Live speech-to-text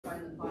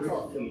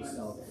All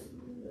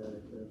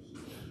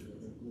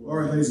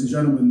right, ladies and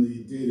gentlemen,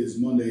 the date is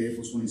Monday,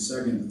 April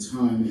 22nd. The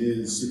time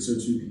is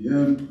 6:02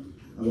 p.m.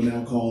 I will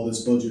now call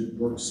this budget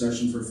work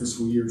session for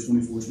fiscal year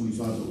 24-25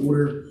 to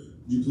order. Would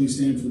you please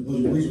stand for the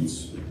Pledge of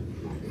Allegiance?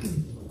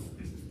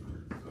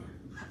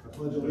 I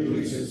pledge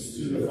allegiance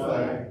to the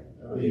flag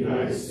of the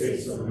United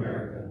States of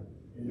America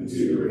and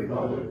to the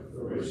republic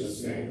for which it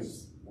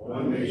stands,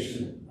 one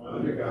nation,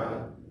 under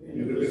God,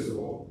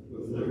 indivisible,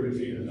 with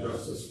liberty and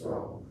justice for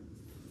all.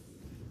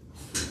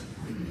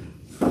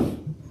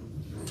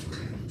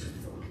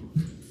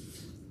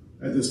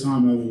 At this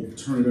time, I will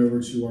turn it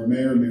over to our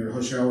mayor, Mayor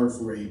Hushauer,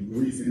 for a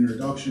brief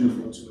introduction of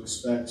what to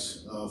expect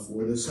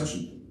for this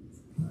session.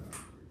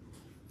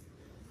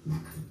 All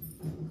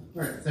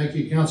right, thank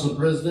you, Council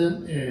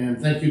President,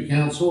 and thank you,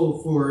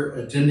 Council, for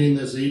attending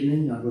this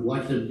evening. I would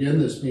like to begin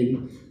this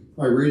meeting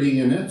by reading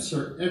an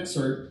excerpt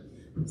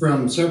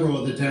from several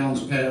of the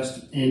town's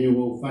past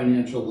annual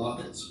financial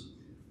audits.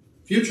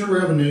 Future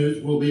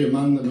revenues will be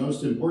among the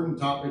most important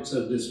topics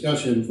of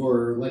discussion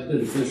for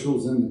elected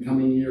officials in the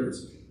coming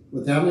years.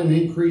 Without an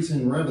increase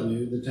in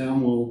revenue, the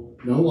town will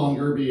no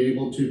longer be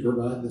able to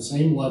provide the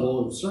same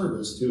level of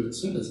service to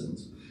its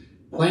citizens.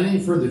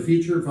 Planning for the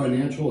future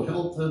financial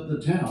health of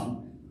the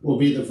town will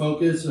be the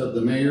focus of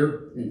the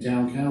mayor and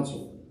town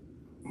council.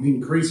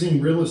 Increasing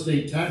real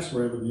estate tax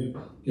revenue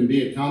can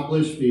be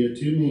accomplished via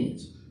two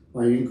means: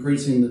 by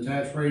increasing the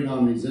tax rate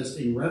on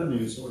existing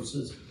revenue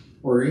sources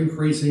or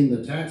increasing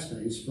the tax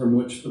base from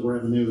which the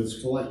revenue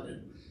is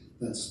collected.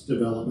 That's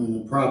development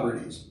of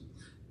properties.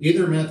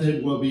 Either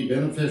method will be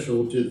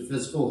beneficial to the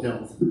fiscal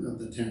health of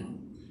the town.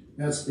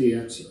 That's the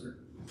excerpt.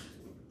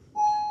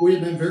 We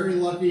have been very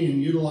lucky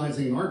in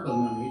utilizing ARPA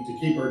money to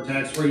keep our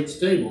tax rate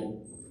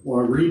stable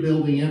while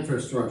rebuilding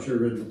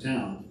infrastructure in the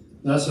town.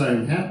 Thus, I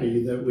am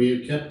happy that we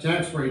have kept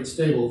tax rates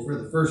stable for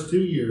the first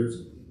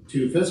 2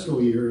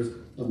 fiscal years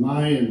of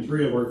my and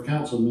 3 of our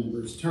council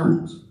members'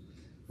 terms.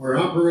 Our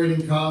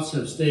operating costs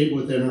have stayed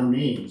within our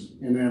means,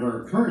 and at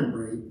our current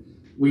rate,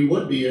 we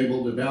would be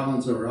able to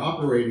balance our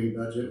operating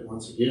budget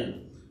once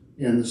again.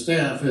 And the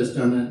staff has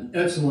done an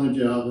excellent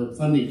job of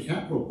funding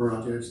capital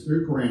projects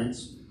through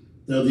grants,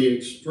 though the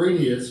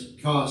extraneous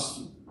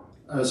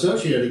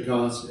associated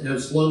costs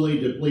have slowly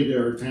depleted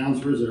our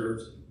town's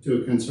reserves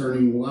to a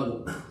concerning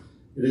level.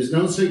 It is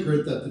no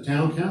secret that the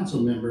town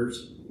council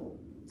members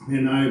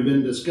and I have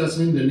been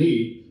discussing the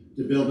need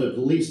to build a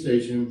police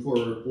station for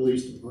our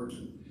police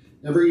department.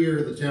 Every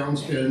year, the town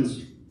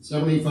spends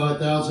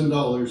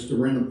 $75,000 to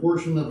rent a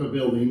portion of a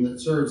building that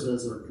serves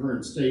as our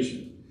current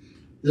station.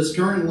 This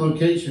current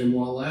location,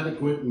 while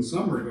adequate in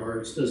some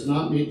regards, does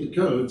not meet the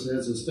codes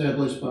as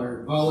established by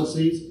our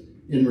policies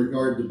in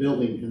regard to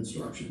building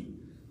construction.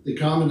 The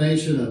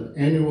combination of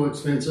annual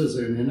expenses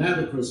and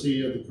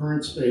inadequacy of the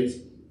current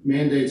space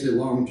mandates a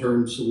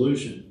long-term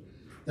solution.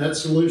 That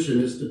solution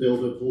is to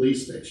build a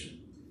police station.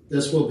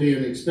 This will be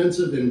an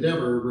expensive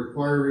endeavor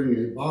requiring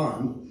a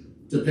bond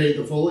to pay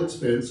the full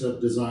expense of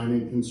design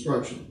and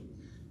construction.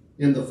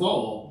 In the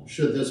fall,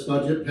 should this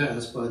budget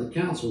pass by the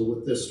council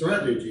with this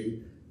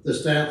strategy, the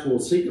staff will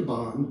seek a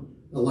bond,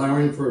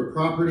 allowing for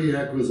property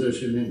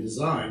acquisition and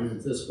design in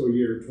fiscal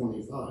year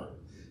 25.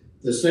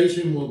 The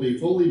station will be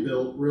fully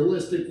built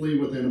realistically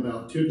within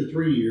about 2 to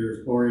 3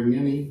 years, barring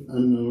any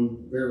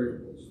unknown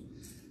variables.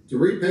 To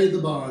repay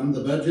the bond,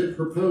 the budget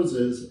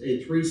proposes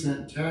a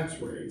 3-cent tax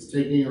raise,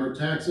 taking our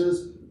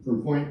taxes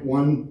from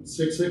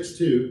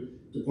 0.1662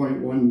 to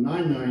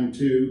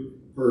 0.1992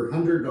 per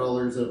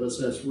 $100 of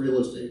assessed real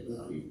estate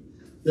value.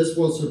 This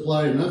will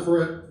supply enough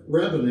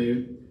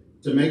revenue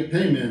to make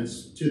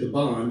payments to the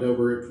bond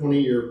over a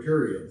 20-year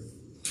period.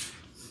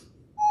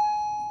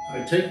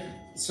 I take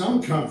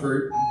some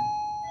comfort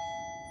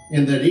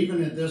in that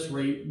even at this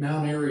rate,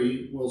 Mount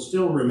Airy will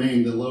still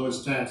remain the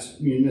lowest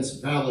taxed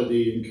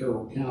municipality in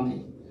Carroll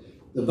County.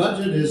 The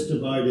budget is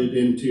divided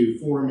into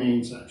 4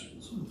 main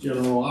sections: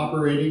 general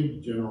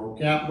operating, general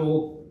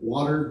capital,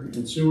 water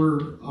and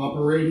sewer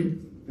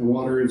operating, and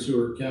water and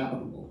sewer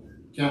capital.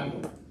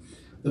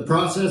 The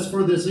process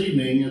for this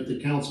evening, if the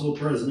council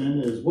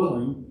president is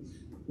willing,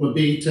 would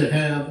be to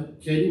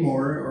have Katie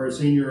Moore, our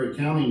senior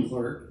accounting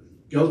clerk,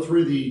 go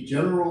through the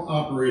general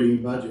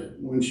operating budget.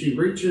 When she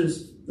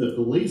reaches the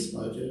police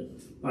budget,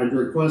 I'd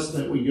request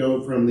that we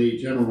go from the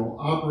general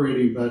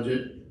operating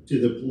budget to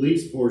the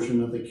police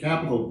portion of the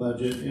capital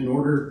budget in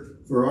order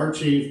for our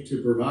chief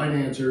to provide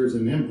answers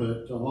and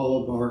input to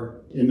all of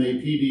our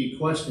MAPD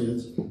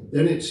questions,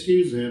 then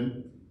excuse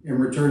him and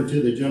return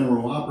to the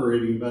general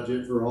operating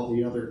budget for all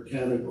the other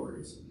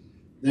categories.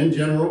 Then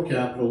general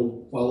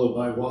capital, followed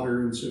by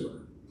water and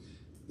sewer.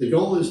 The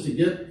goal is to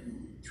get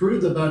through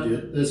the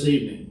budget this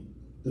evening.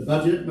 The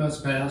budget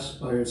must pass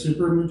by a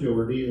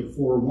supermajority of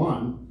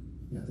 4-1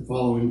 at the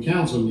following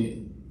council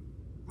meeting.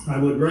 I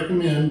would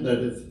recommend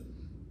that if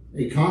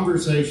a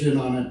conversation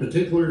on a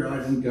particular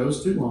item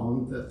goes too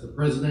long, that the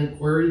president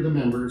query the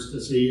members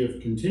to see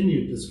if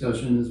continued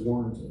discussion is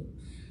warranted.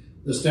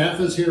 The staff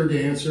is here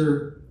to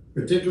answer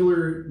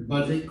particular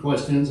budget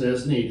questions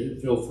as needed.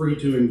 Feel free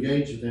to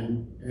engage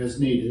them as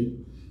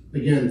needed.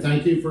 Again,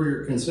 thank you for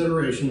your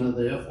consideration of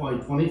the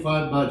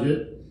FY25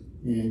 budget.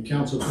 And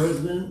Council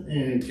President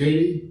and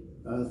Katie,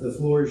 the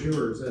floor is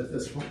yours at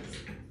this point.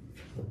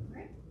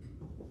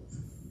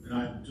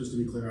 And just to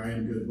be clear, I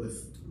am good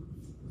with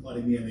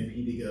letting the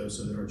MAPD go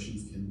so that our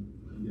chief can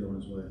get on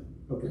his way.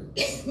 Okay.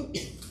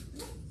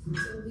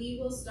 So we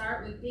will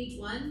start with page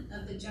 1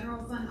 of the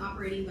general fund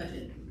operating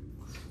budget.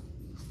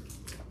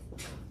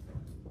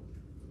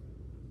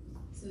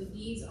 So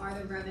these are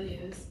the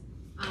revenues.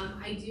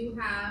 I do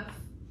have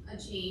a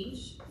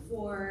change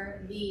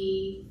for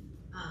the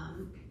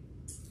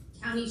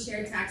county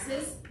shared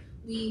taxes.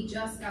 We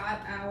just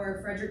got our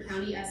Frederick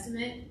County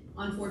estimate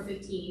on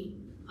 415.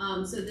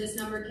 So this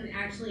number can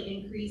actually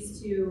increase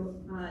to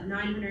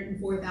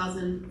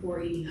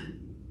 $904,489.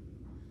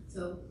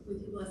 So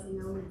with your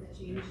blessing, I'll make that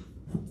change.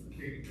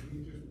 Katie, can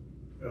you just,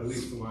 at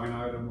least the line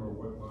item, or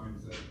what line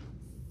is that?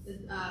 The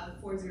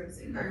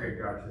 406. Okay,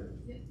 gotcha.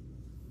 Yep.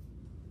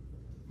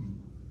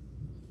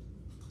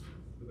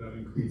 So that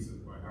increases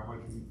by how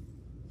much?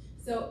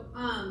 So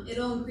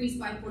it'll increase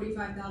by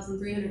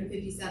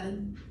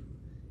 45,357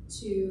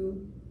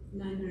 to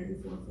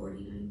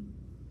 904,449.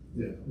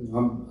 Yeah,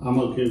 I'm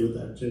okay with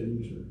that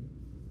change.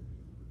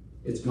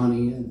 It's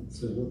money in,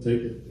 so we'll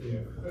take it.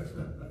 Yeah.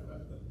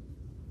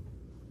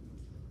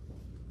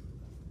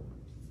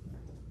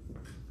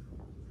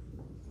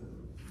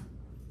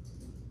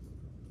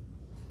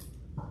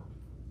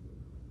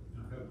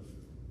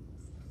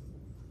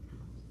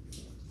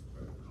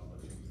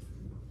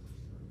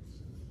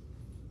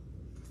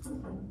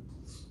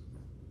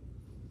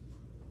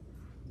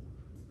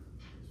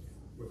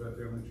 Was that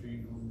the only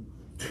change on?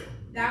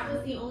 That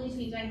was the only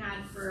change I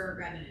had for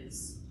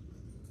revenues.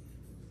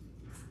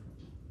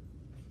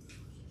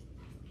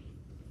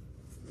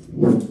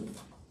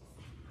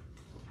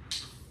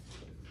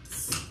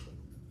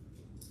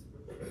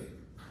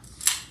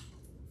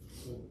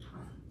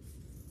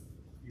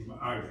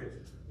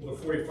 Will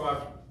the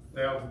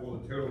 45,000, will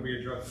the total be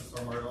adjusted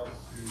somewhere else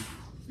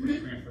to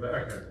transfer that?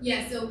 Okay.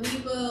 Yeah, so we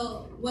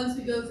will, once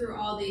we go through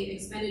all the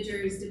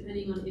expenditures,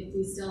 depending on if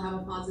we still have a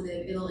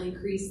positive, it'll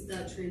increase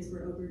the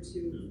transfer over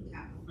to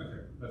capital.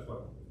 Okay, that's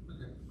what.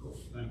 Okay, cool.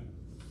 Thank you.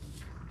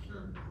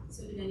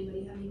 So did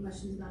anybody have any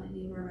questions about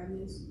any of our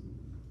revenues?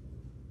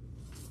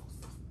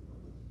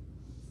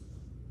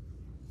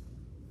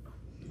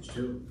 Page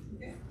 2.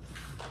 Okay.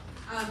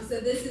 So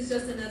this is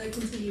just another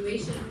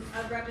continuation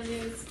of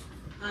revenues.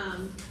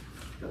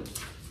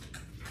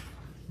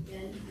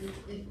 Again,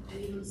 if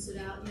anyone stood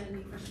out, you had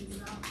any questions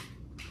about?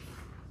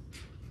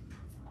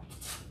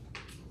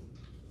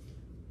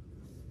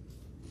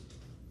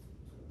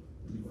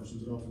 Any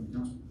questions at all from the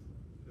council?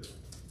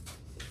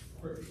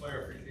 Quick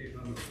clarification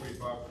on the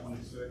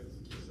 4526. It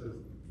says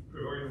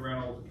pavilion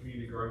rentals,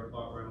 community garden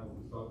plot rentals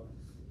and stuff.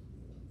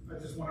 I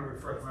just want to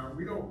refresh my memory.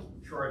 We don't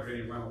charge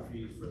any rental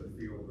fees for the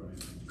field or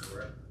anything,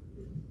 correct?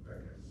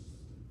 Okay.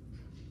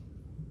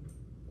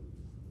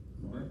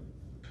 All right.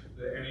 Is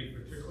there any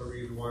particular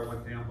reason why it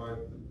went down by?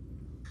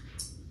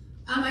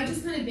 I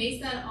just kind of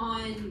based that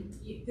on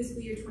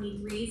fiscal year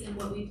 23's and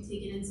what we've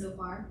taken in so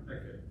far.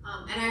 Okay.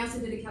 And I also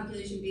did a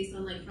calculation based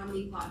on like how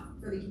many plots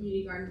for the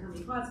community garden, how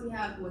many plots we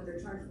have, what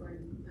they're charged for,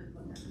 and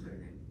what that number is.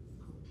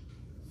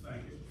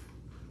 Thank you.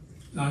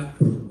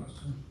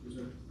 Yes,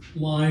 sir.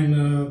 Line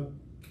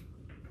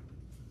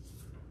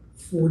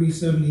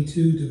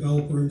 4072,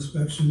 developer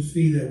inspection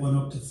fee, that went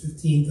up to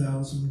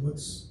 15,000.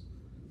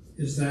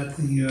 Is that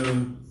the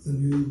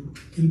new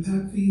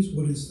impact fees?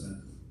 What is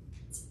that?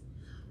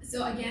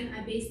 So again,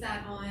 I based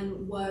that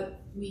on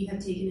what we have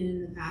taken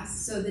in the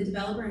past. So the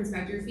developer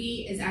inspector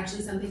fee is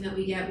actually something that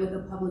we get with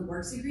a public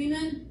works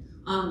agreement.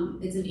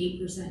 It's an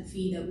 8%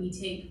 fee that we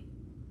take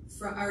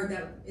or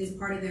that is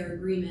part of their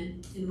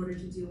agreement in order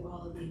to do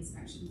all of the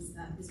inspections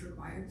that is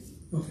required.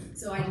 Okay.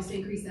 So I just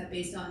increased that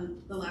based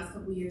on the last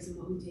couple of years and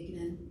what we've taken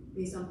in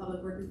based on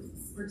public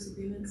works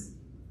agreements.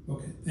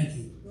 Okay, thank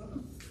you. You're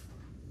welcome.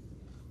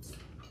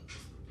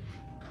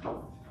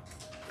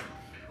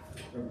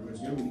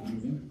 Everybody's good, we can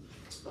move in.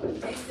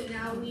 Okay, so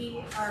now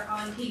we are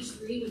on page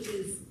 3, which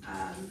is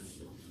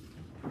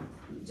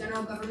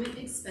general government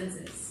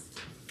expenses.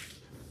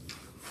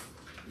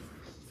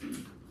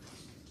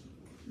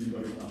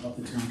 Anybody up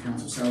the town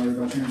council salary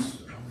by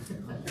chance?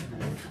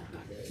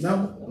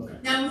 No? Okay.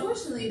 Now,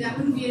 unfortunately, that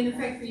wouldn't be in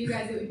effect for you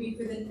guys. It would be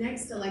for the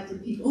next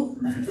elected people.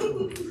 No.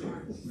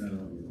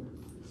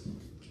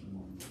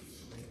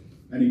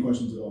 Any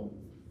questions at all?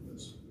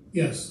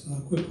 Yes,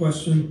 quick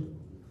question.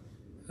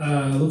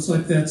 Looks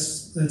like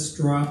that's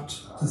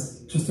dropped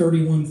to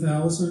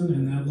 31,000,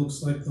 and that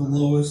looks like the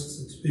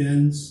lowest it's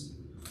been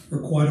for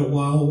quite a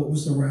while. What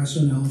was the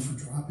rationale for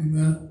dropping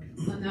that?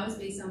 That was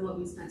based on what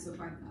we spent so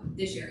far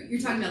this year. You're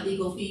talking about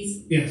legal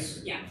fees?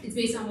 Yes. Yeah, it's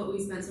based on what we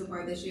spent so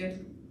far this year.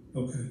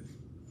 Okay.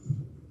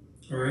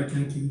 All right,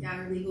 thank you. Yeah,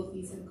 our legal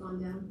fees have gone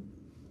down.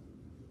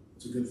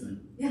 It's a good thing.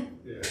 Yeah.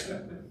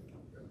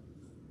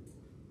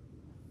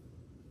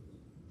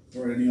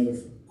 All right, any other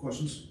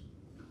questions?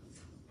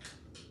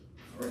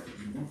 All right,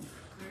 move on.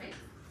 All right.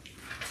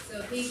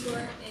 So page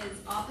 4 is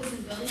office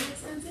and building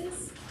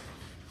expenses.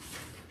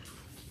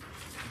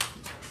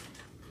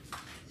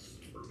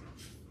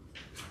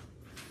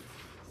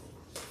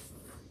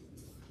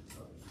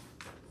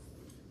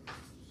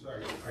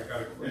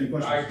 Any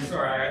questions?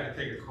 Sorry, I had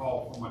to take a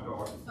call from my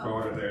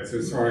daughter there,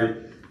 so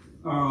sorry.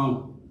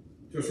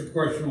 Just a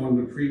question on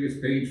the previous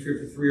page,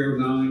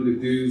 5309, the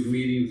dues,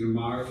 meetings, and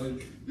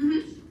mileage.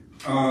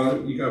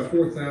 You got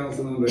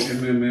 4,000 on the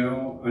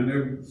MML. I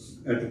know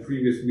at the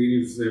previous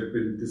meetings there have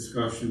been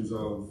discussions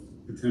of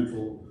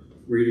potential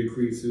rate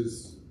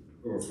increases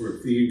or for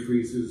fee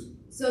increases.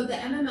 So the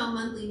MML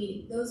monthly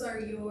meeting, those are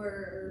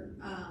your,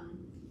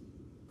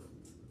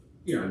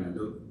 Yeah, I know,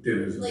 the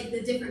dinners. like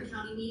the different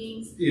county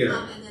meetings.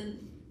 Yeah. And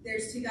then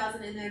there's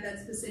 2,000 in there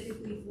that's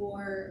specifically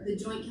for the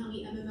joint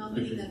county MML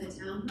meeting that the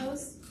town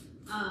hosts.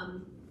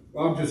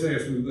 Well, I'm just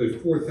asking, there's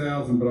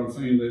 4,000, but I'm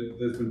saying that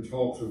there's been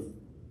talks of,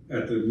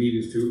 at the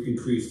meetings to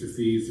increase the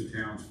fees the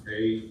towns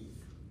pay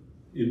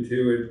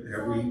into it.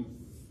 Have we?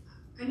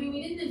 I mean,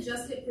 we didn't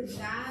adjust it for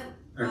that.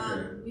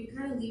 Okay. We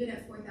kind of leave it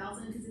at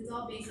 4,000 because it's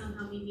all based on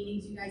how many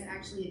meetings you guys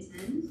actually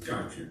attend.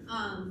 Gotcha.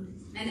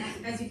 And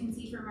as you can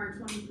see from our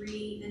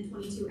 23 and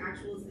 22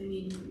 actuals, I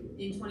mean,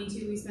 in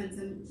 22 we spent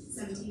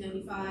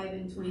 $17.95,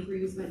 and 23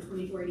 we spent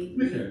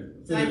 $24.83. Okay.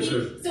 So I think,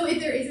 so if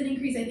there is an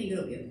increase, I think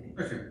it'll be okay.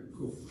 Okay,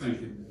 cool,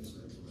 thank you.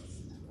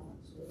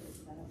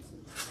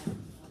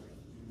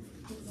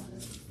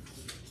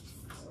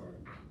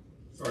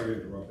 Sorry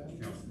to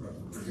interrupt, Council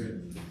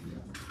President.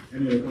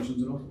 Any other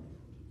questions at all?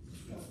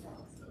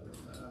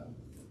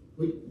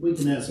 We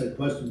can ask that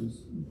question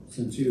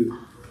since you,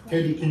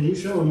 Katie, can you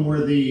show them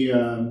where the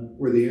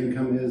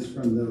income is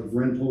from the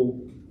rental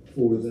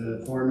for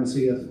the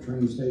pharmacy at the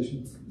train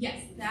station?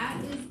 Yes,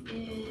 that is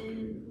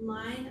in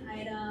line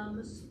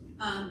item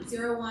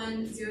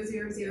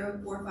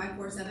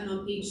 01004547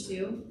 on page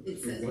 2.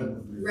 It says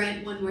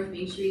rent 1 North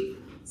Main Street.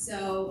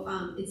 So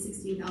it's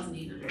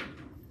 $16,800.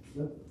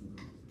 Yep.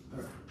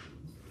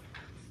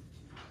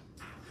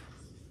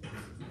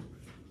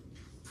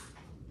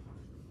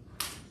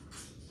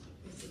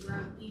 It's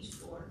around page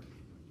 4.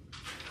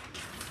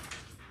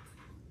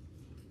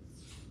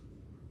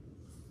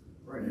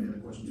 All right, any other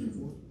questions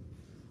before?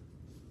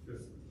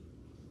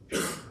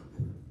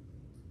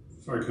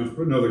 Sorry,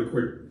 Council, another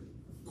quick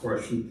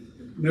question.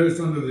 Notice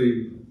under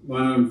the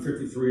line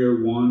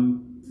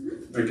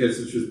 5301, I guess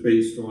it's just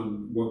based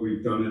on what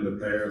we've done in the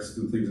past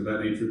and things of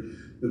that nature,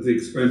 that the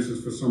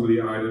expenses for some of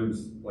the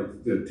items,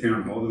 like the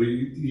town hall, the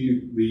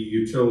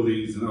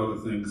utilities and other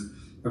things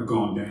have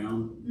gone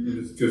down.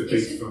 It's just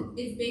based on...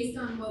 It's based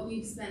on what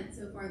we've spent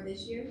so far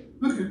this year.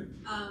 Okay.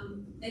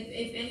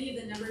 If any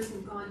of the numbers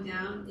have gone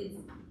down, it's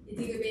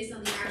either based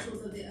on the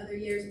actuals of the other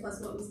years plus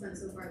what we spent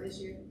so far this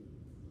year.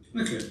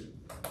 Okay,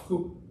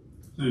 cool.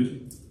 Thank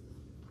you.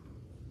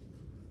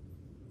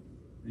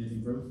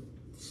 Anything further?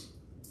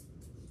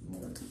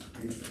 All right.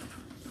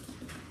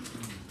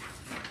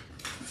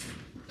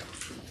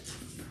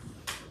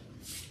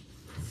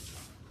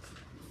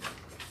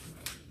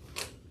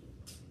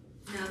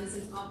 Now this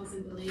is office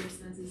and building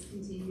expenses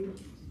continued.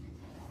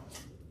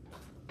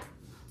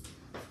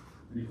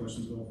 Any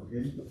questions at all for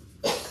Katie?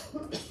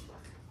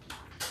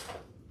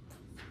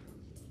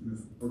 And if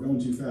we're going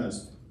too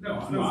fast, No,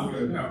 I'm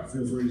good. No.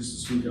 feel free to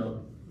speak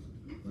up.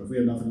 But if we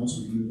have nothing else,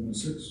 we can move on to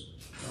 6.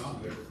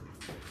 I'm good.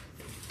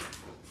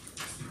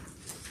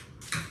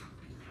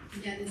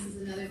 Again, this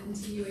is another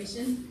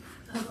continuation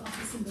of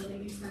office and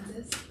building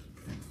expenses.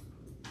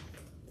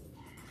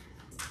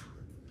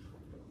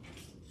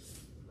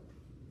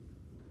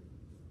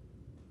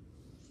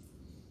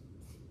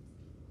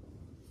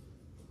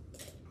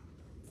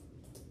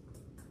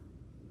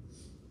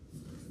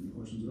 Any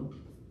questions at all?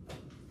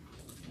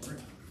 All right.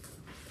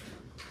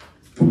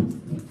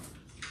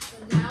 So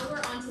now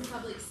we're on to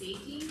public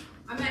safety.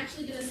 I'm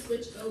actually going to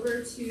switch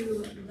over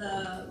to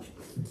the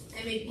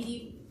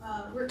MAPD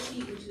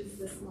worksheet, which is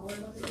the smaller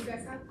one that you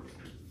guys have,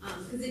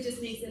 because it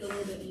just makes it a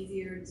little bit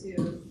easier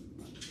to,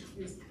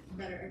 there's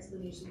better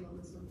explanations on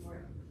this one for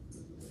it.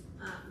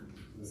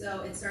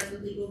 So it starts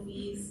with legal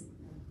fees.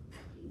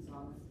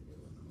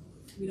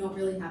 We don't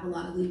really have a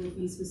lot of legal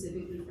fees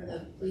specifically for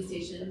the police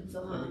station.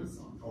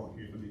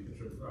 Okay, let me get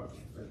your,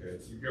 okay,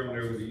 so you're going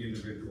over the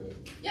individual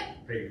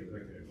Yep. pages,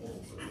 okay,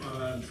 hold on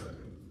 1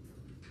 second.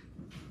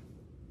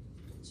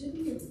 Should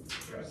be good.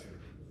 Gotcha.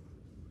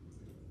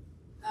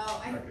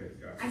 Oh, Okay,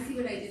 gotcha. I see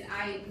what I did.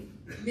 I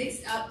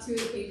mixed up 2 of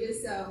the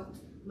pages, so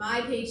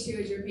my page 2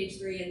 is your page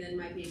 3, and then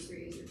my page 3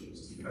 is your page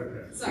 2.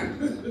 Okay. Sorry.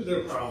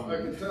 No problem. I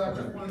can tell, I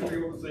just wanted to be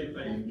on the same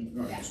page.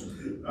 All right, so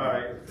All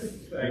right, are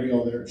thank we you.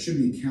 all there? It should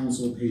be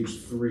council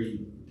page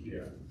 3.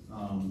 Yeah.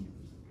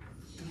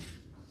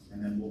 And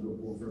then we'll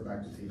refer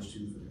back to page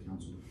 2 for the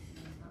council.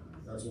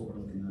 That's what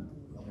we're looking at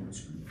up on the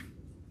screen.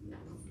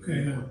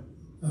 Okay,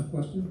 a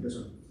question? Yes,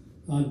 sir.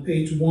 On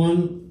page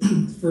 1,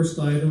 first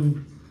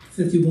item,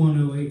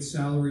 5108,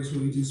 salaries,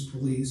 wages,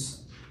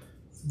 police.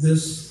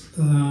 This,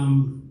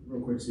 Real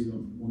quick, Steve,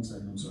 1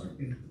 second, I'm sorry.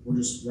 Yeah. We're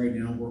just, right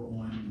now, we're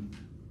on,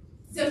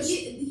 So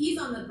he's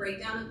on the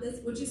breakdown of this,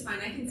 which is fine.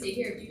 I can stay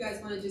here if you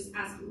guys want to just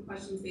ask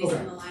questions based Okay.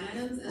 on the line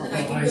items, and then Oh,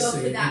 I can I go see. up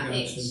to that I got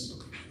page. you.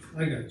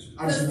 I got you.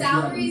 I just So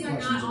don't know if you have salaries any are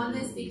not questions on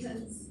this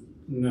because,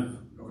 No.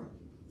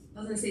 I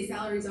was going to say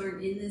salaries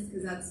aren't in this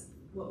because that's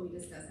what we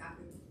discussed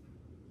after the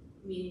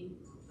meeting.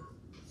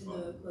 in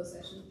the closed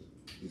session.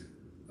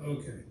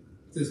 Okay.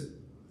 Does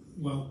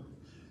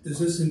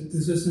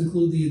this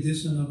include the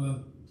addition of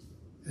a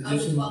The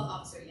addition? 12th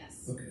officer,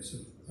 yes. Okay, so,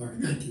 all right,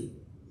 thank you.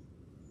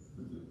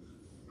 Do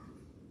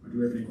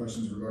we have any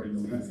questions regarding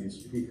the legal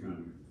fees? He kind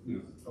of, yeah.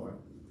 Okay.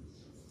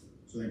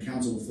 So then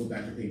council will flip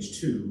back to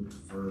page 2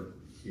 for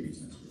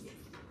Katie's next page.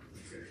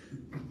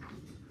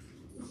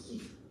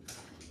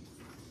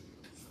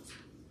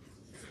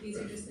 These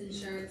are just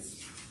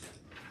insurance.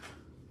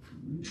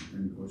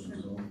 Any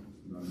questions at all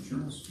about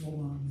insurance? Hold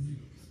on.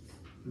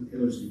 Okay,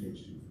 let's do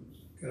page 2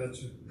 first.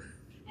 Gotcha.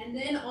 And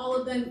then all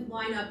of them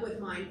line up with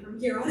mine from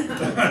here on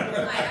out.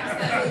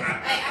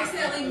 I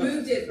accidentally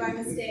moved it by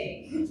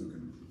mistake. That's okay.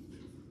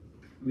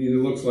 I mean,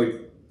 it looks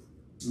like,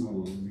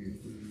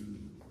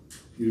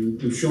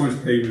 insurance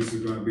payments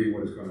is gonna be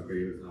what it's gonna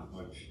be, there's not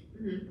much.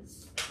 Mhm.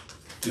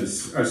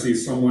 Yes, I see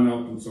someone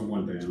up and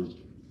someone down.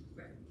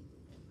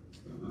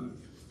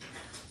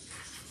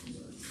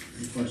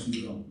 Any questions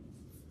at all?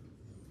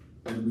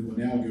 And we will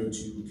now go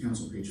to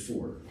council page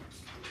 4.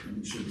 And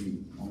it should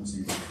be on the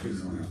same page.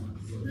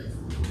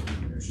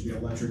 There should be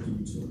electric and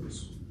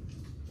utilities.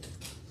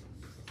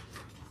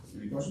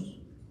 Any questions?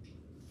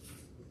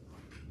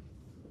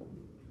 All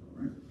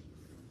right.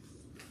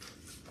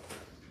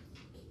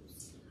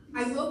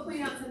 I will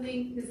point out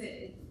something because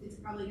it's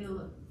probably going to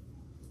look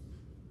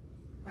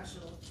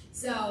questionable.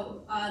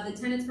 So the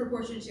tenant's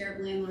proportionate share of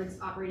landlord's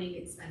operating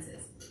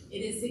expenses. It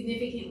is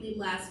significantly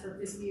less for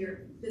fiscal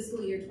year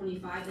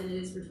 25 than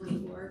it is for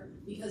 24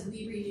 because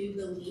we renewed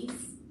the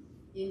lease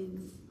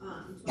in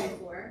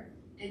 24,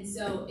 and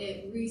so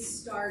it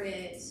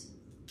restarted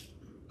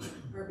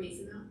our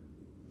base amount.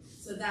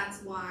 So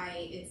that's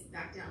why it's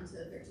back down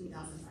to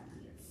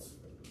 13,500.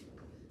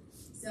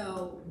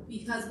 So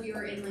because we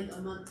were in like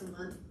a month to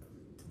month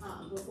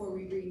before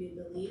we renewed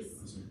the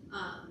lease,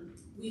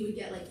 we would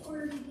get like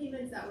quarterly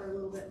payments that were a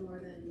little bit more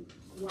than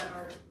what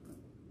our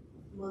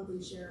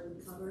monthly share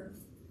would cover,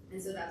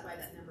 and so that's why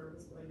that number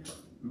was going up.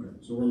 Okay,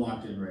 so we're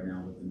locked in right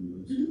now with the new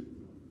lease. Mhm.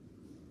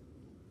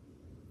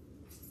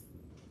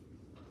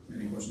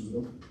 Any questions at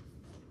all?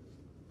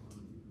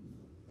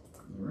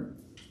 All right.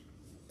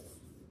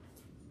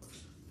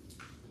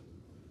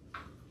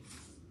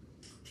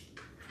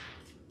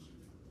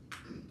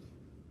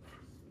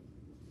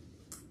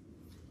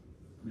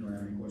 Anyone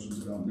have any questions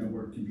about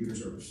network computer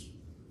service?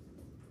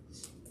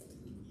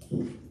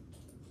 Okay.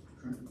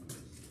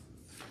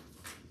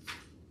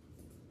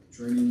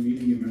 Training,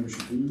 meeting, and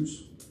membership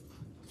dues.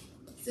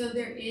 So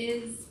there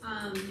is,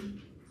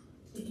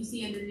 if you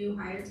see under new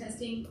hire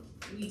testing,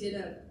 we did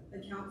a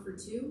account for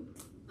 2,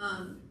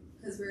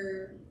 because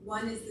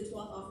one is the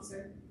 12th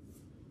officer,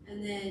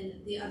 and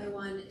then the other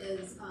one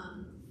is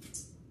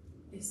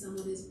if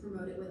someone is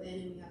promoted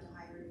within and we have to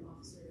hire a new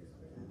officer to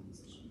cover that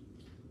position.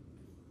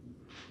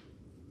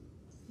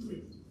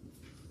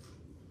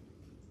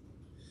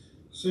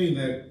 Saying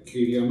that,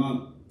 Katie, I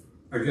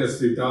guess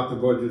the adopted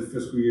budget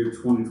fiscal year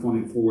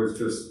 2024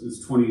 is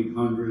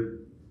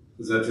 2,800.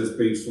 Is that just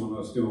based on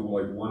us doing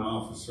like one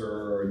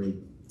officer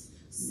and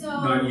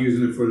not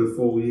using it for the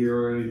full year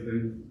or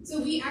anything? So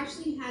we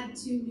actually had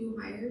 2 new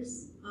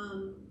hires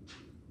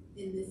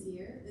in this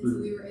year, and so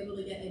we were able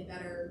to get a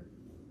better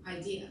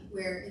idea,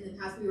 where in the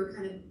past we were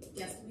kind of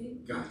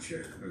guesstimating.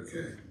 Gotcha,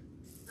 okay.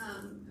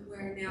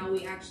 Where now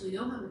we actually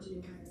know how much a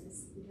new hire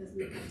is because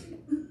we had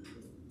 2.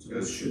 So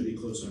this should be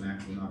close to an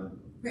actual, not a.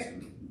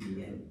 Right.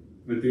 Yeah.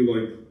 I do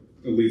like,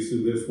 at least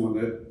in this one,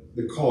 that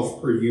the cost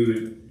per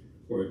unit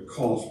or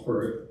cost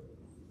per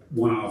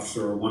one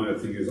officer or one other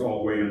thing is all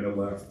the way on the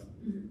left,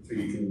 so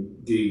you can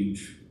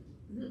gauge.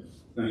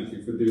 Thank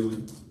you for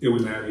doing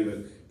that,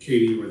 either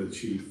Katie or the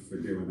chief for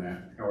doing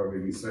that, however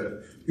you said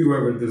it.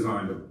 Whoever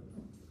designed it,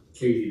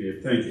 Katie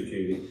did. Thank you,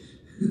 Katie.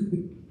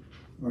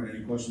 All right,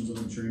 any questions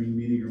on the training,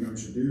 meeting, or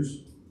membership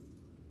dues?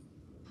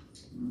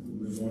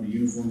 We'll move on to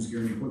uniforms, gear,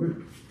 and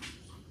equipment.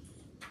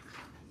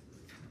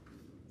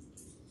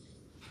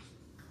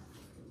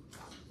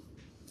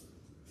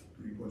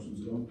 Any questions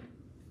at all?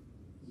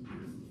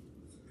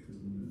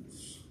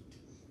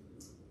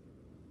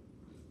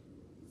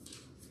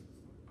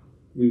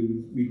 We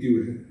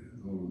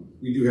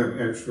do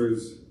have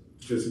extras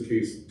just in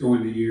case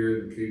during the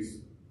year, in case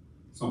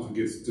something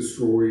gets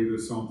destroyed or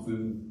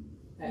something.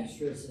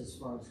 Extras as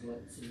far as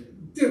what?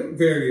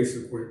 Various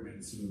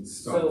equipments and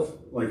stuff. So,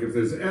 like if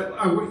there's,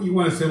 you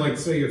want to say, like,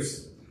 say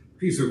if a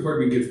piece of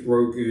equipment gets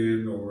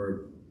broken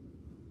or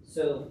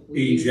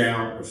age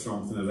out or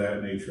something of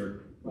that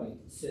nature. Right.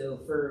 So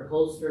for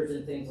holsters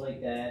and things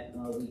like that,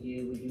 we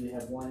do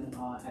have one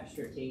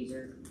extra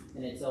taser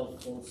in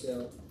itself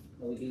also.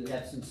 We do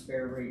have some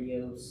spare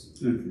radios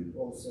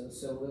also.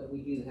 So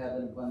we do have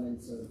an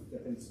abundance of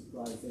different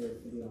supplies there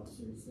for the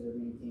officers that are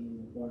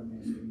maintaining the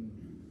quartermaster.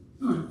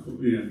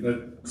 Yeah,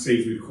 that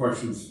saves me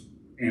questions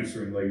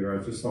answering later.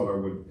 I just thought I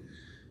would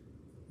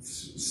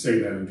say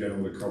that in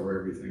general to cover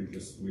everything,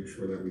 just to make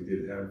sure that we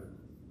did have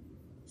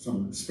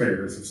some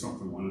spares if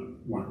something went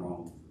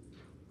wrong.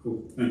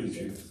 Cool. Thank you,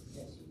 Chief.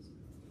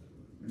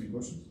 Any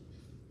questions?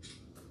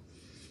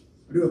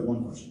 I do have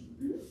one question.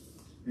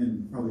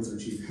 and probably for the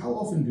chief, how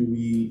often do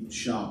we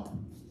shop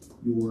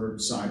your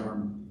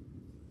sidearm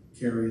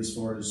carry as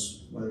far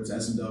as whether it's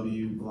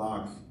S&W,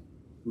 Glock,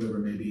 whoever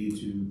it may be,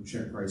 to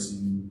check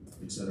pricing,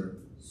 etc.?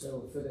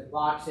 So for the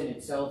box in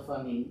itself,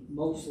 I mean,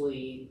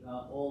 mostly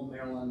all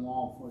Maryland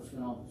law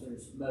enforcement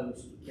officers,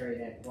 most carry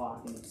that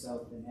Glock in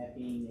itself, and that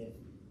being if,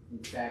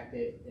 in fact,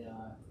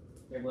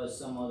 there was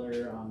some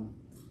other,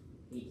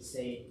 hate to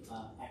say it,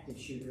 active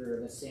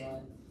shooter or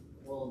assailant.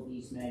 All of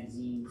these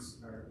magazines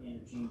are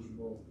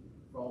interchangeable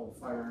for all the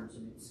firearms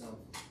in itself.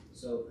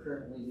 So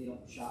currently we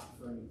don't shop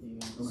for anything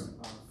else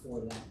for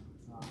that.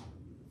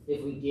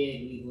 If we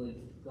did, we would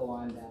go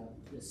on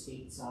the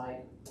state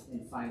side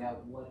and find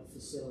out what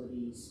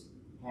facilities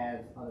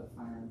have other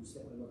firearms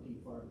that we're looking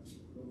for.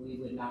 But we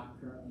would not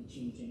currently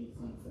change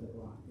anything for the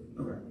Glock that we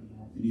currently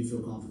have. And you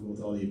feel comfortable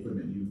with all the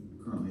equipment you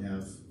currently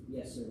have?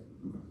 Yes, sir.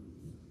 Okay.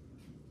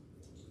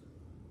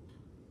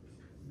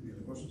 Any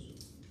other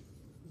questions?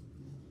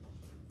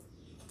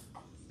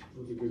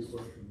 Those are good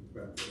questions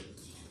about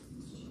this.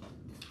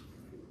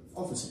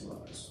 Office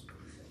supplies.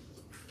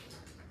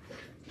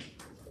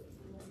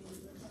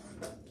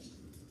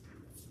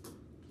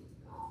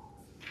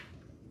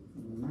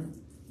 All right.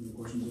 Any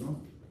questions at all?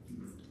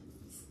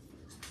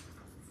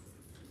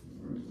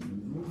 All right.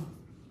 Move on.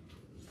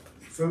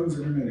 Phones,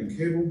 internet, and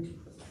cable.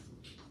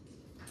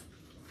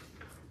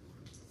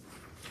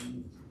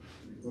 Any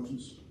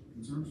questions,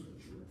 concerns?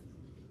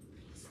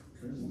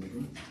 Okay, we'll move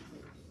on.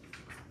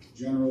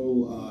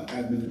 General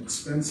admin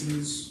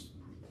expenses.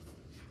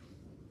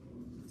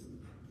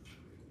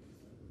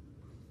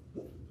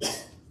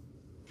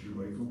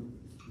 Everybody cool?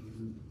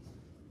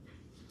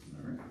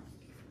 All right.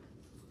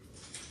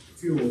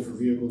 Fuel for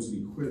vehicles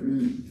and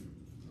equipment,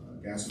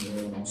 gas and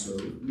oil, and also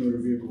motor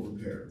vehicle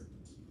repair.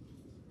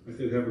 I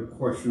did have a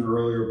question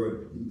earlier, but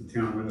the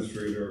town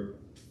administrator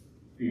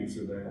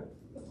answered that.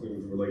 It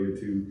was related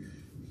to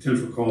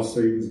potential cost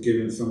savings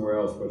getting somewhere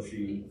else, but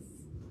she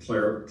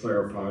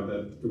clarified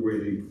that the way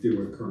they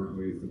do it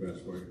currently is the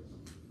best way.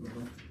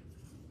 Okay.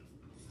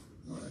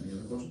 All right, any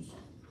other questions?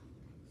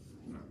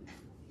 All right.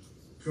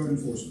 Code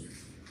enforcement.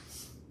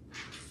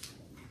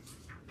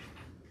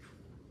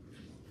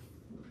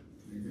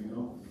 Anything at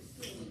all?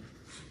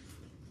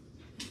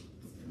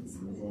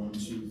 We'll move on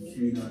to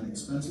canine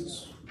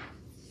expenses.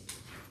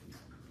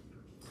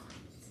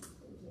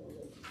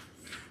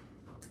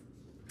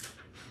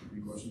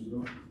 Any questions at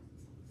all?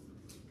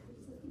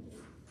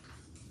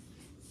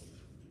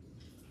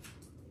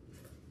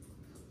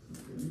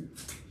 Okay.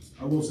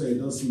 I will say it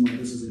does seem like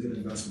this is a good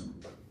investment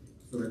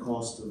for the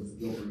cost of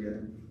what we're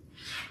getting.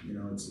 You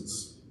know,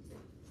 it's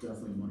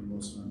definitely money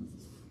well spent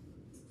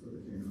for the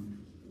canine.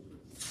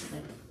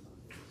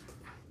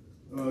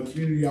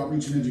 Community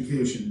outreach and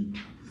education.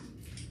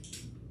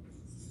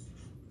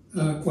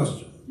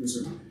 Question. Yes,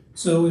 sir.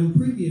 So in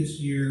previous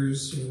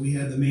years, we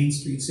had the Main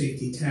Street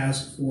Safety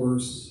Task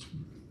Force,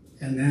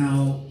 and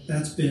now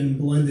that's been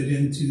blended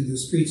into the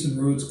Streets and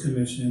Roads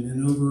Commission.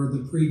 And over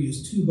the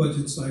previous 2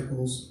 budget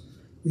cycles,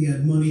 we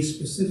had money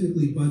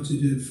specifically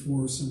budgeted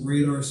for some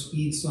radar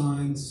speed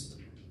signs,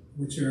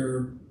 which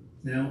are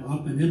now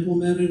up and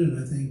implemented, and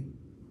I think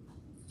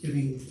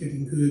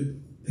getting good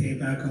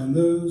payback on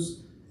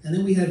those. And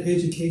then we had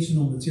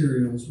educational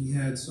materials. We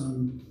had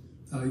some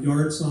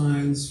yard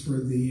signs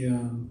for the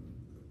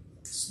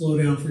Slow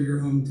Down for Your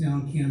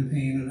Hometown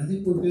campaign, and I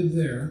think we're good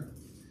there.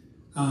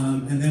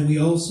 And then we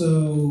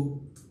also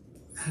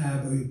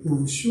have a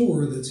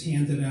brochure that's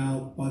handed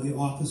out by the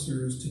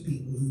officers to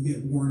people who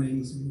get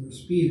warnings and who are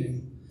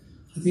speeding.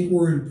 I think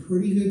we're in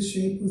pretty good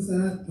shape with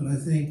that, but I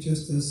think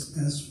just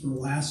as for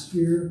last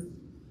year,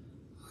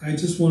 I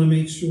just want to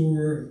make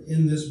sure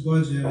in this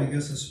budget, I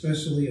guess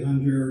especially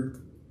under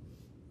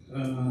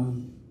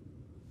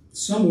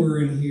somewhere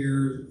in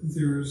here,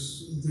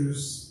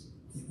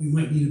 we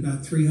might need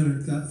about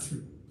 $300.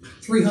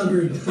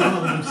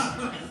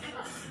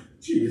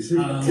 Jeez.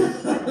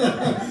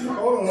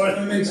 Hold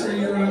on. Make sure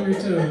you're on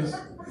your toes.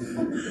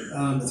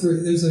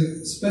 There's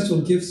a special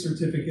gift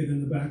certificate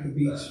in the back of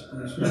each.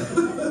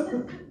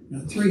 Now,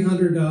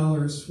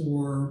 $300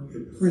 for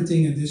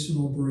printing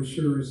additional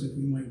brochures if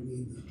we might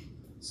need them.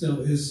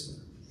 So is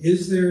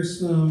there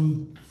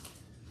some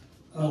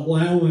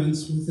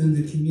allowance within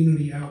the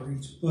community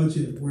outreach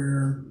budget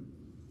where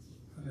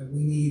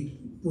we need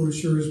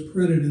brochures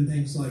printed and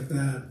things like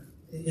that?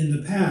 In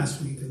the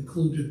past, we've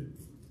included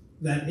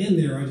that in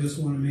there. I just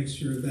want to make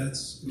sure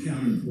that's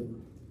accounted for.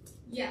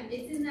 Yeah,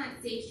 it's in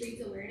that Safe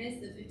Streets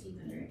Awareness, the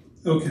 1500.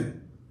 Okay,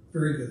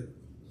 very good.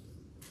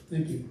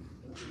 Thank you.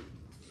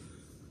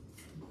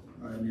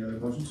 All right, any other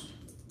questions?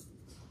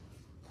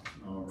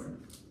 All right.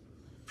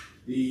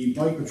 The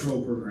bike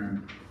patrol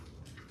program.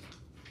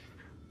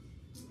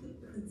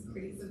 It's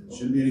pretty simple.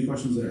 Shouldn't be any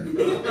questions there.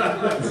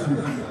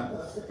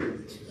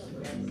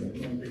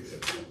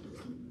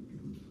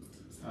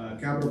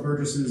 Capital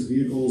purchases,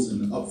 vehicles,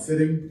 and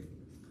upfitting.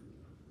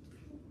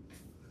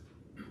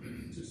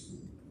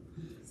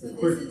 So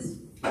this is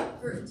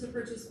to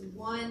purchase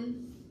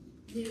one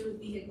new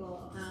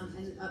vehicle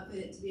and upfit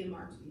it to be a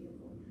marked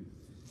vehicle.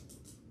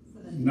 So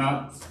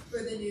Not, for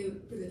the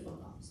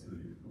 12th officer.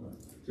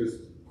 just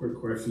quick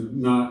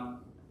question,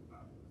 not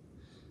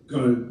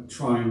gonna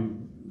try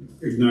and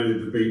ignite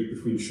a debate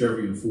between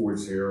Chevy and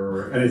Fords here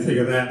or anything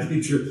of that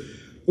nature.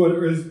 But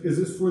is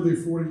this for the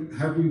Ford,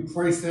 have we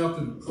priced out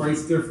the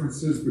price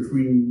differences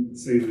between,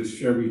 say, the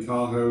Chevy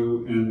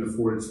Tahoe and the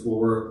Ford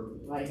Explorer?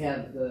 I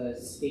have the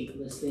state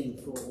listing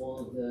for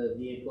all of the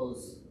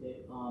vehicles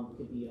that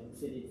could be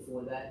outfitted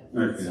for that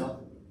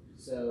itself.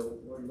 So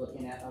we're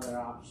looking at other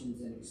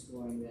options and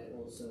exploring that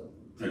also.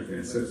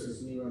 Okay, so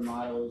Versus newer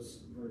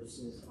models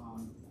versus,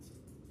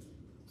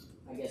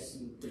 I guess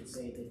you could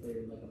say that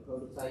they're like a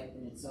prototype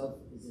in itself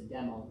is a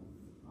demo.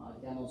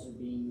 Demos are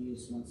being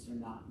used once they're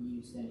not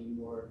used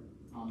anymore.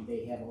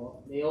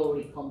 They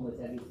already come with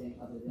everything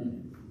other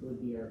than it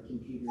would be our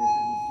computer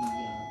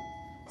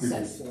that would be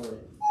set for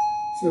it.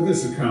 so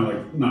this is kind of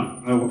like,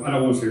 I don't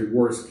want to say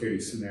worst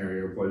case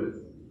scenario, but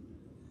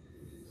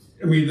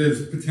I mean,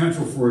 there's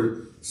potential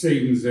for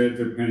savings there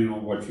depending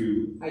on what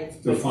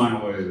the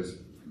final is.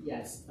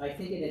 Yes, I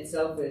think in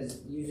itself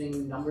is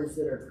using numbers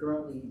that are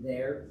currently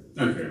there.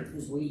 Okay.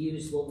 Because we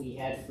used what we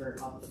had for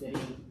upfitting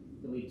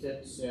that we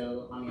took,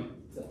 so I mean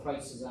the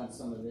prices on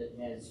some of it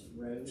has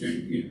rose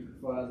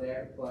for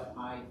there, but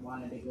I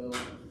wanted to go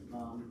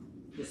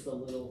just a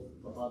little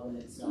above in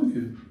itself.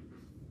 Okay.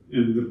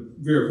 And the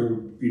vehicle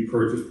would be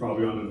purchased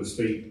probably under the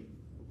state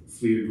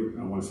fleet,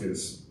 I want to say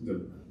this,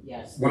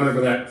 Yes. whatever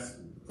that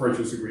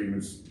purchase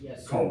agreement's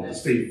Yes, called, the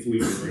state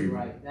fleet agreement.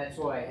 Right, that's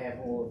why I have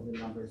all of the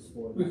numbers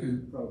for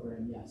the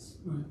program, yes.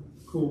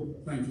 Cool,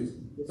 thank you.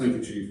 Thank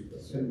you, Chief.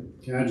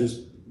 Can I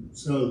just,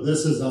 so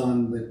this is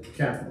on the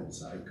capital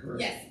side,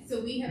 correct? Yes, so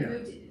we have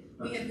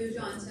moved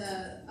on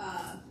to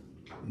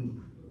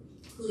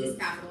police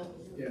capital.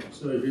 Yeah,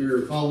 so if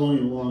you're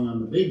following along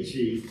on the big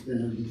sheet,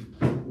 then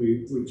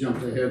we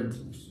jumped ahead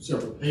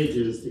several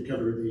pages to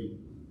cover the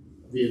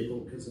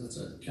vehicle, because that's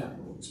a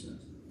capital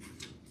expense.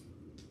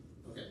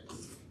 Okay.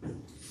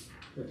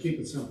 But keep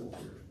it simple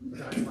here.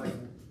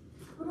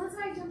 Well, that's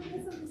why I jumped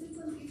in something since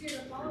it's easier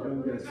to follow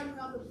when we're talking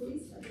about the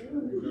police budget.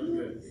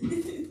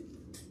 Good.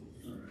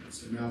 All right,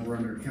 so now we're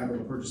under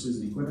capital purchases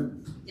and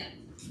equipment. Yeah.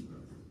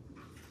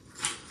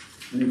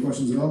 Any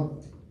questions at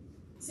all?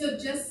 So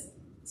just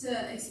to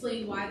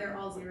explain why they're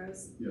all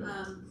zeros.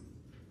 Yeah.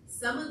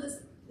 Some of the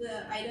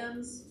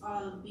items,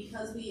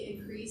 because we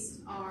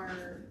increased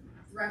our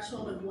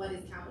threshold of what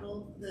is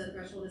capital, the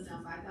threshold is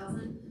now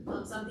 5,000.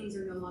 Some things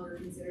are no longer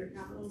considered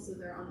capital, so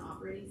they're on the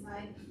operating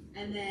side.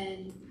 And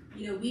then,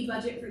 we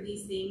budget for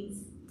these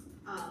things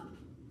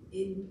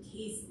in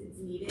case it's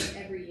needed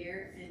every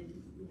year, and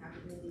we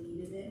haven't really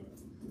needed it.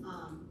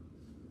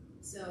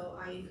 So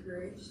I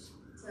encouraged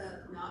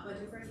to not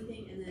budget for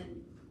anything, and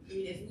then,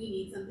 if we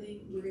need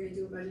something, we're gonna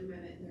do a budget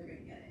amendment and they're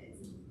gonna get it.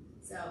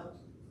 So,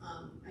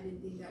 I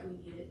didn't think that we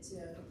needed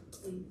to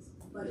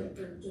budget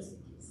for just in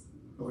case.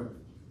 Okay.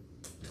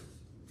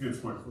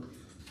 Hence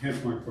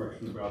my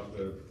question about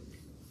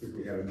if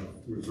we had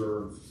enough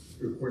reserve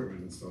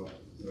equipment and stuff.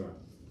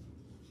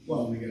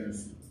 Well, and again, if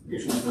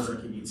it feels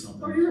like you need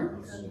something. Oh, yeah,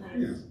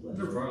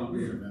 no problem.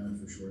 Yeah, amendment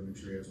for sure, make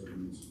sure he has what he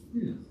needs.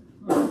 Yeah.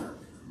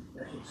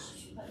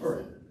 All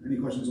right, any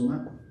questions on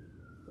that?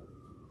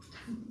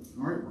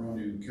 All right, we're on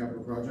to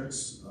capital projects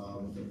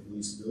with the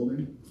police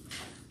building.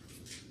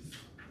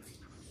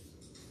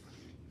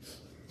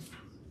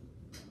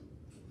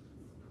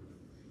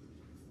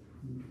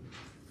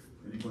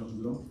 Any questions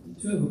at all? I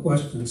do have a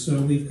question.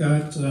 So we've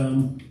got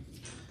the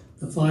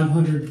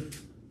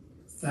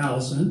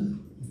 500,000.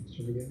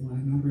 Should I get my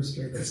numbers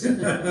straight? It's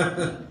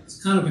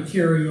kind of a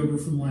carryover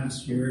from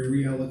last year, a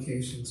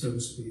reallocation, so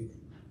to speak.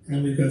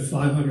 And we've got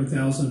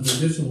 500,000 for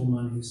additional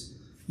monies.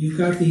 You've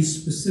got these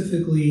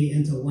specifically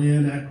into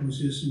land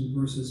acquisition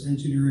versus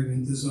engineering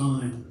and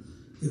design.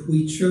 If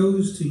we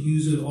chose to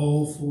use it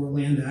all for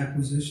land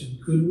acquisition,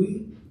 could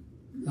we?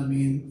 I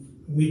mean,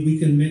 we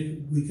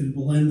can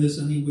blend this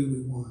any way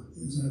we want.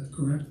 Is that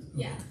correct?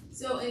 Yeah.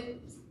 So if,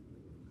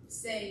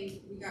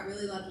 say, we got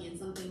really lucky and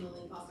something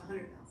only cost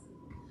 100,000,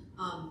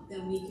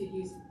 then we could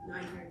use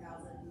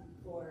 900,000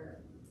 for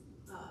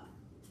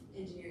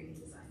engineering and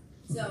design.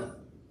 So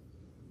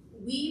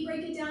we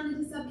break it down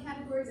into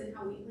subcategories and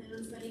how we plan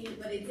on spending it,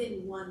 but it's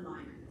in one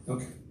line item.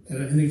 Okay.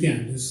 And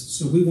again,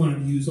 so we wanted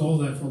to use all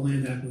that for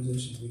land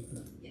acquisition. We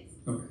could. Yes.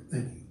 Okay.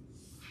 Thank you.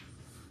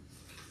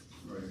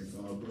 All right, any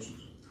follow-up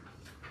questions?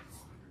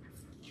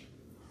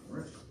 All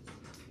right.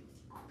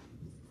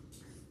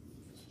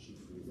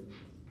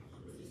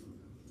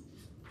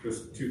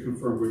 Just to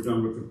confirm, we're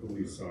done with the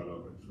police side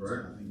of it,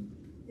 correct?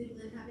 Did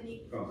Lynn have any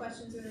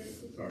questions related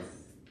to? Sorry.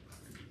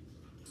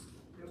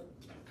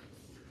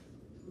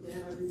 They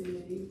have everything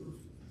they need?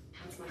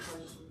 That's my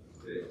question.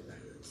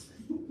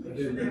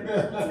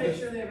 Let's make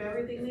sure they have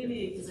everything they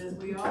need, because as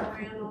we all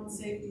ran on,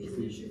 safety is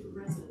an issue for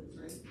residents,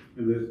 right?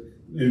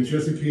 And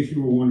just in case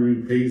you were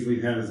wondering, Paisley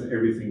has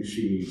everything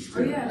she needs.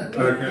 Oh, yeah.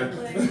 Okay.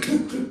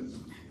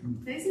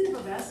 Paisley have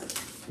a vest.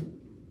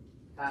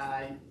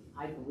 I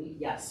believe,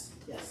 yes.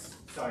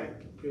 Sorry,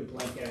 drew a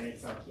blank there in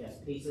itself, yes.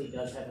 Paisley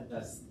does have a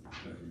vest.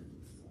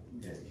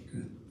 Okay.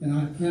 And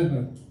I have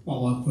a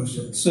follow-up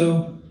question.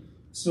 So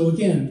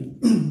again,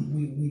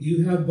 we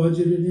do have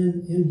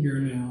budgeted in here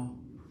now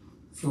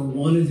for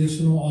one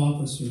additional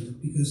officer,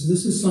 because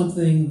this is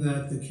something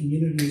that the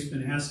community has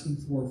been asking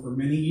for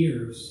many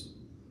years.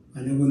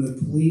 I know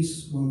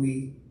when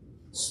we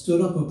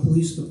stood up a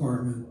police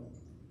department,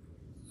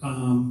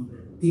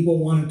 people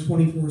wanted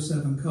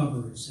 24/7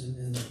 coverage,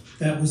 and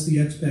that was the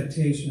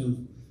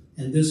expectation.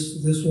 And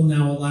this will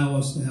now allow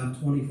us to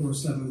have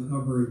 24/7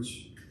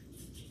 coverage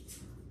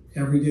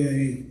every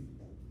day,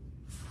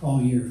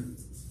 all year.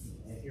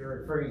 If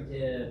you're referring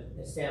to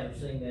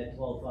establishing that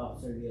 12th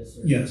officer, yes,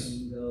 sir. Yes. You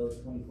can go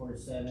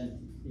 24/7.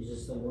 It's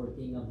just the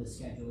working of the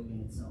scheduling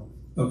in itself.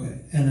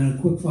 Okay, and then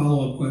a quick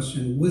follow-up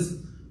question.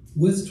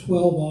 With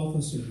 12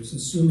 officers,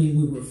 assuming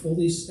we were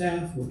fully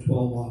staffed with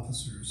 12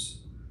 officers,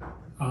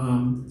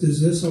 does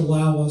this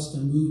allow us to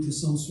move to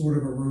some sort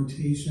of a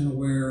rotation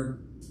where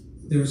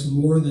there's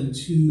more than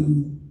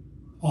 2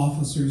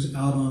 officers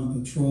out on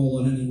patrol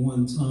at any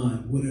one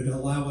time? Would it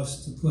allow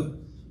us to put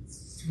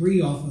 3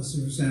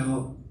 officers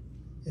out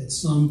at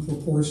some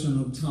proportion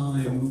of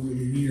time over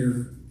the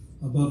year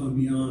above and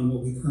beyond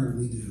what we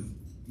currently do?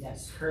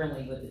 Yes,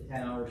 currently with the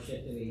 10-hour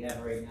shift that we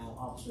have right now,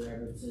 Officer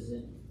Everts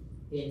isn't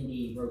in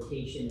the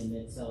rotation in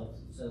itself.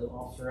 So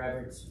Officer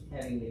Everts,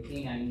 having the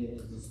canine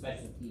unit as a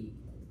specialty,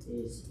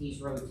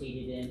 he's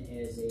rotated in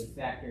as a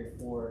factor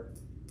for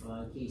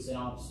in case an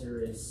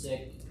officer is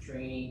sick,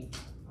 training.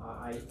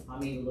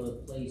 I'm able to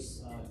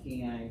place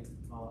canine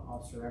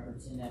Officer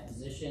Everts in that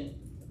position,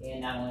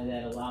 and not only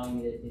that,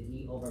 allowing that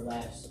he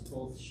overlaps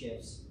both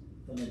shifts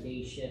from the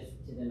day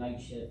shift to the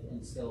night shift,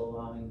 and still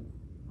allowing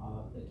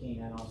the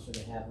canine officer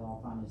to have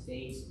off on his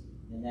days,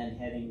 and then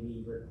having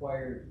the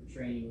required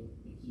training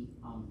to keep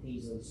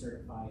Paisley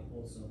certified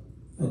also.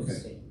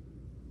 Okay.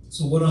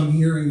 So what I'm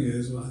hearing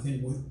is, I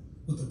think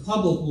what the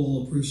public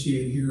will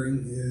appreciate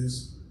hearing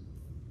is,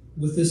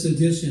 with this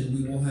addition,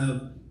 we will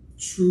have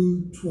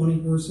true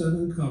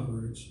 24/7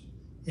 coverage,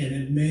 and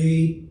it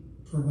may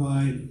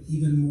provide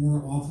even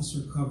more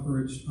officer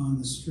coverage on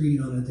the street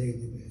on a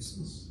daily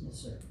basis. Yes,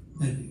 sir.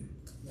 Thank you.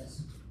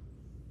 Yes.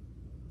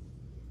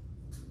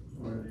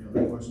 All right, any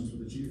other questions for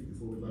the chief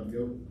before we let him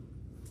go?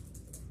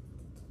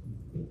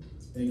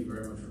 Thank you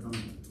very much for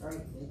coming. All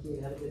right, thank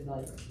you. Have a good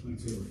night. Thank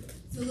you.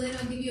 So Lynn,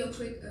 I'll give you a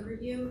quick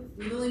overview.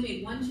 We've only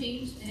made one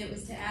change, and it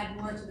was to add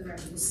more to the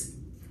revenues.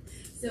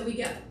 So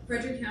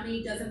Frederick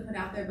County doesn't put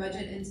out their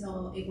budget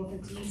until April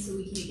 15th, so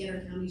we can't get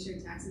our county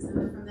shared taxes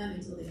number from them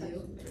until they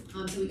do.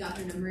 So we got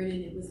their number in,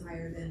 and it was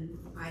higher than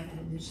I had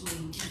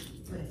initially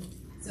put in.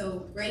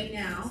 So right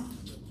now,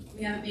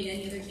 we haven't made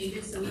any other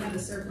changes, so we have a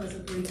surplus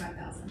of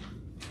 $45,000.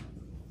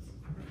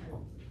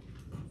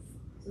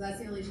 So that's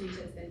the only change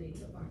that's been made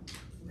so far.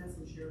 And that's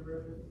the share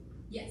revenue.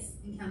 Yes,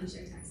 in county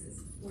share taxes,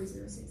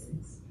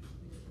 4066.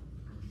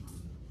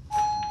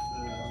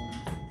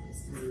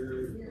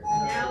 And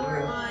now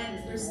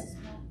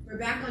we're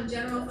back on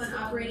general fund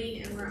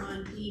operating, and we're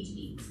on page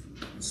 8.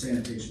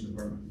 Sanitation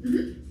department.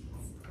 Mm-hmm.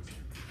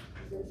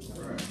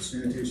 All right,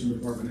 sanitation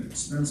department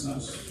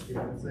expenses.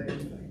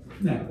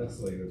 No, that's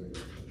later.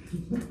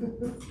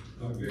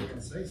 Okay.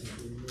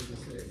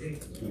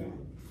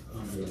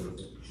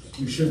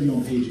 We should be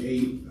on page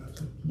 8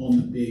 on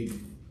the big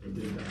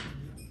document.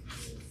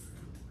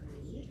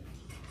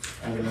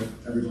 I'll let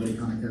everybody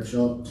kind of catch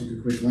up, take a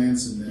quick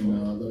glance, and then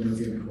let me know if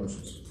you have any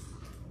questions.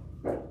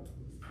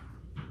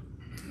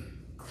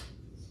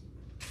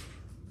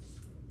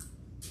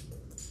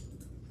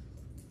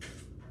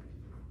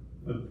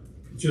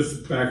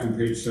 Just back on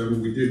page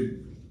 7, we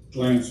did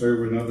glance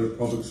over another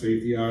public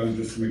safety item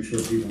just to make sure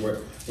people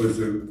was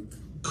the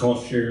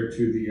cost share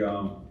to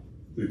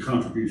the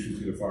contribution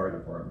to the fire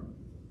department.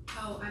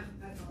 Oh,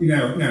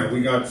 No,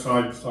 we got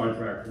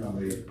sidetracked on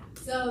the.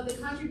 So the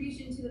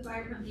contribution to the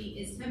fire company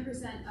is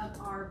 10% of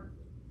our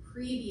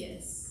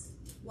previous,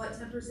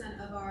 10%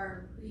 of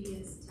our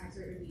previous tax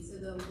rate would be, so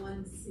the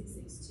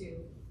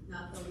 1662,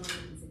 not the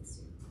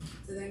 1162.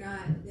 So they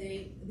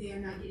are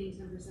not getting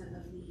 10%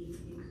 of the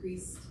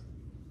increased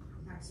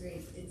tax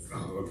rate. It's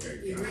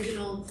the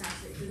original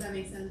tax rate. Does that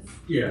make sense?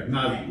 Yeah,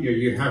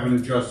 you haven't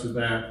adjusted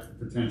that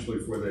potentially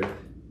for the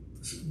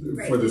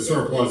Right. for the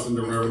surplus and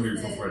the revenue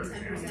the from Frederick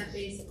County. 10%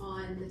 based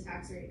on the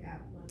tax rate at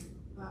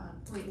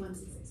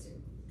 0.1662.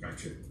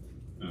 Gotcha.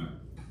 All right.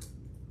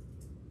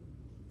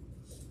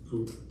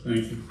 Cool.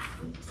 Thank you.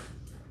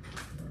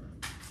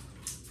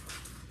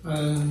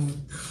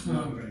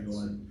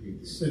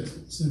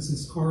 Since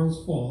it's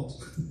Carl's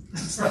fault.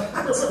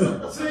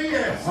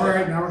 All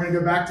right, now we're going to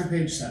go back to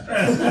page 7.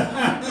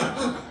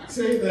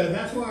 Say that.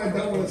 That's why I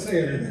don't want to say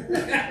it.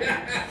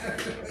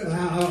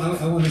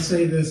 I want to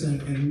say this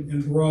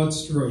in broad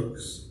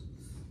strokes.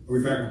 Are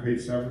we back on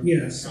page 7?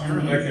 Yes.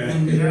 Okay.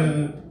 On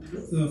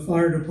the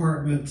fire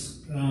department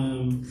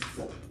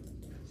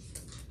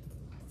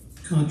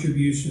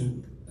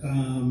contribution,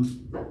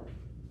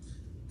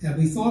 have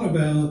we thought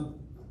about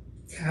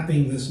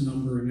capping this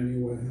number in any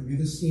way? I mean,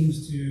 this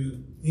seems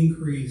to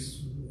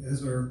increase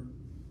as our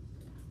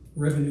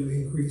revenue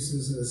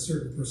increases at a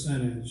certain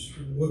percentage.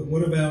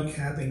 What about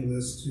capping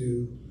this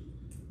to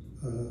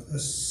a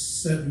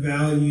set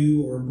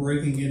value or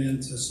breaking it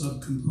into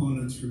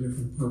subcomponents for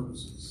different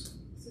purposes?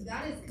 So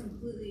that is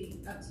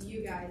completely up to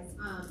you guys.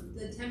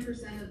 The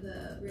 10% of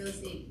the real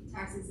estate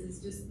taxes has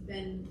just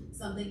been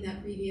something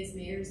that previous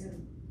mayors have,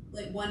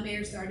 like one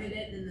mayor started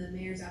it and then the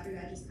mayors after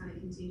that just kind of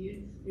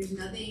continued. There's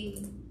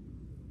nothing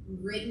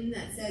written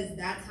that says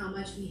that's how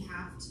much we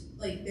have to,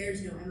 like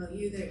there's no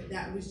MOU there.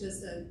 That was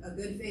just a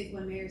good faith.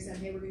 One mayor said,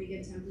 hey, we're gonna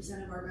give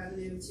 10% of our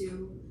revenue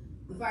to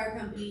the fire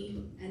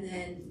company, and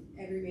then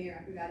every mayor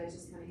after that has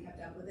just kind of kept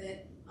up with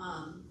it.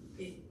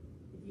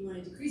 If you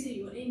want to decrease it,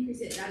 you want to increase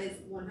it, that is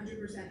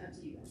 100% up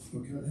to you guys.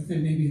 Okay, I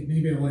think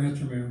maybe I'll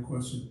answer my own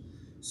question.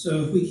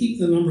 So if we keep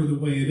the number the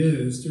way it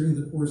is during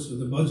the course of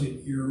the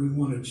budget year, we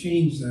want to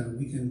change that,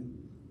 we can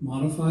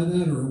modify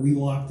that, or are we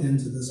locked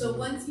into this? So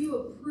once you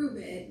approve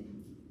it,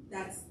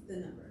 that's the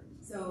number.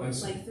 So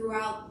like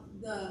throughout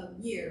the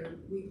year,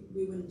 we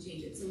wouldn't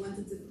change it. So once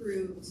it's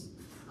approved,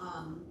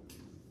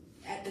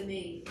 at the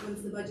May,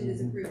 once the budget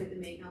is approved at the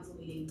May council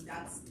meeting,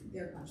 that's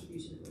their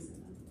contribution that we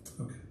send them.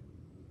 Okay.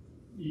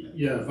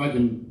 Yeah, if I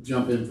can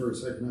jump in for a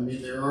second. I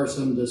mean, there are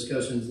some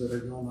discussions that are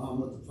going on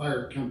with the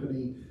fire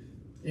company,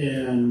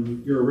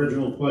 and your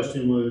original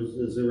question was,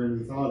 is there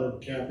any thought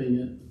of capping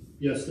it?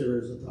 Yes, there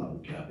is a thought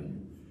of capping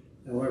it.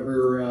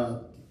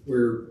 However,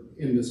 we're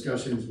in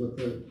discussions with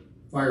the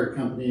fire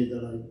company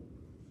that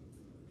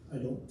I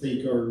don't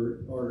think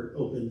are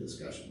open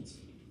discussions.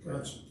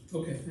 Gotcha.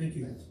 Okay, thank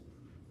you. Thanks.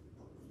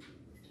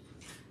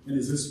 And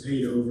is this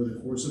paid over the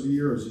course of the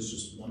year, or is this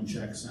just one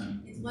check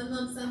sent? It's one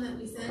lump sum that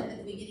we send at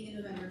the beginning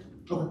of November.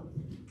 Okay.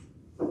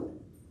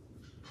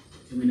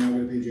 Can we now go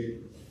to page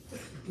 8?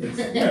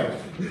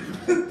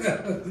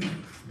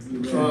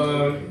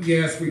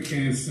 Yes, we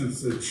can,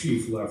 since the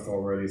chief left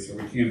already, so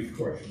we can't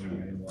question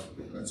him anymore.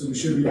 Right, so we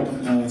should be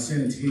on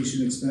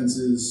sanitation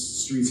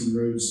expenses, streets and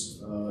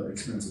roads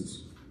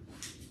expenses.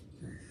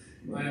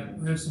 I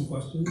have some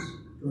questions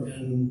Sure.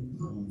 and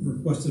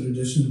requested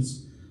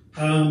additions.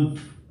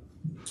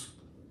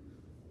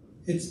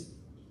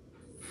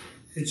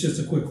 It's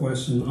just a quick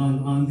question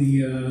on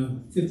the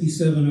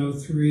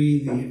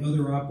 5703, the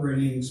other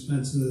operating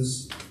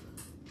expenses.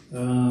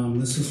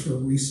 This is for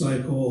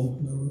recycle.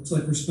 It looks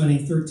like we're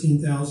spending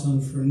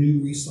 $13,000 for new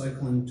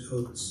recycling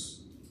totes.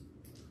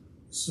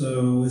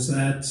 So is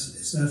that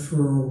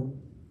for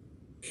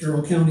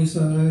Carroll County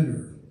side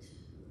or?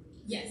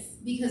 Yes,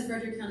 because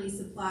Frederick County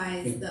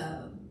supplies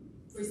the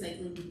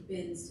recycling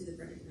bins to the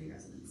Frederick County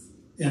residents.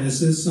 And is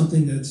this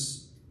something that's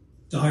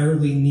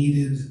direly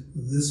needed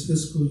this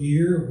fiscal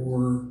year,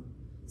 or?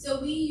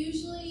 So we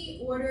usually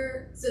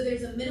order, so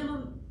there's a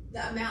minimum,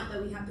 the amount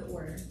that we have to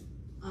order,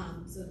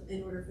 so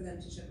in order for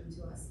them to ship them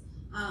to us.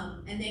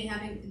 And they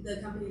haven't, the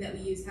company that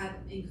we use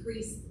had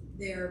increased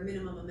their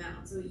minimum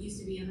amount. So it used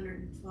to be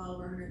 112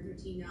 or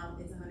 113, now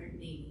it's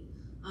 180.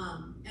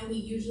 And we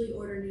usually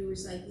order new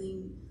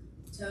recycling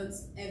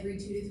totes every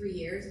 2 to 3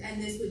 years,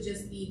 and this would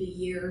just be the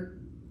year,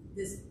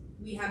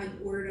 we haven't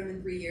ordered them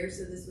in 3 years,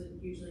 so this would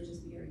usually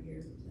just be our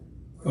year.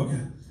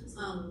 Okay.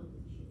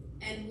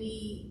 And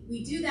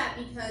we do that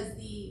because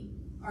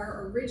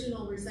our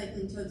original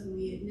recycling totes, when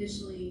we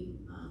initially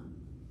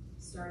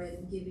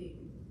started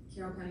giving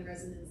Carroll County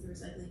residents the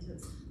recycling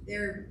totes,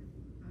 they're,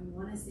 I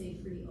want to say,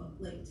 pretty old,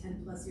 like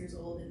 10 plus years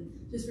old, and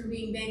just from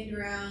being banged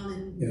around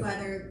and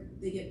weather,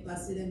 they get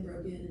busted and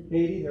broken. And,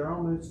 80, they're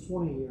almost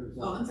 20 years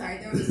old. oh, I'm sorry,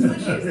 they're almost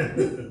 20 years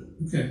old.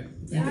 Okay.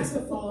 Can I ask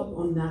a follow-up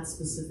on that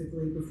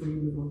specifically before you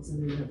move on, because I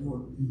know you have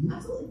more?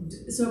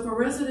 Absolutely. So if a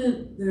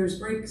resident, there's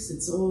breaks,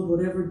 it's old,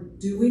 whatever,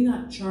 do we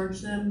not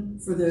charge them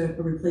for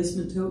a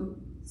replacement tote?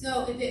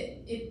 So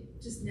if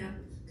just now,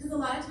 because a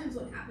lot of times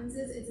what happens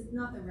is it's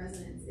not the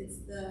residents, it's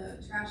the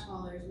trash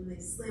haulers when they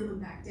slam them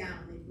back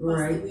down, they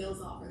bust the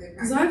wheels off or they're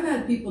Because I've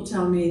had people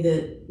tell me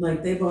that,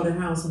 like, they bought a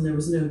house and there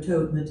was no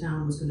tote and the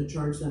town was going to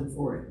charge them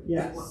for it.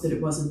 Yes. That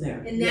it wasn't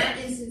there. In that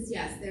instance,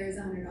 yes, there is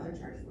a $100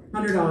 charge for it.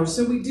 $100.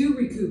 So we do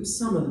recoup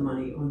some of the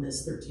money on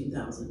this $13,000.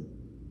 A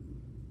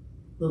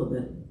little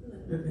bit.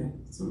 Okay.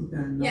 Something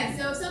better than Yeah,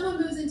 nothing. so if someone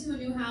moves into a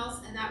new house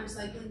and that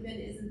recycling bin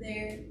isn't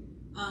there,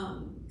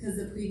 because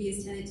the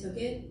previous tenant took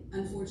it,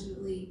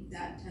 unfortunately,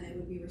 that tenant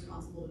would be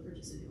responsible to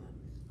purchase a new one.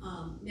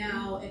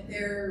 Now, if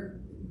they're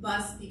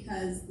bust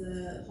because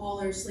the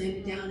hauler slammed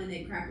it down and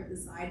it cracked at the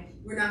side,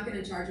 we're not going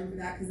to charge them for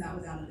that because that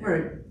was out of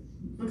there.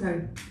 Right.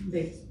 Okay.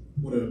 Thanks.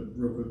 Would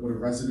a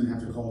resident have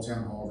to call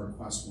town hall,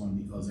 request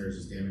one because theirs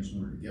is damaged in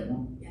order to get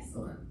one? Yes.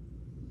 Okay.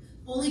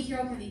 Only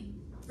Carroll County.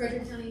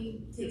 Frederick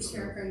County takes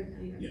care of Frederick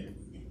County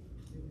residents.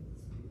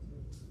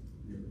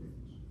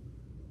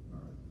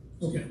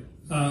 Okay.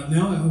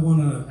 Now I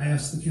want to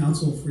ask the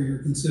council for your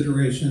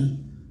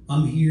consideration.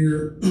 I'm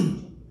here,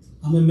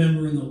 I'm a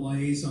member in the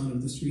liaison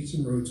of the Streets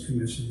and Roads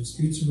Commission. The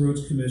Streets and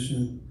Roads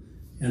Commission,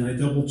 and I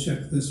double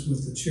checked this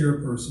with the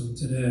chairperson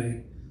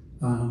today.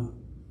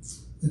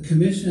 The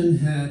commission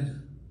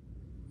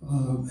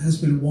has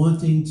been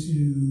wanting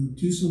to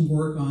do some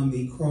work on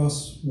the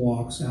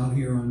crosswalks out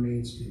here on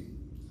Main Street.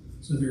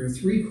 So there are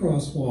 3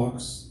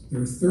 crosswalks.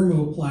 They're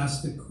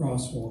thermoplastic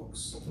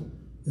crosswalks.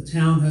 The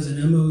town has an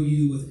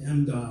MOU with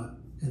MDOT,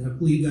 and I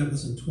believe that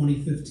was in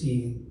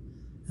 2015.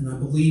 And I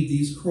believe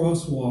these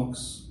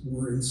crosswalks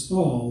were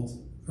installed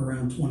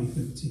around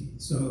 2015.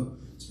 So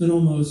it's been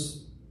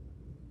almost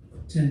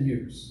 10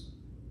 years.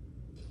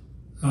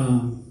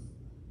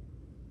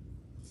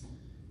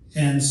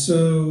 And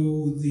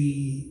so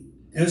the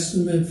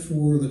estimate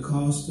for the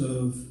cost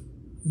of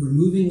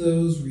removing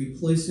those,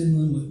 replacing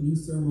them with new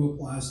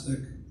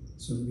thermoplastic,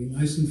 so it'll be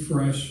nice and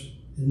fresh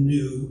and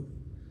new.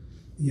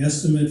 The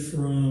estimate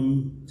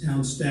from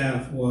town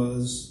staff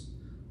was,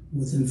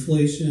 with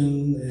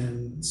inflation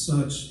and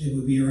such, it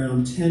would be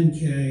around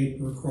 10K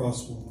per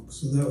crosswalk.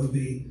 So that would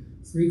be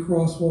 3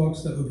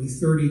 crosswalks, that would be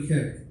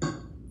 30K.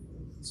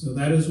 So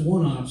that is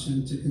one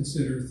option to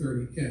consider,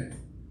 30K.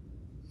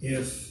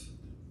 If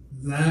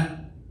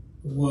that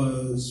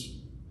was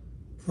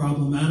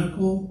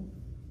problematical,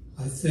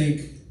 I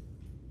think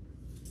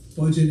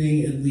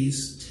budgeting at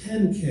least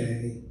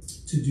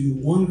 10K to do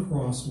one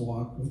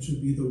crosswalk, which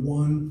would be the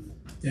one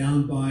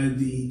down by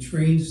the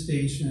train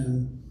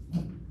station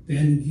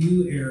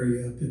Benview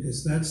area,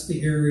 because that's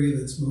the area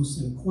that's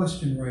most in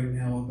question right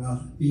now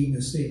about being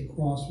a safe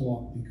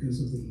crosswalk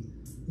because of the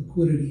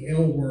liquidity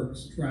L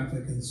works,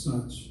 traffic and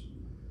such.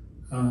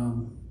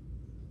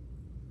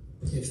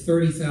 If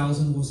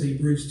 30,000 was a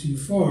bridge too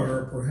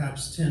far,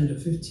 perhaps 10 to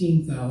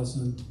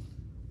 15,000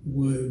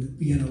 would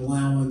be an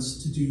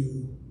allowance to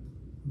do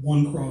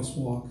one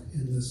crosswalk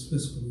in this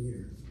fiscal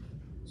year.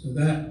 So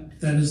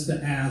that is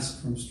the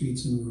ask from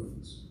Streets and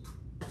Roads.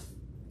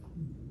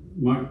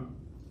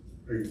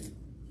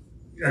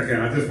 Okay,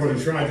 I just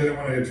wasn't sure. I didn't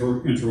want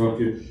to interrupt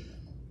you.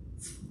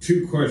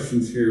 2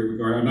 questions here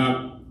regarding.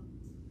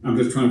 I'm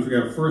just trying to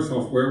figure out. First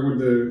off, where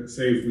would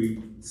say if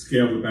we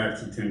scaled it back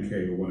to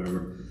 10K or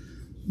whatever,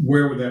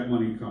 where would that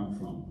money come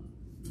from?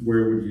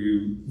 Where would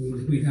you?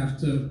 We'd have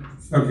to.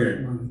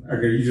 Okay.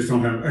 Okay. You just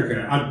don't have. Okay.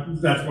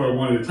 That's what I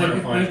wanted to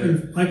clarify.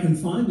 I can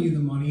find you the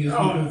money as we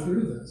go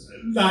through this.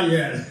 Not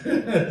yet.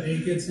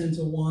 It gets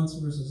into wants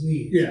versus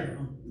needs. Yeah. So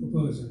I'm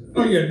proposing.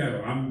 Oh yeah,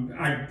 no.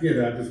 I get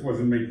it. I just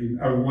wasn't making.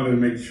 I wanted to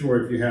make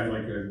sure if you had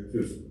like a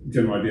just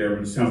general idea.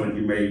 It sounds like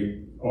you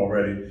may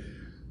already.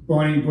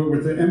 Barney, but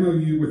with the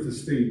MOU with the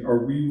state,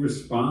 are we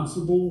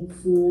responsible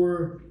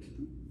for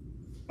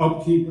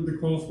upkeep of the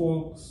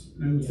crosswalks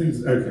and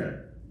things? Okay.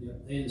 Yeah,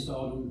 they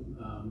installed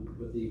them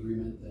with the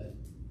agreement that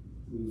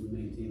we would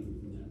maintain them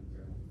from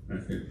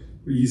that. Okay.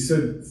 But you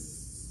said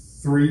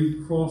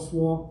 3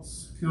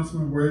 crosswalks,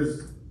 Councilman.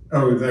 Where's?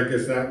 Oh, I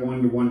guess that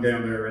one, the one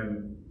down there,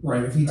 and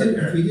right. If we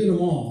did them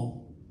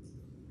all,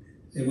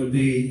 it would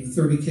be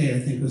 30K. I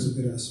think was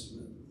a good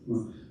estimate.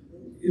 Well,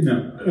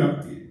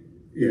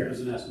 yeah. It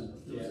was an estimate.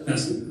 Yeah.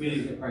 Estimate. We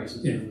didn't get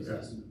prices. Yeah. It was an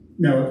estimate.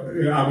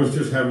 No, I was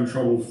just having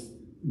trouble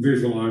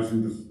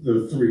visualizing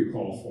the 3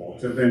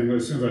 crosswalks. And then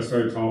as soon as I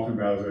started talking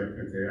about it, I was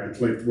like, okay, I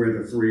clicked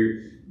where the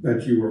 3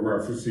 that you were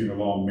referencing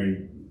along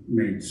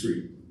Main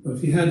Street.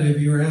 But if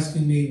you were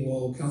asking me,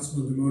 well,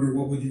 Councilman DeMotor,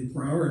 what would you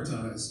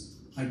prioritize?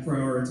 I'd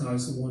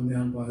prioritize the one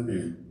down by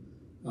the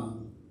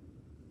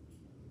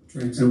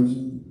train station.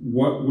 And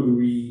what would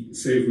we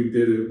say if we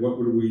did it? What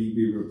would we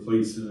be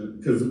replacing it?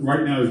 Because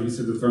right now, as you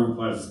said, the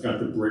thermoplastic's got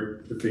the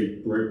brick, the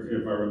fake brick,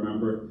 if I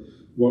remember.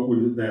 What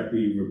would that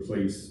be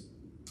replaced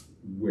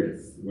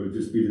with? Would it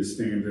just be the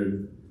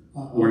standard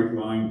white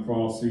line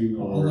crossing?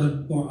 Or?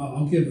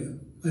 I'll give it.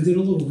 I did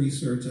a little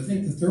research. I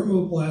think the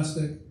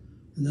thermoplastic,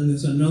 and then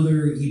there's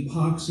another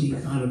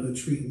epoxy kind of a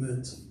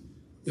treatment.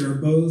 They're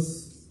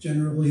both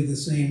generally the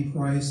same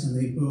price, and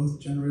they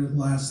both generally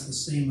last the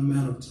same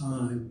amount of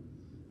time.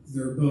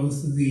 They're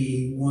both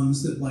the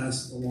ones that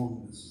last the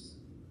longest.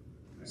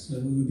 So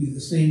it would be the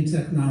same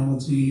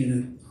technology,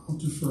 and I'll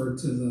defer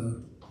to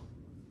the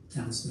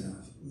town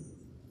staff.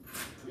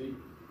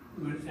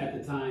 At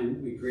the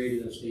time, we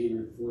created a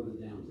standard for the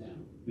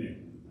downtown. Yeah.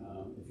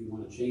 If you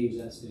want to change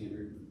that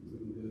standard, we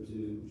can go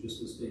to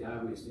just the state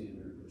highway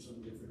standard or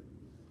something different.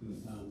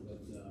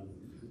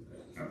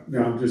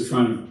 Now I'm just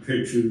trying to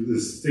picture the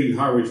state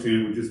highway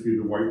standard would just be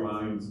the white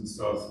lines and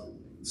stuff.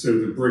 So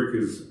the brick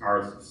is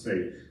our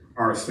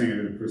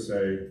standard per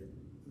se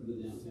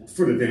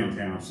for the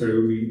downtown. So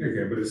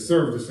okay, but it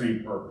serves the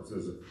same purpose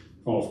as a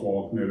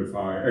crosswalk,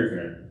 notify.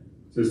 Okay,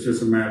 so it's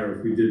just a matter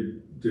if we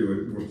did do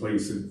it,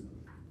 replace it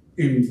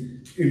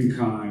in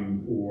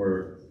kind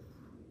or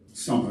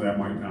something that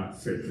might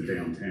not fit the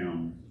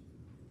downtown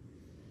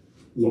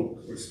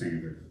look or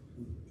standard.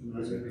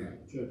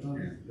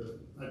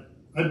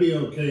 I'd be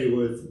okay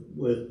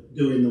with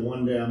doing the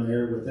one down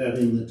there, with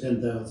adding the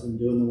 10,000,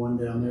 doing the one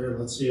down there.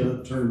 Let's see how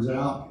it turns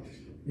out.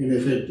 And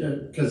if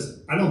it,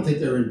 because I don't think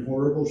they're in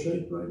horrible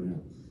shape right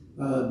now.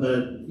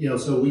 But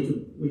so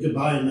we could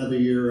buy another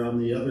year on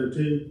the other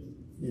 2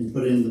 and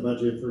put in the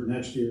budget for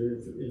next year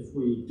if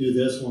we do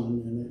this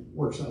one and it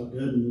works out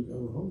good and we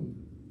go home.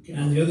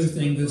 And the other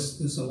thing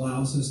this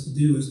allows us to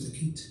do is to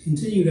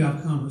continue to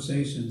have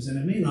conversations, and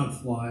it may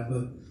not fly,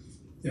 but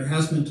there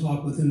has been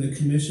talk within the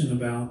commission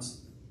about,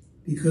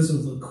 because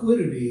of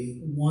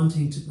liquidity,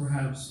 wanting to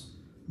perhaps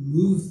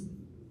move,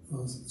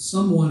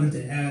 some wanted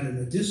to add an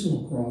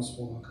additional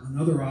crosswalk.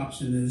 Another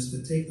option is to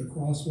take the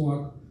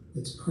crosswalk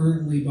that's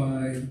currently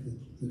by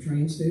the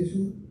train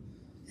station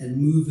and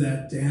move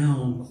that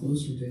down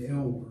closer to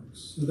Ale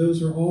Works. So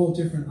those are all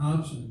different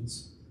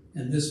options,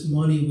 and this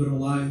money would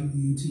allow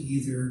you to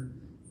either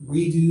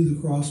redo the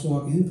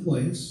crosswalk in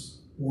place,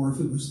 or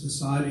if it was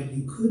decided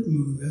you could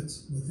move it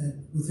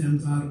with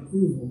MDOT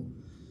approval,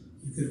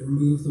 you could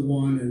remove the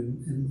one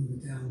and move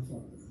it down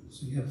farther.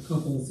 So you have a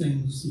couple of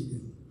things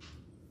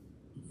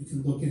you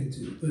can look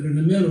into. But in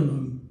a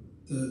minimum,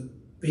 the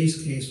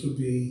base case would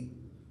be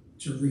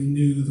to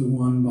renew the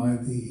one by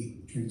the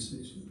train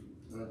station.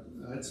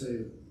 I'd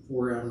say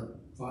 4 out of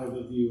 5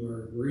 of you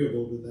are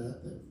agreeable to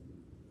that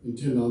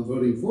intend on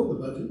voting for the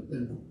budget,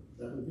 then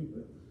that would be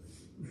good.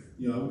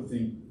 Yeah, I would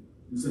think,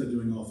 instead of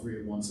doing all 3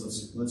 at once,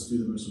 let's do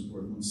the most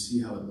important ones,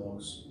 see how it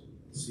looks,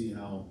 see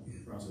how the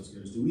process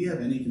goes. Do we have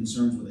any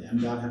concerns with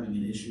MDOT having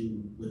an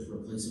issue with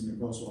replacing the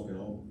crosswalk at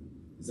all?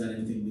 Is that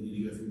anything we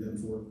need to go through them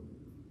for?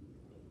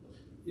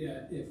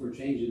 Yeah, if we're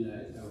changing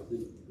that, I would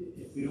think,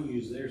 if we don't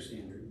use their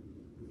standard,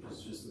 which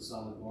is just the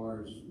solid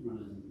bars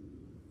running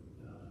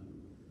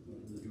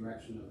in the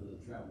direction of the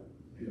travel.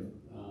 Yeah.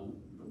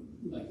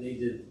 Like they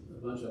did a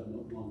bunch of them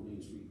along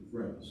Main Street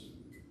for us.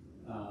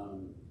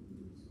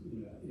 You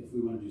know, if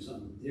we want to do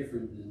something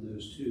different than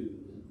those two,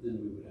 then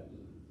we would have to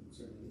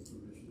certainly get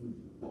permission.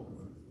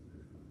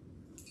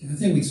 I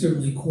think we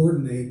certainly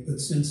coordinate, but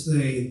since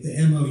the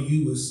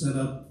MOU was set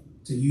up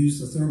to use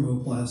the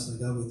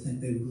thermoplastic, I would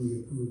think they would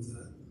reapprove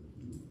that.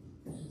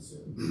 So,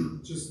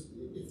 just,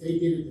 if they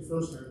did it the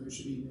first time, there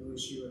should be no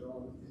issue at all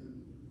with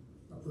them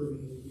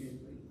approving it again.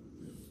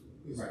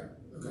 Right.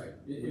 Okay.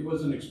 It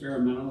wasn't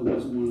experimental, it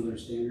wasn't one of their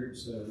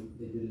standards, so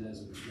they did it as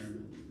an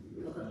experiment.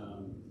 Okay.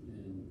 And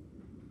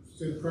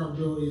So the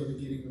probability of it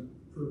getting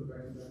approved by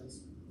that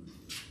is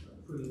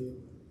pretty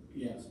good.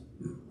 yes.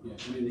 Yeah,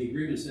 I mean, the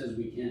agreement says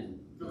we can.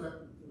 Okay.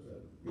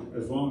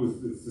 As long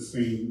as it's the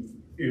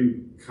same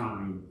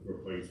in-kind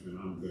replacement,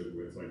 I'm good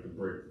with, like the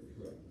brick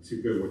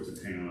to go with the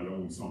town. I don't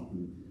want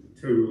something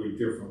totally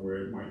different where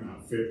it might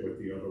not fit with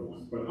the other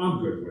one, but I'm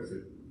good with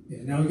it.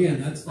 Yeah. Now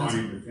again, that's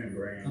Finding the 10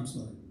 grand. I'm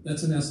sorry.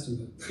 That's an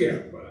estimate. Yeah,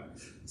 but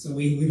So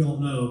we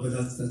don't know, but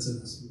that's an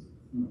estimate.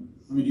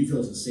 I mean, do you feel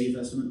it's a safe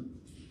estimate?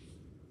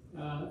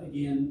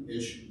 Again,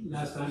 Ish.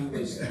 last time it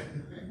was,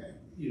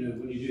 you know,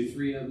 when you do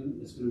 3 of them,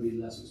 it's going to be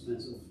less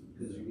expensive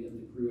because you're getting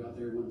the crew out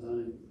there one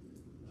time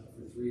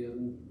for 3 of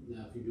them.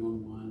 Now, if you're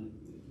doing one,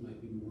 it might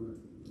be more.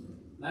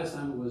 Last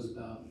time it was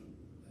about,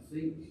 I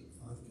think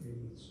 5K. I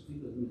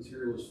think the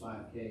material was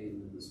 5K,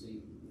 and then the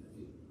state, I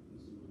think,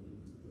 was the one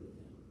that put it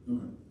down.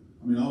 Okay.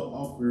 I mean,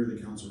 I'll query the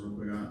council real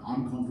quick.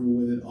 I'm comfortable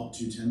with it up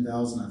to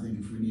 10,000. I think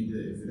if we need to,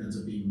 if it ends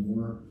up being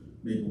more,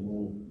 maybe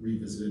we'll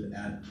revisit it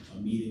at a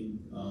meeting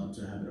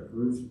to have it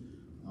approved.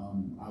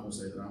 I will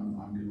say that I'm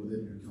good with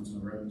it.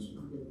 Councilman Evans.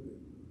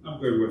 I'm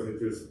good with it.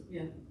 Just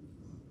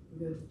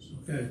Good.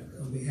 Okay.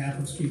 On behalf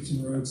of Streets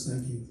and Roads,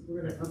 thank you.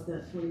 We're gonna up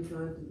that 25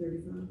 to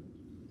 35?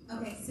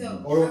 Okay,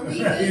 so Oh, are we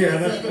good yeah,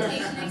 with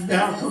sanitation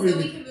expenses so we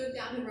can move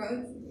down the road?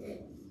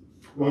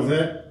 what was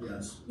that?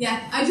 Yes.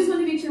 Yeah, I just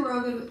want to make sure we're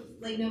all good with,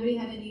 like, nobody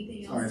had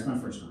anything else. Sorry, it's my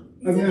first time.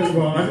 I just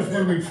want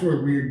to make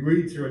sure we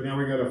agreed to it. Now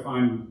we got to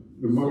find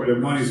where the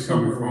money's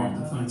coming Somewhere we have to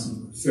from. find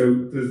somebody. So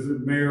does the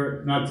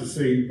mayor, not to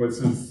say, but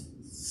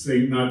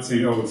not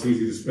saying, oh, it's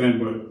easy to spend,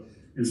 but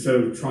instead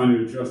of trying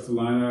to adjust the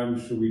line item,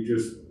 should we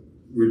just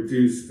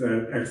reduce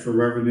that extra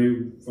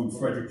revenue from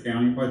Frederick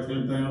County by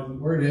 10,000?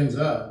 Where it ends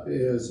up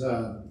is,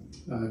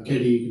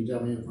 Katie, you can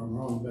tell me if I'm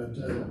wrong,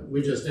 but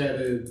we just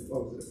added,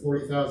 what was it,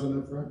 40,000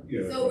 up front?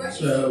 Yeah.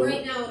 So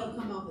right now it'll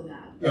come off of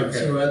that. Okay.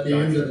 So at the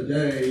end of the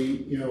day,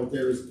 you know,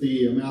 there's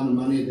the amount of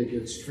money that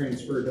gets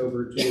transferred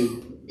over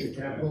to the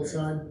capital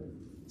side.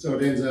 So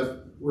it ends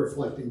up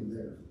reflecting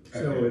there.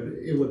 So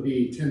it would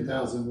be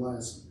 10,000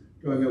 less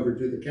going over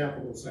to the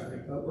capital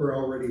side, but we're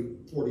already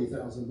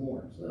 40,000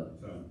 more. So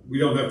We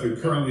don't have to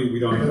find We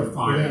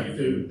have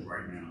anything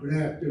right now. we don't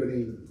have to do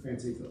any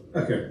fancy stuff.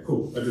 Okay,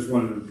 cool. I just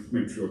wanted to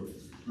make sure. All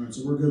right,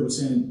 so we're good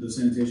with the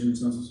sanitation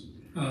expenses?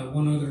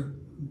 One other,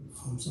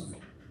 I'm sorry.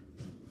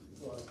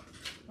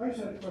 I just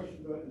had a question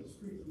about the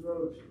streets and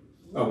roads.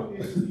 Oh. What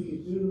is the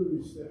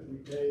dues that we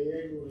pay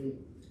annually?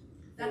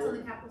 That's on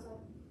the capital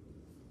side.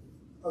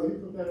 Oh, you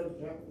put that on the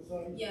capital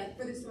side? Yeah,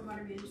 for the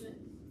stormwater management.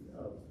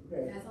 Oh,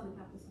 okay. That's on the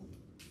capital side.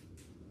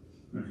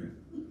 Okay.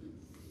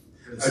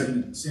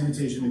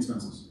 Sanitation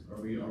expenses.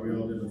 Are we all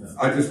good with that?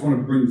 I just want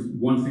to bring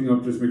one thing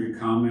up, just make a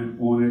comment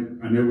on it.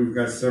 I know we've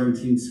got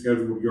 17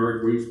 scheduled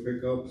yard waste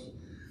pickups.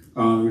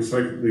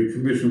 The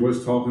commission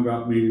was talking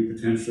about maybe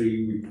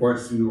potentially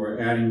requesting or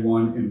adding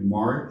one in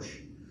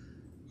March,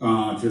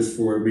 just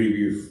for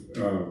maybe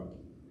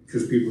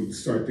because people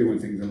start doing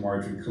things in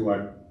March and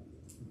collect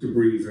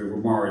debris over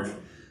March.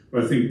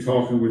 But I think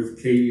talking with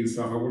Katie and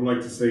stuff, I would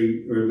like to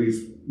say, or at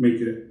least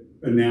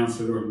announce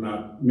it or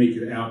not make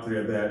it out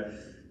there that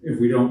if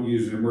we don't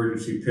use an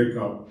emergency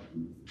pickup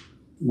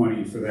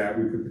money for that,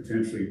 we could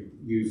potentially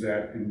use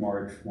that in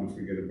March once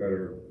we get a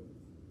better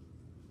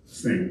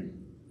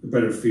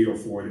feel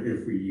for it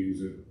if we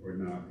use it or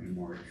not in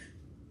March.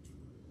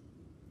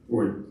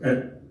 Or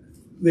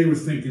they were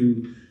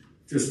thinking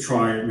just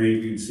try it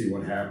maybe and see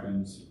what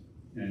happens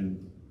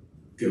and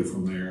go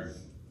from there.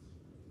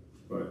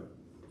 But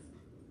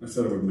I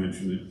said I would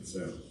mention it,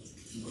 so.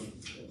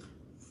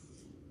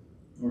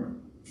 All right.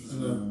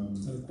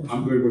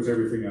 I'm good with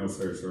everything else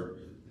there, sir.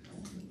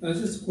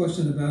 Just a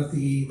question about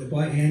the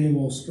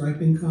biannual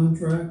striping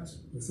contract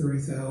for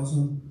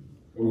 $30,000.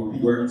 Well,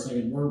 Hang on one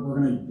second.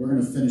 We're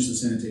gonna finish the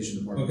sanitation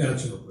department. Oh,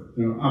 gotcha. real quick.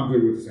 No, I'm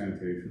good with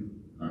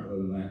sanitation. Other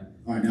than that,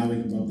 All right, now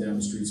we can bump down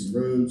the streets and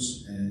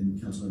roads,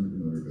 and Councilmember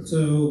Benoit goes.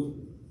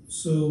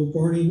 So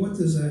Barney, what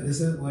does that, is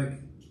that like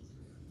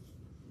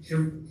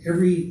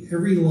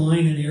every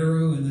line and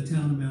arrow in the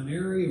town of Mount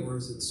Airy, or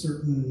is it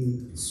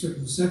certain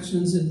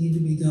sections that need to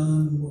be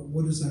done?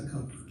 What does that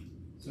cover?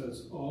 So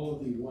it's all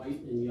of the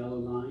white and yellow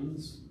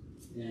lines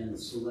and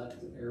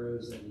select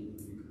arrows that need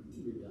to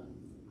be redone.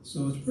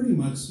 So it's pretty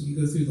much, you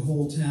go through the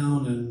whole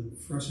town and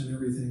freshen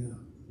everything up.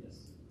 Yes.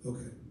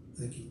 Okay,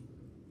 thank you.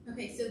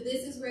 Okay, so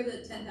this is where the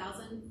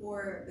 10,000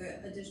 for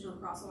the additional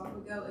crosswalk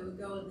would go. It would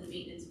go in the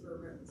maintenance for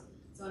roads.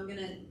 So I'm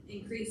gonna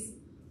increase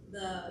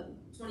the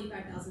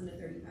 25,000 to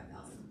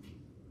 35,000.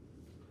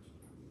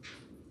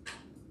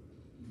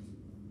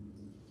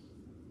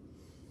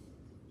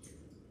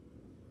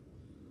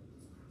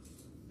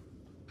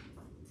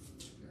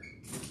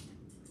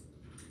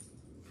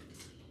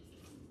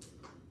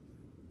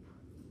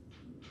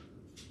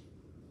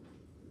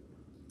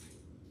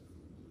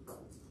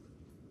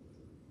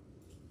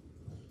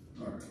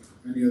 All right.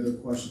 Any other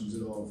questions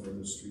at all for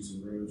the streets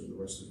and roads or the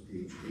rest of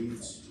page 8?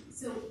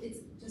 So it's,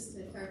 just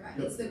to clarify,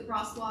 Yep. it's the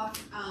crosswalk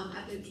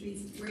at the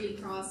trees where you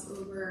cross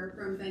over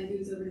from Van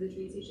Goos over to the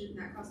train station,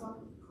 that crosswalk?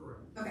 Correct.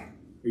 Okay.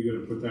 are you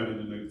gonna put that in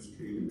the notes,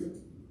 Katie?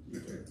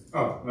 Okay.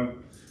 Oh,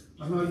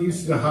 I'm not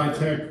used to the high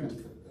tech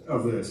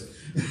of this.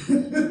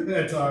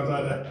 At times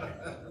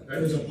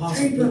There's a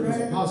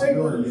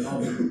possibility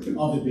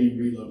of it being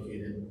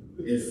relocated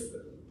if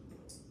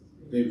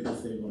they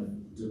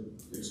want to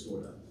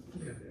explore that.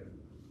 Yeah.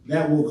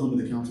 That will come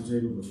to the council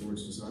table before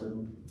it's decided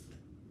on.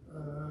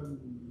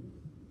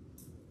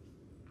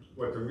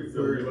 What, the If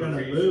we're gonna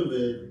relocation? move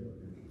it,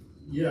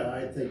 yeah,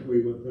 I think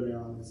we would put it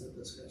on as a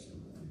discussion.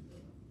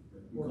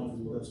 You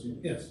comfortable with that, Steve?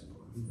 Yes,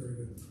 very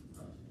good.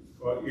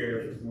 Well, yeah,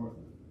 if there's more.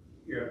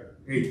 Yeah.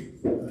 Hey,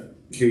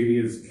 Katie,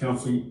 is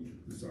council,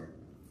 sorry.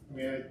 I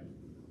mean,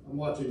 I'm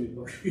watching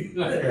you.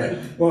 Yeah.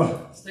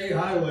 Well, State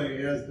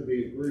highway has to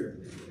be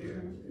agreeable.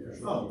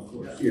 Oh, of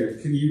course. yeah,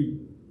 can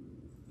you,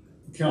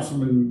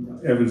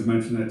 Councilman Evans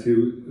mentioned that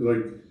too,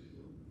 like,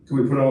 can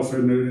we put also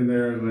a note in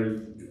there,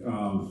 like,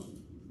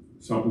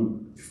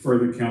 something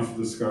further council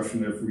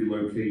discussion if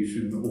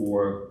relocation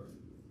or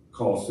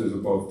cost is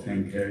above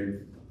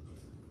 10K?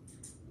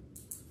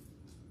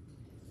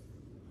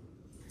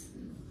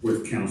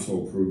 With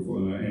council approval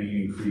and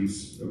any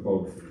increase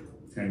above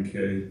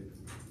 10K.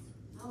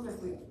 I don't know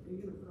if you're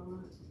gonna put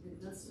on it,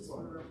 that's just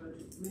part of our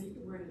budget, I mean, you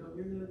can write it on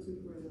your notes, you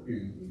can write it on, Yeah.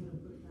 you're gonna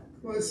put it back.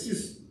 Well, it's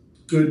just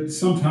good,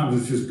 sometimes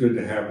it's just good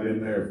to have it in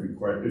there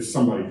if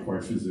somebody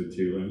questions it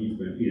too, and you've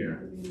been, yeah.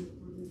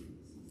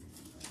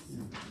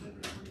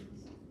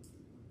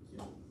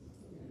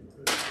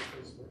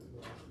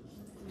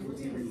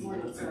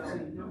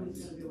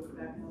 Nobody's gonna be able to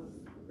back out.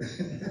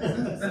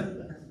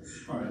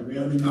 All right, do we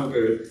have any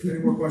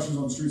more questions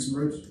on the streets and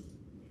roads?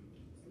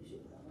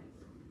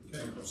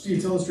 Okay.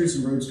 Steve, tell the Streets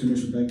and Roads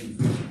Commission thank you.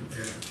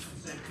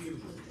 Thank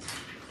you.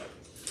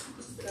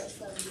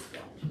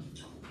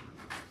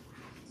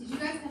 Did you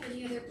guys have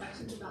any other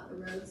questions about the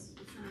roads?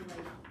 Just kind of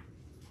like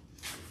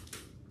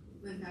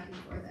went back and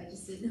forth. I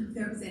just didn't know if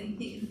there was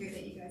anything in here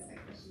that you guys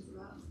had questions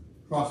about.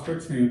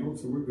 Prospects handled,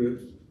 so we're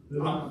good.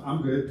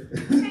 I'm good.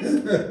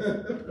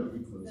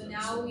 So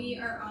now we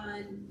are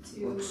on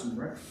to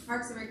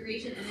Parks and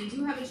Recreation, and I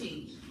do have a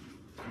change.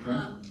 Okay.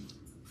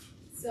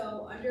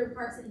 So under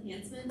Parks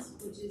Enhancements,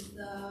 which is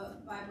the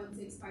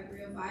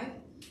 516-5305,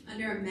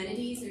 under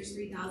amenities, there's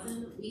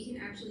 3,000. We can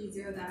actually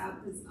zero that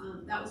out because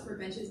that was for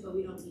benches, but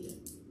we don't need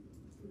it.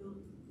 We don't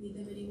need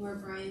them anymore.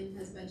 Brian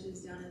has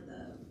benches down at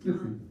the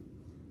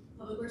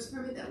Public Works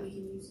Department that we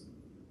can use.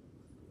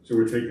 So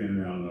we're taking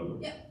it out another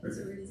one? Yep, Okay.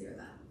 so we're gonna zero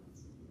that.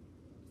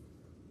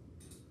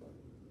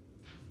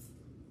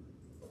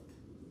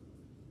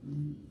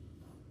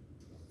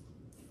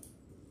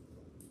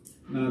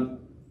 Now,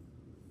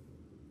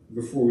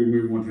 before we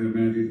move on to the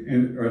amenities,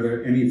 and are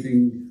there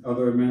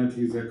other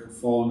amenities that could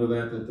fall into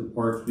that the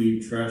parks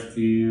need, trash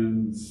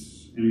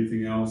cans,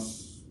 anything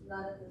else?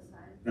 Not at this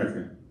time.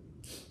 Okay.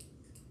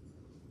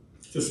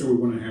 Just so we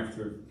wouldn't have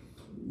to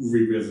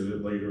revisit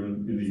it later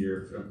in the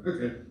year, so,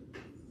 okay.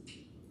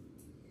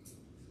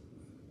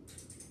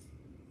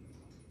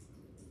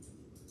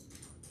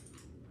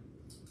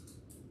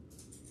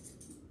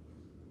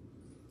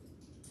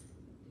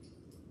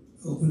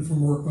 Open for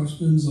more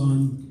questions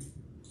on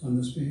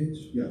this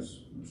page? Yes.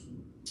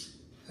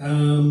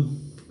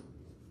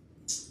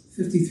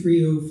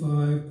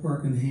 5305,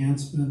 park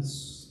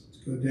enhancements,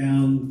 to go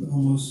down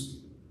almost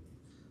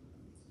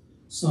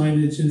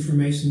signage,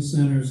 information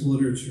centers,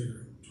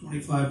 literature,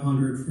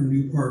 2,500 for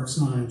new park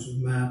signs with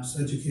maps,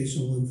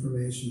 educational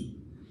information.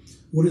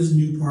 what does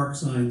new park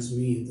signs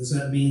mean? Does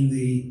that mean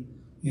the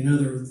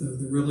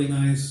really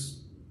nice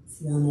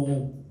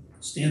formal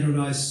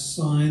standardized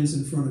signs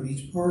in front of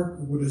each park,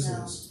 or what is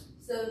this?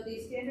 So the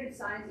standard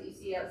signs that you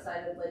see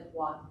outside of like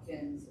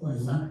Watkins or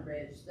Summit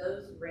Ridge,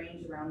 those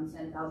range around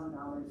 $10,000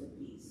 a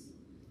piece.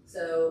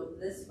 So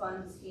this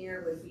funds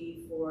here would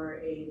be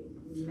for a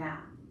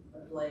map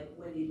of like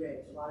Windy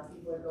Ridge. A lot of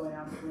people are going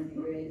out to Windy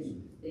Ridge.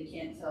 They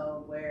can't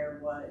tell where,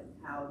 what,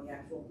 how the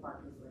actual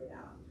park is laid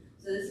out.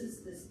 So this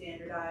is to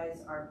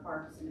standardize our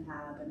parks and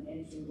have an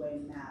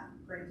entryway map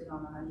printed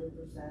on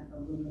 100%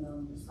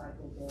 aluminum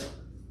recyclable,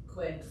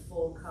 quick,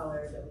 full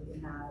color that we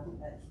can have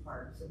at the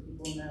park so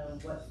people know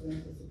what to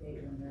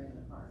anticipate when they're in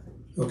the park,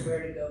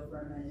 where to go for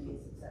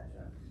amenities,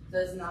 etc. So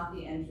it's not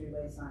the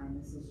entryway sign,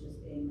 this is just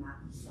a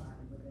map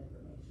sign with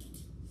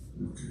information.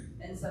 Okay.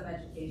 And some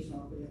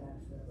educational for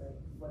extra, like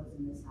what's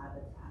in this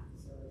habitat,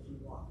 so as you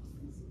walk you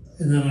can see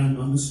that. And then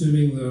I'm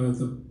assuming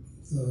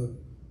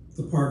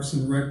the Parks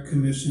and Rec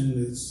Commission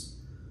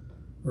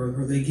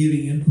are they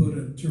giving input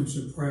in terms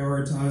of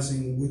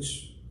prioritizing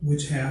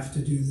which half to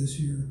do this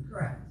year?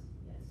 Correct.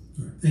 Yes.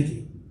 All right, thank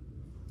you.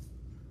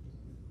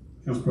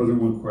 Council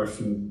President, one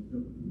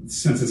question.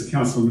 Since it's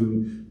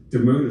Councilman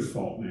Demota's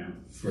fault now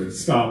for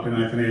stopping,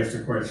 I can ask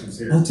the questions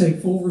here. I'll take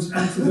full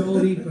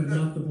responsibility, but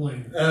not the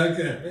blame.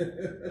 Okay.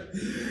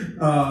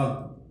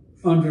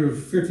 Under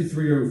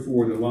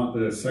 5304,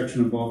 the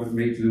section above it,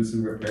 maintenance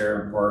and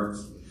repair and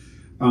parks,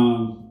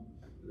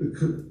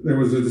 there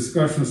was a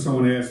discussion,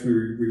 someone asked me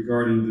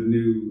regarding the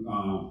new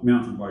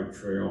mountain bike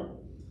trail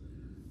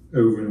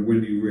over in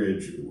Windy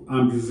Ridge.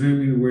 I'm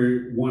presuming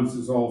once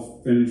it's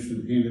all finished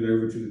and handed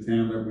over to the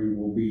town that we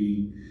will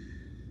be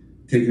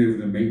taking over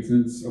the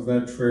maintenance of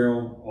that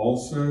trail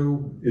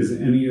also? Is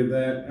any of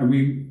that, I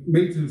mean,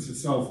 maintenance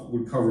itself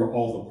would cover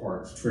all the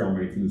parks, trail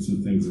maintenance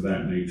and things of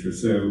that nature.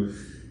 So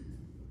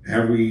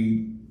have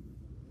we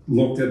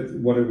looked at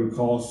what it would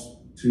cost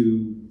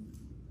to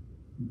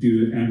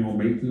do the annual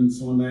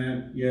maintenance on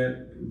that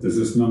yet? Does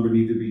this number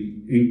need to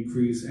be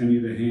increased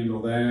any to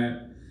handle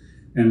that?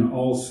 And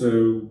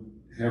also,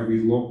 have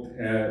we looked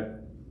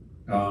at,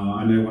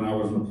 I know when I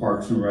was in the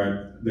Parks and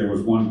Rec, there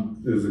was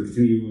a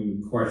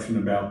continuing question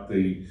about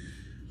the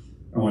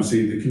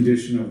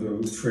condition of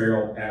the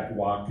trail at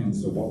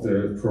Watkins, the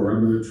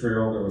perimeter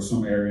trail. There were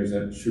some areas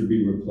that should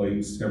be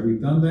replaced. Have we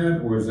done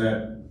that, or is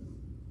that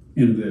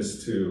in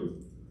this too?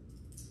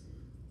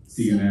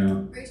 Do you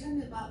know? Are you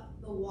talking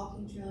about the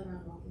walking trail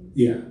around Watkins?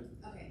 Yeah.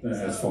 Okay. The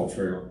asphalt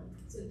trail.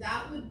 So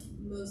that would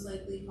most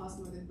likely cost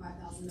more than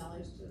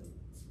 $5,000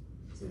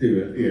 to do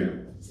it, yeah.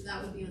 So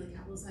that would be on the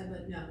capital side,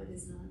 but no, it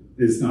is not.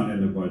 It's not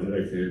in the budget,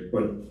 okay.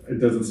 But it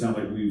doesn't sound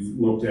like we've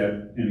looked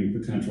at any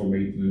potential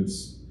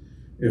maintenance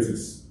if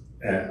it's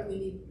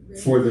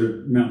for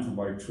the mountain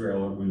bike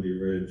trail at Windy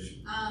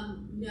Ridge.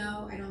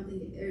 No, I don't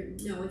think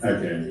it's not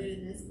Okay. included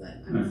in this,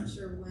 but I'm not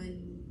sure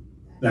when.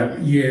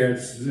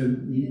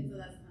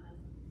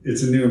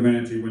 It's a new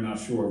amenity. We're not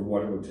sure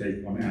what it would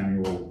take on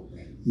annual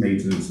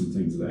maintenance and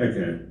things like that.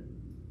 Okay.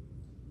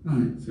 All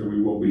right. So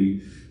we will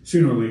be,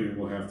 sooner or later,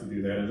 we'll have to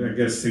do that. And I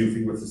guess same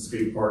thing with the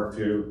skate park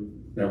too.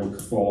 That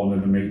would fall under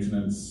the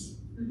maintenance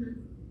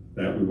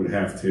that we would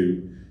have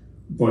to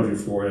budget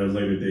for at a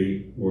later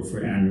date or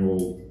for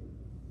annual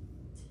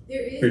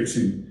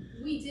fixing.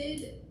 We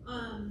did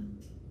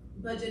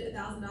budget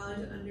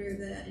 $1,000 under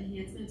the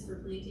enhancements for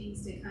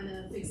plantings to kind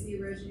of fix the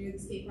erosion near the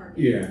skate park.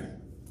 And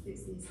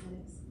fix the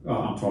aesthetics.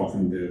 I'm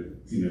talking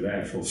the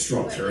actual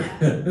structure.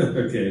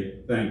 Okay,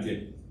 thank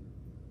you.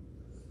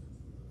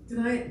 Can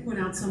I point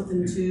out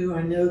something too?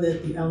 I know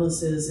that the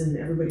Ellises and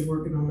everybody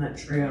working on that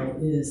trail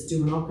is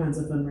doing all kinds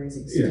of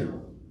fundraising still. Yeah.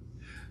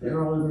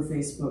 They're all over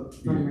Facebook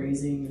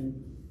fundraising,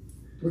 and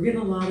we're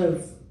getting a lot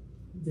of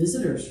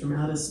visitors from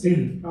out of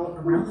state,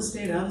 around the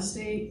state, out of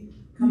state,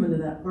 coming to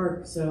that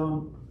park.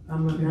 So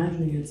I'm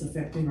imagining it's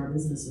affecting our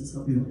businesses,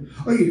 hopefully.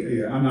 Oh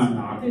yeah, I'm not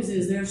knocking. The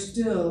thing is,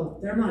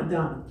 they're not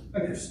done.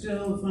 Okay. They're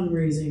still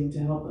fundraising to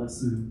help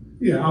us.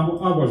 Yeah,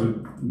 I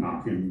wasn't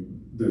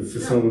knocking the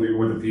facility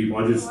or the people.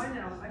 I just. Oh, I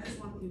know. I just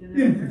want you to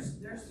know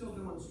they're still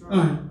going strong. All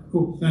right,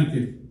 cool. Thank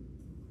you.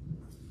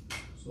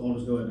 So I'll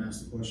just go ahead and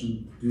ask the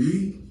question.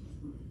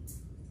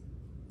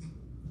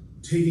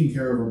 Taking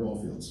care of our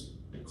ball fields.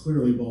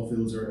 Clearly ball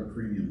fields are at a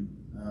premium.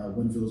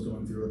 Winfield's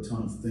going through a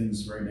ton of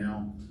things right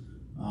now.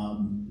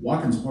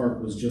 Watkins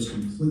Park was just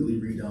completely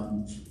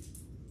redone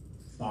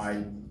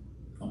by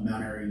a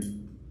Mount Airy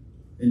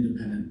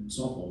independent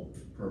softball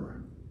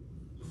program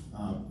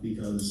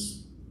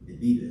because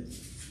it needed it.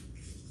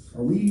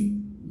 Are we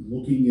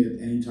looking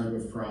at any type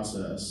of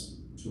process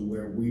to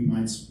where we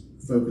might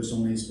focus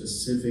on a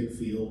specific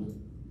field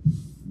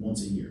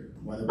once a year,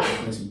 whether we're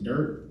replacing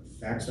dirt,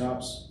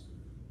 backstops,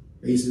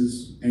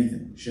 bases,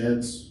 anything,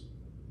 sheds?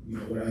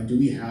 Do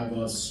we have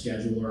a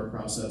schedule or a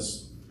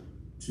process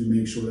to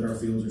make sure that our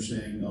fields are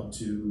staying up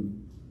to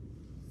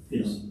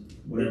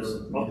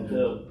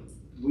whatever?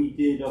 We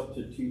did up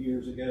to 2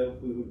 years ago.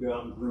 We would go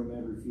out and groom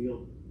every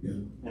field. Yeah.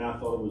 And I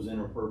thought it was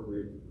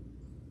inappropriate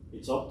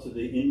It's up to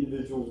the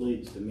individual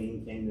leagues to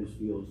maintain those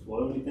fields. The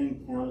only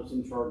thing town is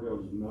in charge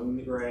of is mowing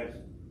the grass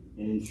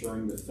and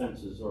ensuring the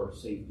fences are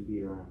safe to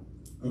be around.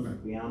 Okay.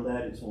 Beyond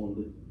that, it's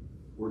on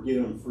we're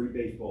giving them free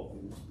baseball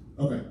fields.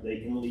 Okay.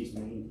 They can at least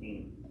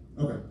maintain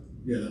it. Okay.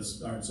 Yeah,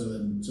 that's all right.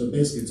 So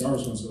basically it's our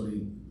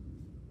responsibility,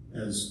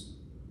 as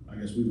I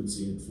guess we would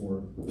see it,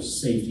 for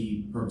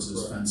safety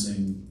purposes, Right.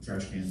 fencing,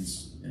 trash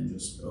cans, and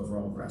just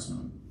overall grass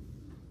mowing.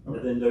 Okay.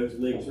 And then those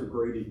leagues are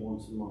graded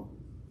once a month.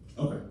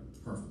 Okay,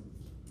 perfect.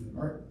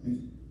 All right,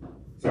 thank you.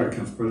 Sorry,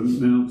 Council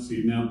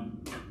President. Now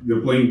the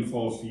blame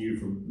falls to you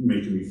for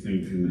making me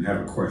think and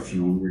have a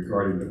question on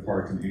regarding the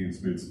park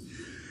enhancements.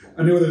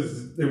 I know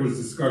there was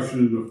discussion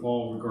in the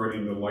fall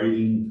regarding the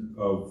lighting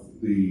of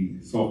the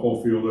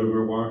softball field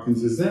over at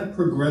Watkins. Is that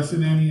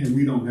progressing any, and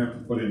we don't have to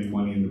put any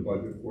money in the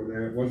budget for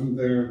that? Wasn't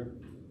there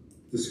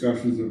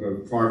discussions of a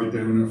private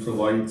donor for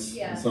lights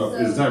Yeah, and stuff? so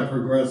Is that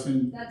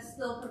progressing? That's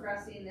still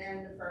progressing. They're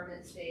in the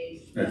permit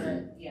stage, but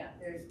Okay. yeah,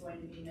 there's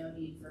going to be no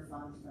need for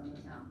funds from the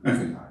town.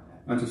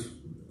 Okay.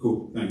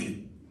 Cool, thank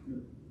you.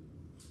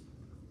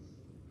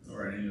 All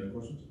right, any other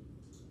questions?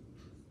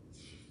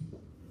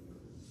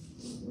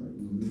 All right,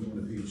 we'll move on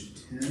to page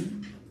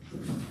 10.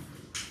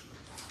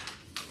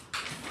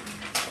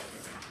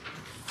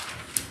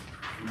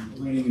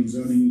 Planning and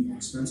zoning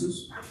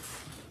expenses.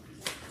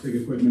 Take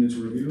a quick minute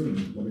to review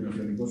and let me know if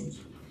you have any questions.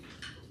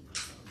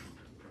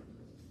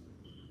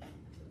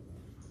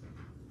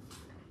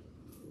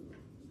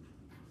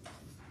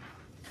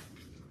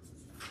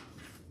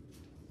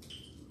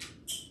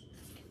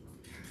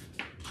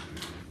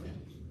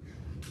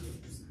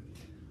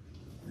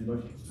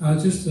 Anybody?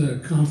 Just a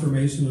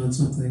confirmation on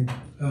something.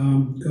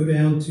 Go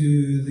down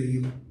to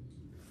the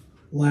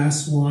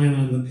last line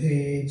on the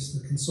page,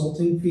 the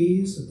consulting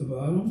fees at the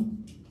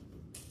bottom.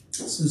 It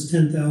says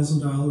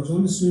 $10,000.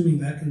 I'm assuming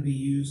that can be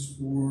used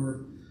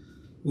for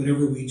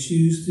whatever we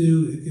choose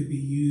to. It could be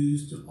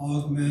used to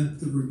augment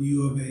the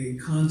review of a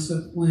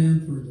concept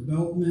plan for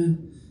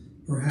development.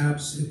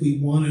 Perhaps if we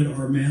wanted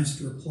our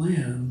master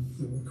plan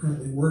that we're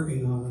currently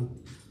working on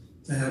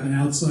to have an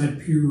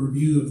outside peer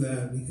review of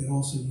that, we could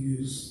also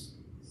use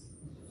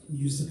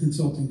the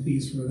consulting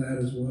fees for that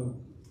as well.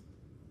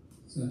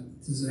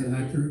 Is that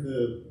accurate?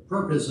 The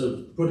purpose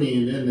of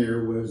putting it in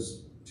there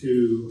was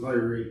to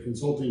hire a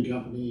consulting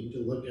company to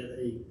look at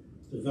a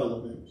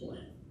development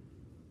plan.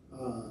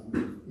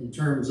 In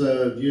terms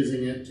of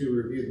using it to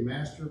review the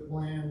master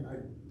plan,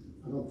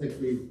 I don't think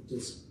we've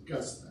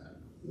discussed that.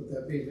 Would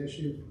that be an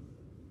issue?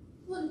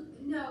 Well,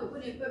 no, it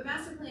wouldn't, but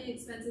master plan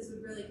expenses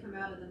would really come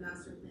out of the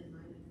master plan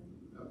line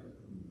item. Okay.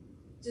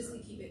 Just to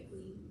keep it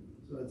clean.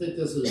 So I think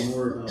this is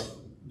more about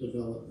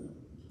development.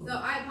 So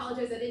I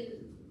apologize, I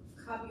didn't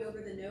copy over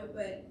the note,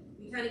 but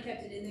we kind of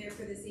kept it in there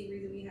for the same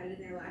reason we had it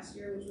in there last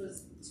year, which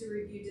was to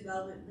review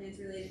development plans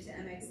related to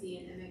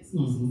MXD and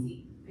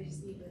MXDCC. I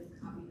just need to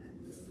copy that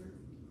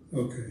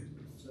over. Okay.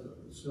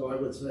 So I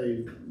would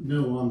say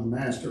no on the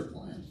master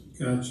plan.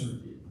 Gotcha.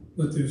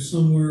 But there's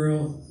somewhere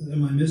else,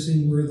 am I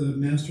missing where the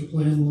master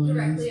plan line is?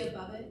 Directly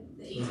above it,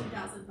 the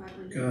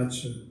 18,500.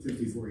 Gotcha.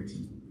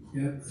 5418.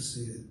 Yep, I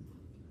see it.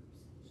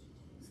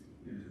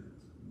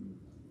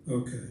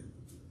 Okay.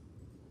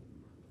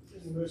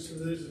 And most of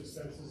those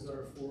expenses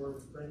are for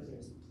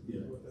printing.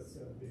 Yeah. What that's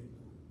gonna be.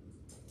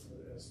 For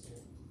the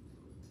estimate.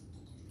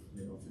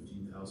 Yeah, about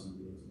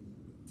 15,000.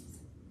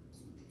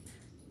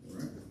 All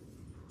right.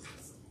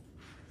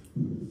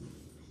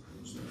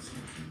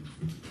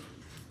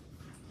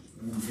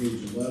 On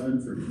page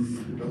 11 for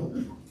community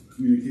development,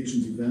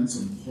 communications events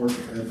and park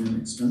admin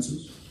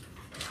expenses.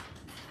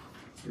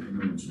 Take a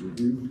moment to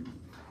review.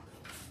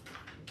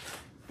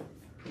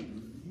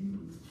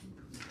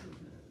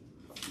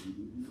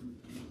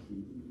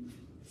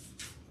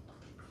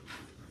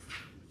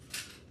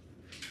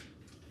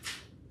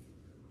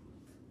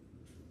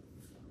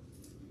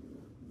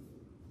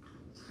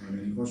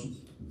 Any questions?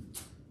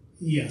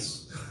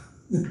 Yes.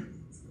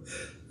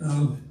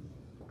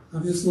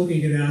 I'm just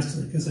looking at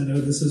Ashley because I know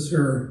this is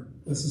her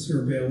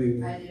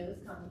bailiwick. I knew it was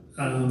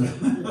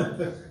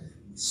coming.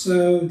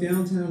 So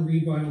downtown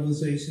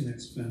revitalization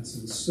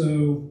expenses.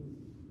 So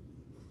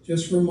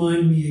just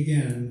remind me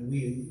again,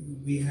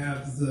 we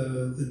have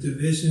the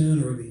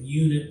division or the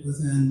unit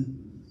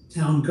within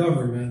town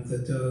government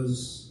that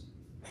does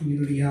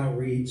community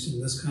outreach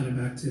and this kind of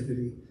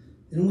activity.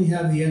 Then we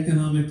have the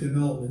Economic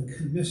Development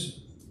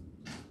Commission.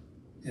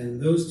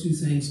 And those two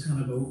things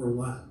kind of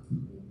overlap.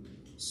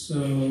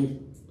 So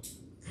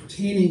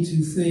pertaining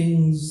to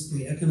things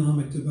the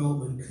Economic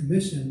Development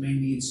Commission may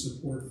need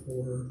support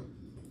for,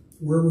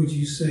 where would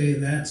you say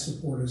that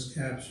support is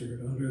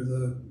captured? Under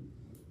the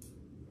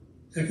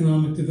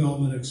Economic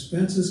Development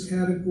Expenses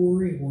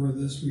category or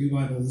this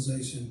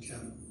revitalization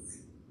category?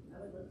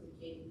 I would look to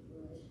Katie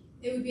for it.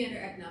 It would be under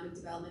economic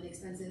development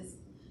expenses.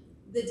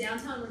 The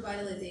downtown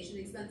revitalization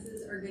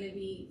expenses are going to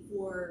be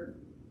for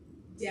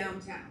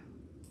downtown.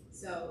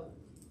 So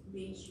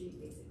Main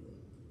Street, basically.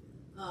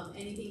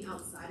 Anything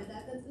outside of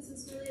that that's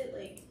business related,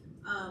 like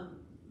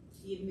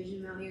the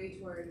Envision Mount Airy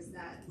Tours,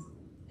 that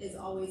is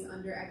always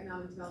under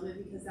economic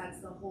development because that's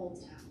the whole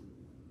town.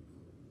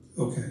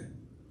 Okay.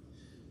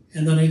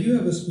 And then I do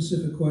have a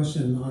specific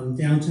question on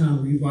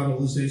downtown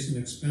revitalization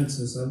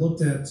expenses. I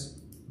looked at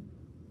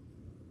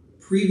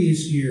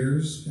previous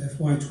years,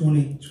 FY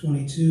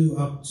 2022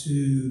 up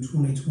to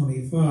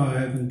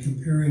 2025, and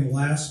comparing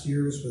last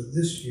year's with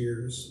this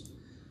year's,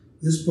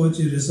 this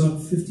budget is up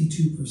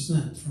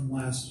 52% from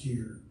last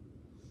year.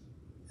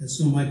 And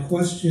so my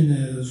question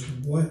is,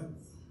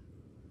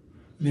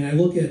 I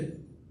look at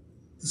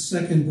the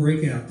second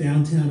breakout,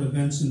 downtown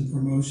events and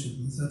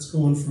promotions, that's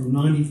going from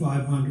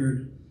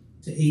 9,500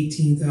 to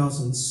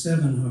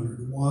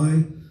 18,700.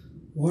 Why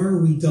are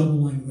we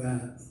doubling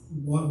that?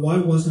 Why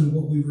wasn't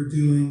what we were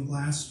doing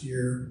last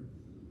year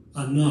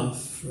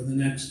enough for the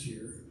next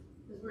year?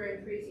 Because we're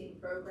increasing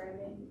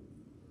programming.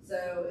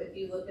 So if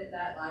you look at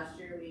that, last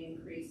year we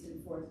increased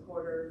in fourth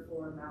quarter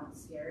for Mount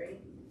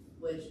Scary,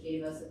 which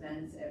gave us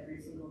events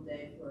every single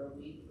day for a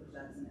week, which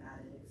that's an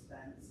added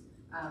expense.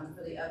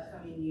 For the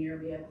upcoming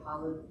year, we have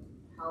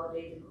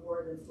holiday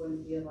decor that's going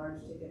to be a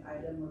large ticket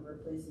item. We're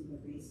replacing the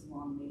wreaths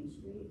along Main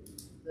Street.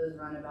 Those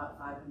run about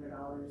 $500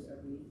 a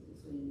wreath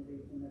between the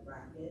wreath and the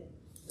bracket,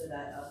 so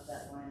that ups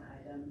that line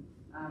item,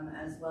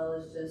 as well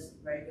as just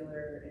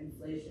regular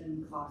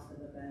inflation, cost of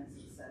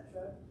events,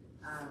 etc.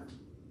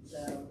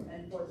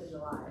 And 4th of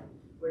July,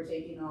 we're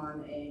taking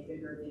on a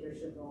bigger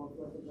leadership role of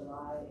 4th of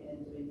July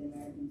and doing the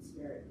American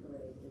Spirit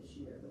Parade this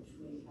year, which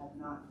we have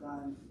not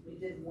done. We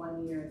did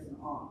 1 year as an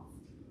off,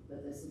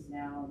 but this is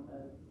now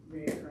a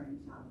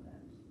reoccurring town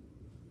event.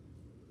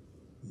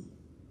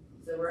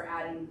 So we're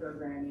adding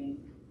programming,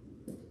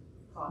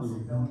 costs are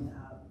going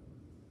up,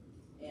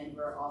 and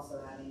we're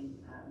also adding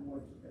more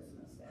to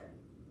Christmas there.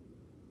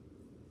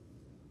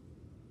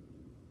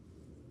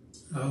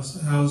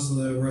 How's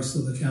the rest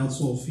of the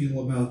council feel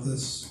about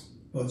this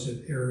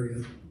budget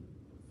area?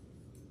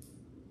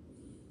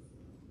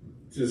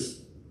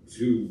 Just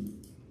to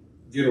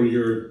get on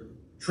your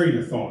train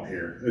of thought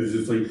here, it's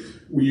just like,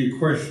 were you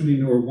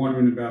questioning or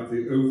wondering about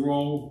the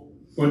overall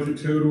budget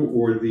total,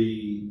 or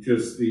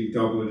just the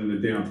doubling in the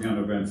downtown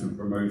events and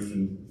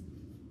promotion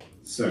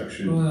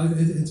section? Well,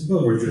 it's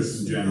both. Or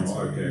just in general,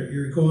 okay.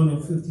 You're going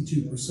up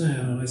 52%,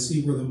 and I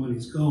see where the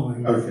money's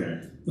going.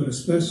 Okay. But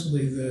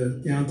especially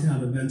the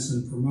downtown events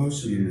and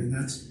promotion, and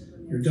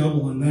you're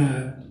doubling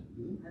that,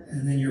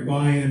 and then you're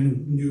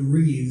buying new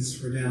wreaths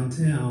for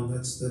downtown.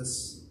 That's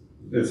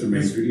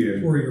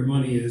amazing. Where your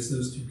money is,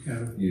 those two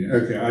categories. Yeah.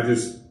 Okay.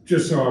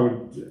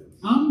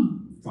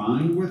 I'm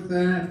fine with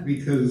that,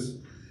 because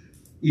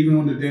even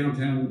on the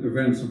downtown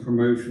events and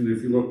promotion,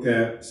 if you looked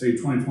at, say,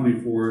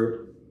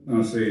 2024,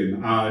 say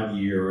an odd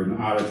year or an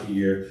oddity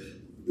year,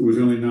 it was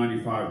only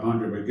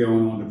 9,500, but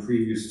going on the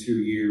previous 2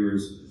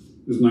 years,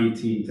 it was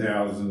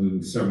 19,000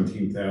 and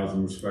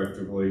 17,000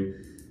 respectively.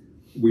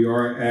 We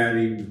are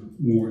adding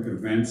more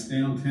events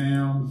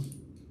downtown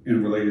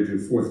and related to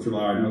 4th of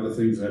July and other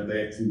things that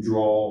can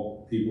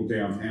draw people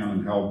downtown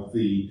and help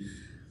the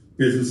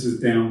businesses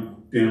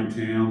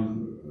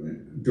downtown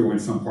during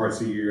some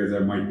parts of the year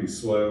that might be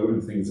slow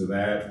and things of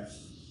that.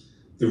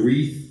 The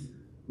wreath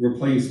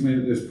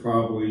replacement is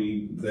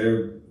probably,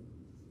 they've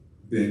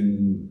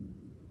been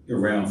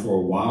around for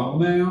a while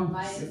now.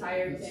 My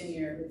entire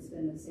tenure, it's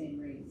been the same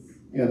wreath.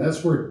 Yeah,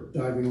 that's worth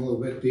diving a little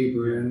bit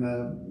deeper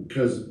in,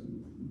 because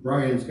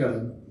Brian's got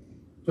to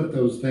put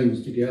those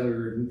things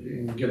together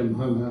and get them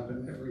hung up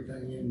and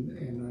everything.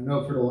 And I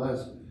know for the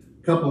last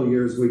couple of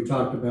years we've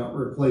talked about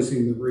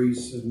replacing the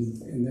wreaths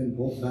and then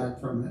pulled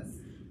back from it.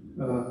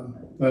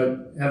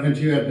 But haven't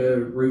you had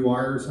to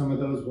rewire some of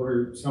those? What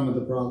are some of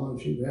the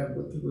problems you've had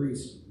with the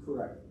wreaths?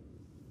 Correct.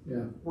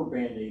 Yeah. We're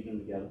band-aiding them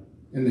together.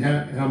 And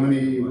how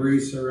many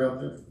wreaths are out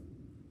there?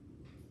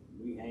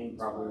 We hang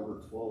probably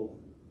over 12.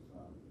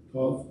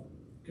 12?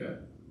 Okay.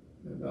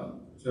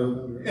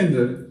 So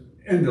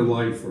end of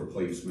life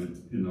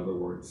replacement, in other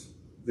words.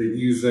 They've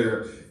used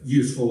their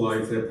useful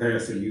life, they're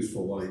past their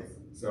useful life.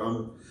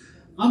 So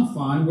I'm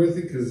fine with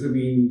it, because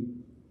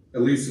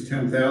at least the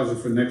 10,000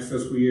 for next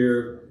fiscal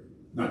year,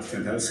 not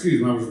 10,000,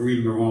 excuse me, I was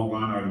reading the wrong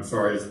line item,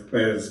 sorry, as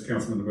bad as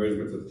Councilman DeBose,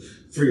 but the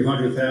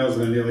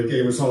 300,000, and nearly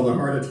gave us all the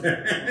heart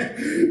attack.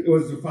 It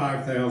was the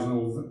 5,000,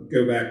 we'll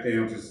go back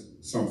down to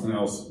something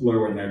else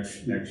lower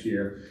next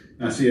year.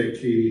 And I see that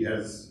Katie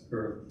has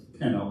her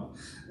pen up.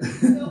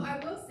 So I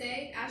will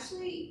say,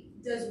 Ashley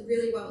does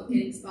really well with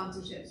getting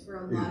sponsorships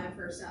for a lot of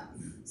her stuff.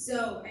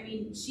 So,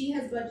 she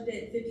has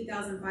budgeted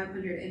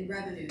 $50,500 in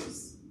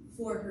revenues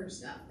for her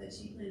stuff that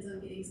she plans on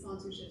getting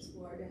sponsorships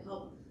for to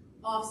help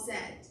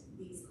offset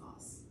these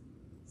costs.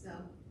 So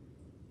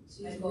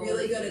she's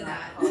really good at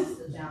that.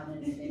 Cost us down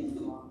anything in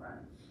the long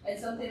run. And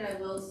something I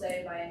will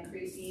say, by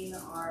increasing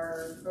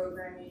our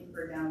programming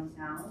for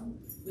downtown,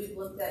 we've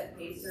looked at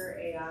Pacer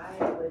AI,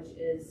 which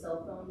is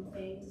cell phone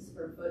pings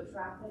for foot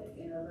traffic,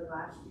 and over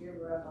last year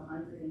we're up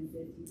 150%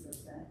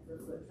 for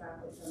foot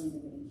traffic coming to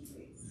Main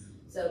Street.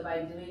 So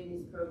by doing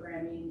these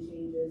programming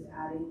changes,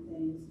 adding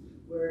things,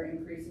 we're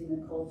increasing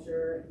the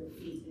culture, the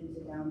feet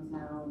into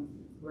downtown,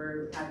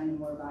 We're having a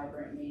more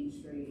vibrant Main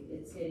Street.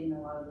 It's hitting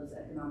a lot of those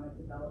economic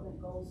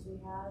development goals we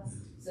have.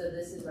 So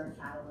this is our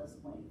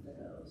catalyst point for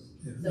those.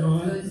 Yeah. So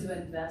No, it's good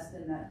to invest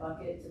in that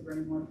bucket to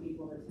bring more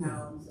people to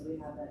town, so we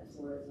have that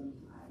tourism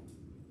high.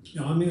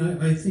 No, I mean,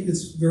 I think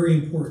it's very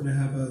important to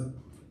have a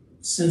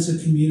sense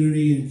of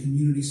community and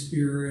community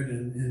spirit,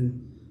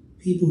 and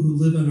people who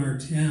live in our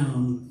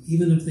town,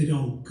 even if they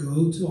don't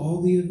go to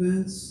all the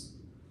events,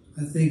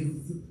 I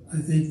think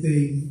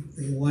they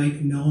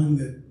like knowing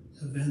that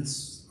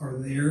events are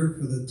there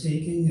for the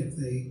taking if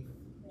they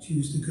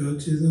choose to go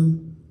to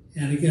them.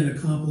 And again, a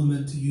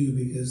compliment to you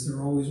because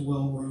they're always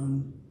well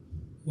run,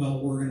 well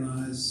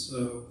organized.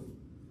 So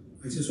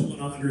I just want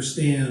to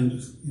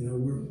understand,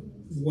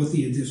 what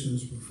the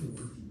additions were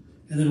for.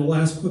 And then a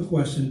last quick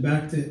question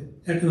back to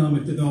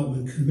Economic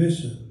Development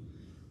Commission.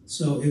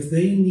 So if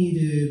they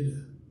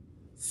needed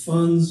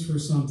funds for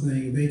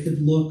something, they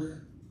could look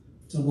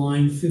to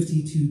line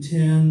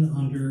 5210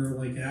 under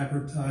like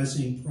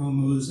advertising,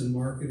 promos, and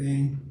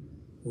marketing,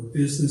 or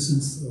business,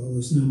 and well,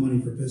 there's no money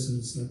for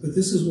business stuff. But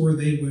this is where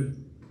they would,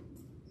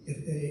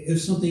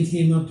 if something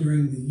came up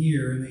during the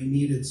year and they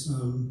needed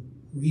some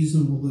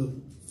reasonable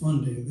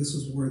funding, this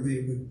is where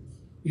they would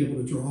be able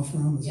to draw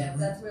from. Is that right?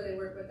 That's where they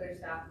work with their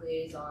staff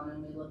liaison,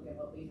 and we look at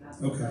what we have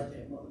in the budget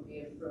and what would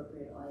be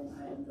appropriate line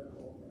item to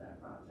hold for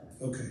that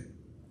project. Okay,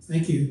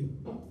 thank you.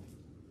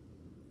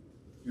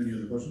 Any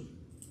other questions?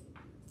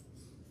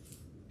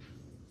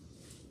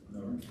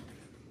 All right.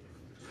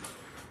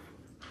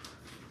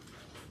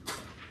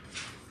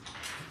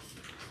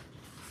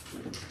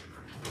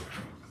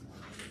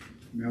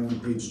 Now on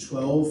page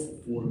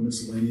 12 for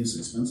miscellaneous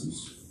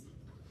expenses.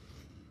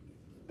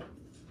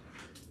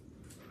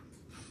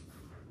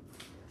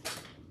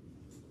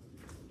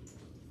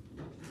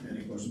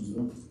 Any questions at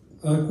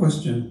all?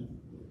 Question.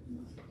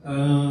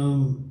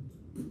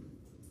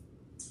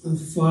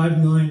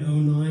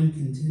 5909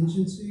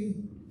 contingency.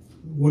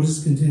 What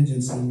does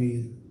contingency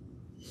mean?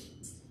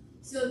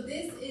 So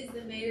this is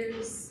the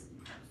mayor's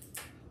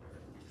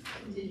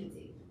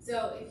contingency.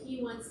 So if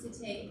he wants to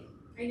take,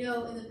 I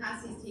know in the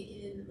past he's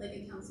taken like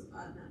a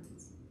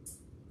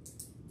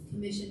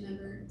commission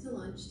member to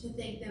lunch to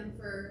thank them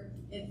for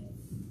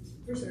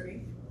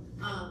serving.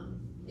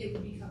 It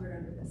would be covered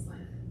under this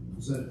line item.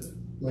 Is that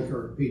like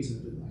our pizza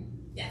tonight?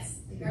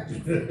 Yes, like our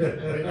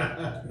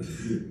pizza.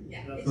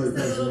 Yeah, it's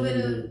just a little bit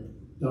of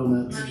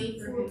donuts. money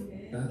for him.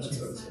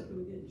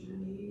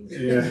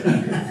 Yeah.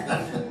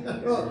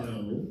 Well, no.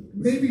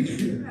 Maybe.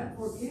 You're at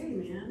 4K,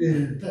 man.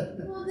 Yeah.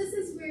 Well, this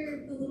is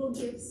where the little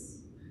gifts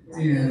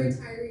Yeah. the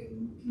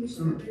retiring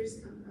commission members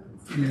come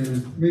from. Yeah,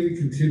 maybe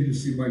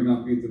contingency might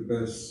not be the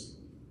best.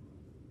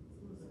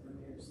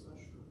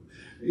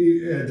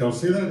 Yeah, don't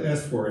say that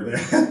S word there.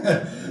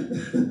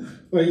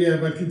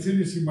 But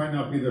contingency might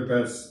not be the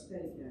best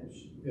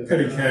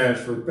petty cash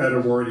for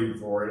better wording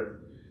for it.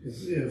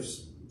 If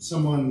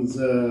someone's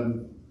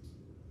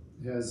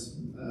has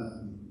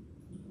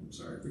I'm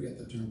sorry, I forget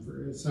the term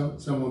for it.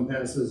 Someone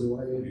passes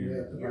away and you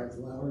have to buy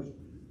flowers,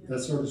 that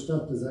sort of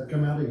stuff. Does that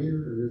come out of here,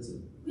 or is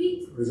it?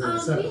 We or is that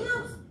separate? we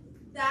have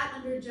that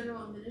under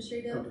general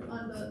administrative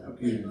on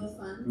both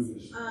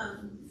funds.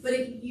 But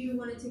if you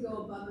wanted to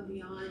go above and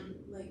beyond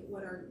like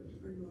what our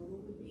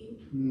normal would be,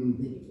 then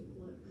you could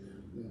pull it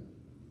from that.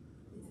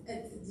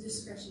 It's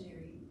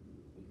discretionary.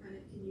 You kind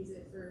of can use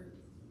it for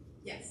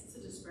It's a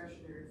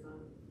discretionary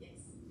fund.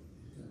 Yes.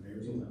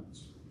 Mayor's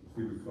allowance.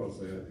 Because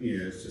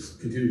it's just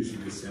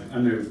contingency. I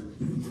know.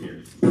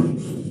 Yeah.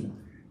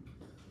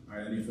 All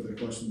right. Any further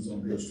questions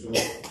on page 12?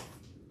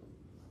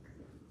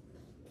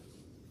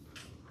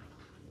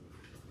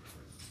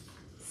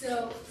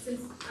 So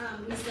since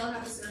we still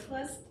have a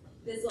surplus,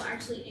 this will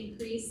actually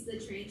increase the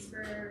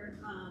transfer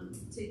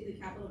to the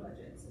capital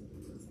budget. So give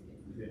me 1 second.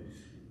 Okay.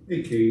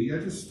 Hey Katie,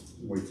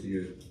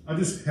 I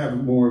just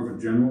have more of a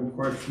general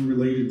question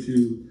related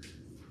to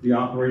the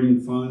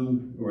operating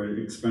fund or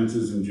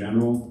expenses in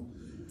general.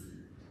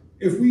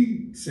 If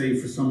we say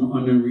for some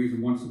unknown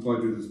reason, once the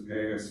budget is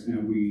passed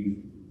and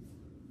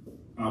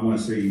I want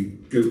to say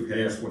go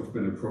past what's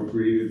been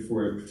appropriated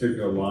for a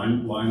particular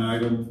line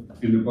item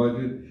in the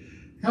budget,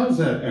 how's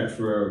that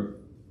extra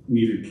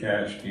needed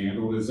cash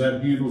handled? Is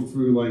that handled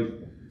through like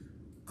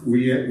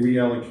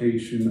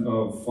reallocation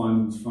of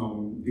funds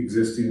from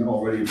existing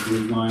already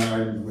approved line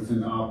items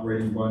within the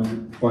operating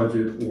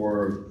budget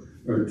or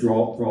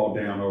draw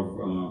down of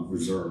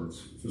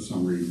reserves for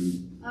some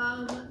reason?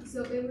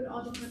 So it would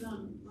all depend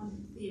on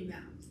the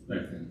amount.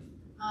 Okay.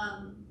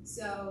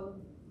 So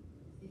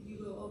if you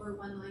go over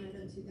one line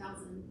item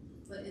 2,000,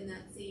 but in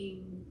that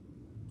same,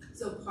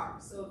 so if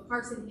parks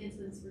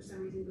enhancements for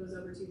some reason goes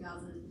over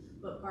 2,000,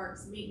 but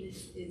parks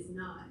maintenance is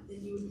not,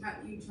 then you try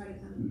to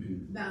kind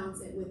of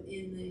balance it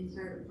within the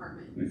entire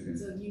department. Okay.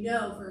 So if you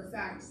know for a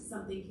fact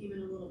something came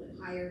in a little bit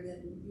higher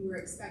than you were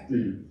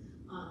expecting,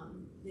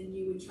 then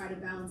you would try to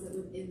balance it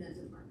within that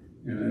department.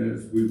 And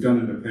as we've done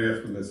in the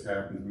past when this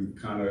happens, we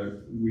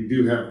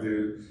do have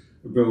the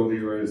ability,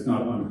 or it's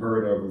not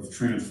unheard of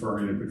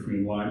transferring it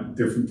between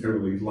different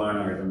line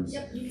items.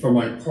 Yep, from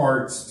like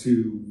parks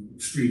to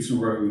streets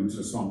and roads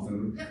or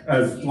something,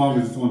 as long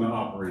as it's on the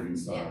operating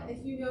Yeah, side.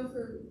 if you know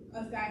for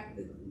a fact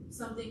that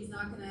something's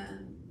not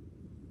gonna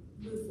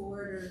move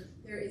forward, or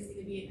there is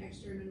gonna be an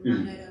extra in a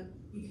line item,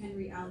 you can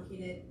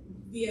reallocate it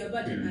via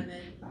budget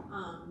amendment,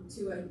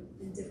 to a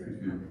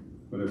different department.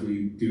 But if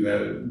we do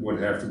that, it would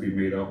have to be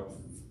made up.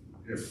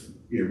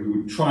 We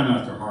would try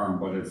not to harm,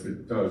 but if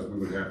it does, we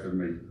would have to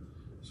make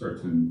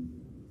certain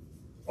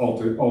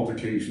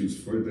altercations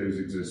for those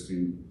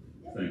existing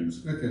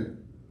things. Okay,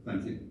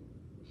 thank you.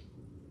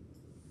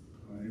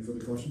 Any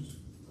further questions?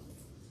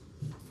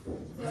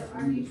 So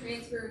our new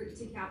transfer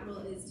to capital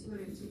is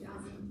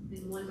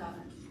 $202,001.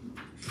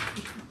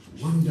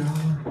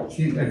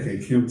 $1? Okay,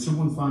 can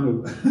someone find a?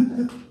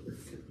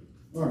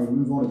 All right, we'll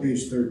move on to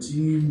page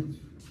 13,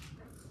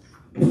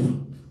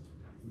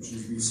 which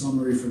is the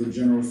summary for the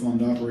general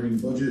fund operating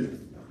budget,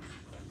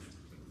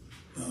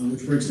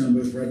 which breaks down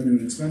both revenue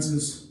and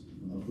expenses.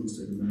 Please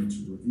take a minute to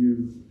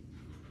review.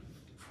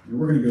 And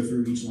we're going to go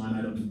through each line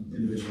item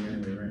individually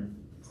anyway, right?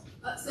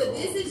 So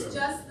this is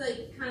just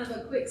like kind of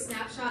a quick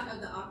snapshot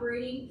of the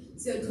operating.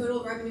 So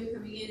total revenue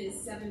coming in is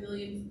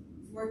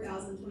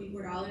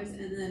 $7,004,024,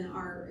 and then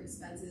our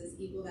expenses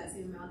equal that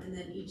same amount. And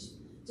then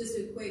just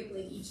a quick,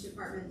 like each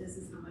department, this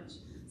is how much.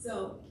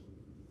 So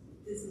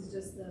this is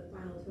just the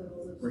final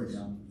totals of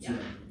Breakdown. Yeah.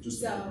 Just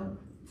so,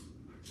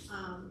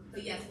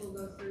 but yes, we'll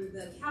go through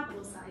the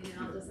capital side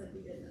now, just like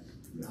we did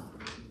the.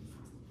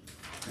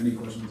 Any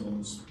questions on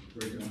this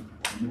breakdown?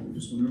 And what we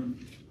just went over?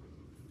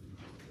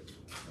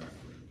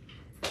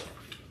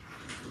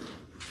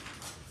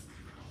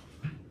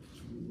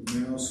 We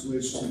will now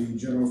switch to the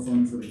general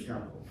fund for the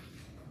capital.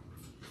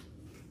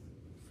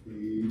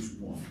 Page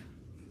 1.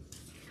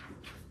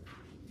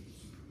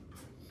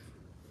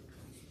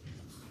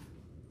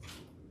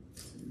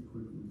 Take a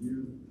quick review.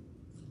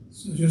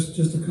 So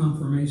just a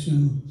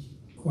confirmation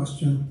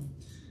question.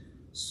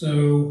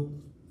 So,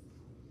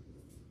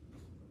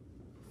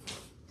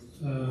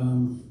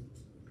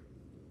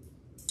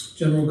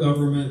 general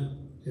government,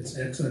 it's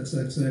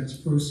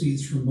XXXX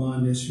proceeds from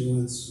bond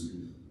issuance.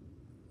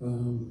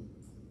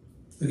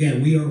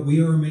 Again, we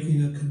are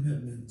making a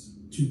commitment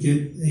to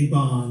get a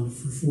bond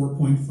for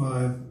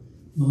 $4.5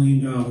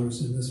 million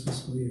in this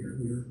fiscal year.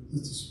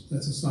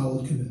 That's a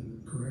solid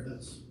commitment,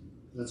 correct?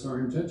 That's our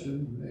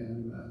intention,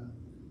 and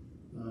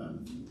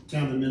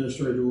town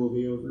administrator will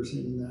be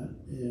overseeing that,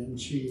 and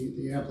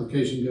the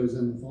application goes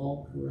in the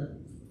fall, correct?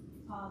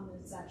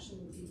 It's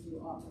actually due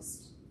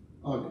August.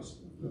 August,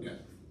 okay.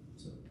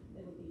 So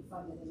it'll be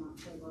funded in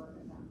October or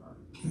November.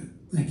 Okay,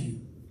 thank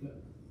you.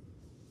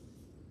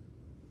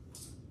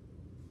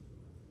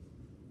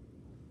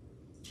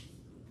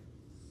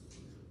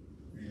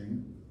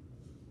 And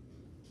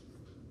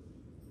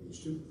page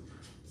 2.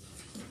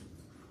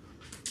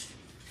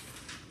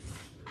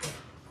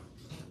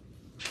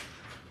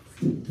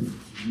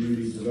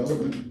 Community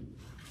development.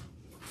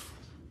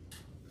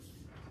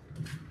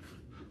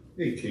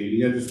 Hey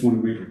Katie, I just want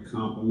to make a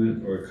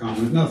compliment or a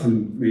comment,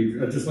 nothing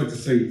major. I'd just like to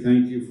say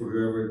thank you for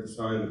whoever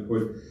decided to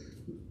put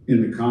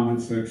in the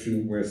comment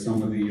section where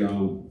some of the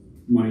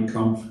money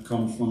comes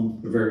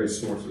from, the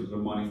various sources of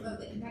money. Oh,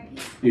 the impact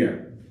piece? Yeah.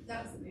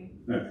 That was the main.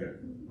 Okay.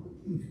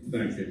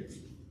 Thank you.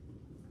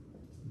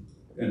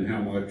 And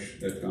how much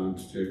that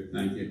comes to.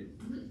 Thank you.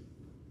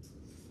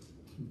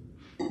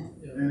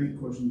 Any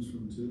questions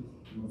from 2? You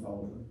want to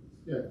follow up?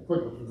 Yeah,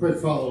 quick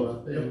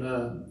follow-up, and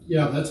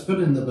that's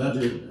put in the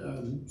budget,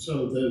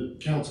 so the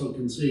council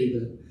can see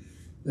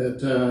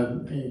that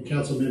and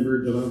council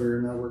member Delover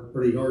and I worked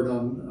pretty hard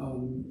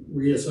on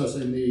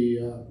reassessing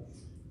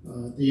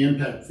the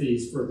impact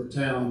fees for the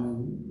town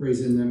and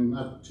raising them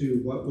up to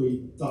what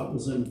we thought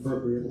was an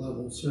appropriate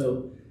level.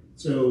 So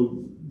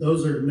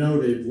those are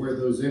noted where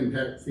those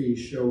impact fees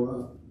show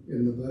up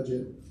in the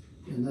budget,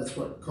 and that's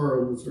what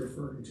Carl was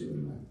referring to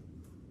in that.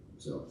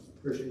 So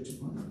appreciate you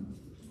pointing that out.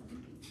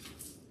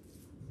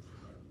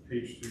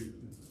 Page 2.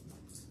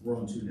 We're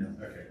on 2 now.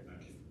 Okay,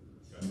 thank you.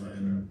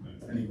 And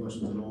any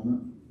questions at all on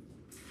that?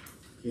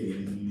 Katie,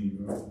 anything you need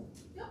to go over?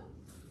 Nope.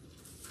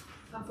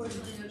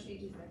 Unfortunately, no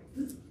changes there.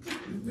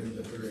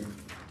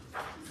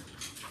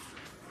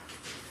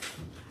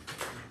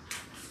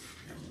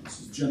 This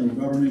is general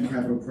government,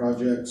 capital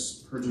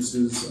projects,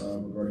 purchases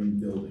regarding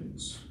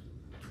buildings.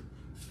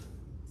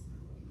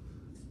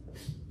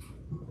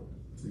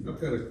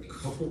 I've got a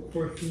couple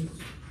questions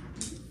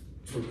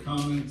or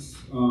comments.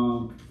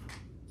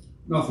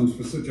 Nothing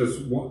specific,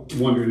 just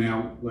wondering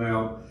out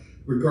loud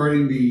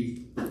regarding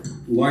the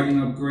lighting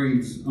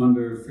upgrades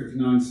under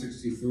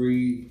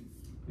 5963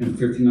 and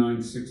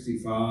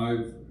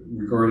 5965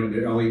 regarding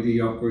the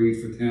LED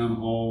upgrades for town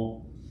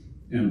hall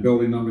and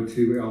building number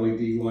 2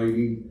 LED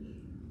lighting.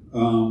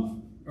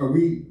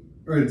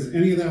 Is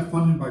any of that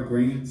funded by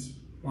grants,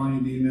 Bonnie,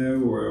 do you know,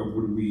 or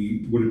would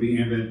it be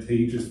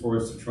advantageous for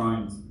us to try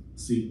and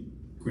seek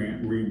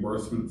grant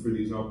reimbursement for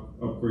these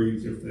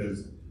upgrades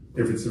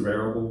if it's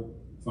available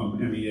from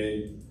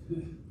MEA?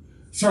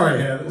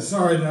 Sorry,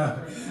 Ashley.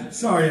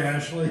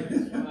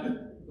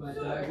 But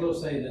I will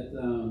say that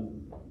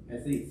I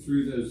think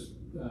through those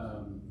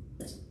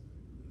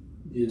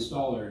the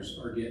installers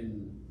are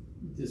getting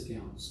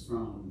discounts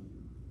from,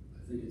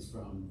 I think it's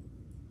from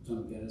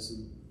Tom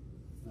Edison.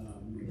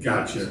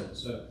 Gotcha.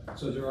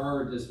 So there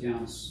are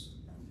discounts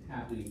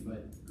happening,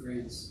 but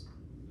grants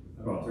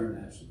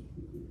return actually.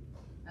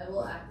 I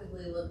will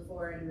actively look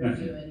for and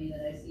review any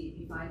that I see. If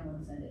you find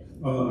one, send it.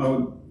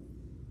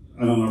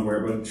 I don't know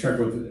where, but check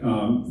with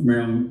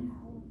Maryland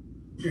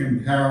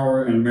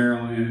Empower and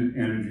Maryland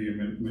Energy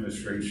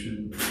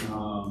Administration.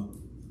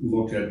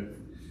 Look at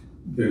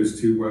those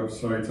two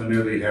websites. I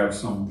know they have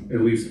some,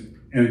 at least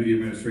Energy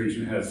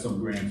Administration has some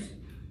grants.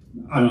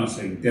 I'm not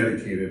saying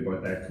dedicated,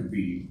 but that could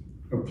be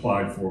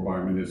applied for by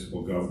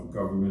municipal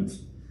governments.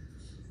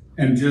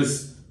 And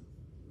just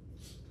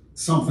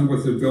something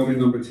with the building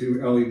number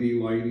 2 LED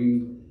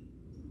lighting.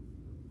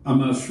 I'm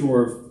not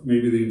sure if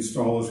maybe the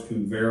installers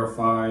can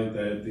verify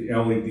that the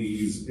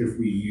LEDs, if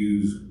we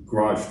use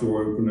garage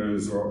door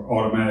openers or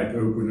automatic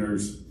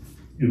openers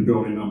in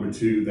building number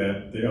 2,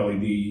 that the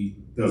LED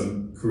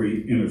doesn't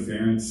create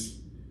interference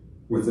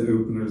with the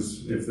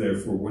openers if they're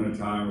for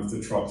wintertime, if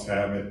the trucks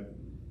have it,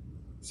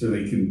 so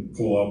they can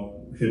pull up,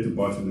 hit the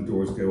button, the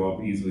doors go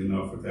up easily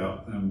enough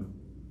without them,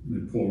 they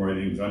pull right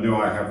in. I know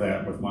I have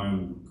that with my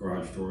own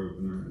garage door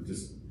opener.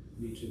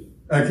 Me too.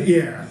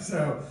 Yeah,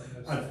 so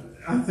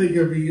I think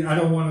it'd be, I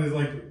don't want to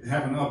like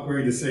have an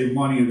upgrade to save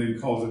money and then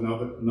cause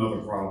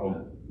another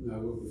problem. No,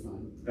 we'll be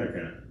fine.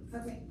 Okay.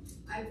 Okay,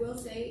 I will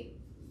say,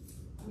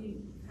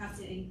 we have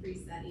to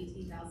increase that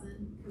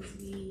 18,000 because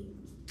we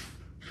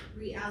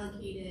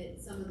reallocated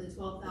some of the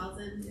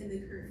 12,000 in the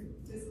current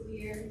fiscal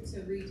year to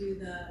redo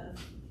the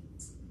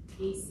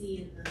AC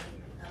in the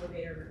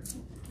elevator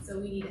room. So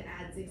we need to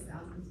add 6,000 to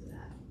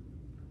that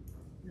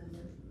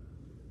number.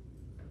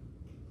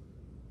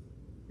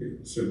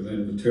 So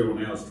then the total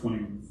now is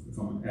 20, if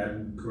I'm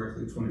adding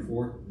correctly,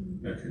 24?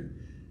 Mm-hmm. Okay.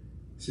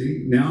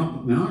 See,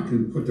 now I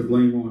can put the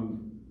blame on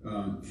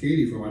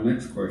Katie for my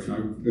next question. I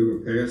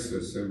overpassed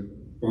this, so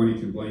Barney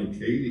can blame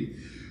Katie.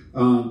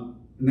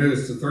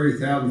 Notice the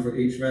 30,000 for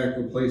HVAC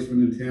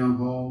replacement in town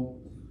hall.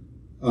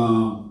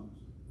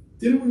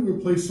 Didn't we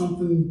replace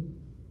something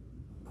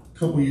a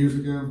couple years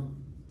ago?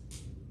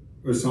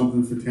 Or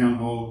something for town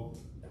hall?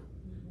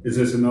 Is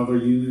this another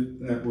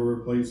unit that we're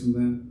replacing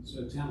then?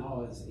 So town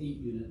hall has 8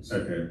 units.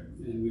 Okay.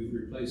 And we've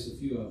replaced a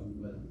few of them,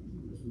 but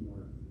there's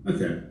more.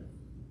 Okay.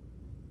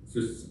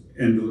 Just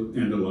end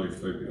of life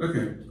type.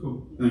 Okay,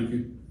 cool. Thank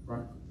you.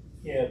 Right.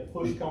 Yeah,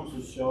 push comes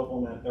to shove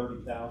on that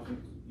 30,000,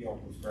 you all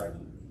can scratch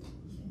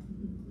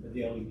it.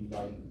 The LED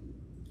light.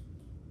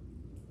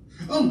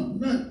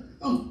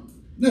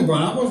 No,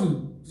 Brian, I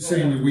wasn't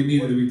saying that we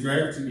needed to be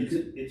drafted.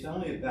 It's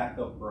only a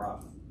backup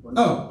garage. We're Oh.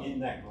 not in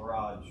that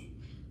garage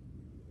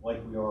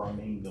like we are on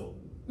main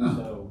building. Oh.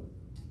 So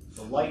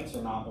the lights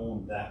are not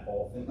on that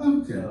often.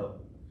 Okay. So,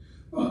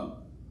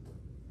 Well,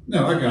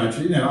 no, I got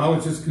you. No, I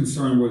was just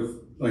concerned with,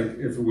 like,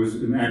 if it was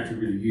an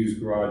actively used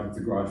garage, if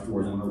the garage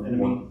doors weren't and I open.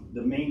 mean,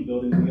 the main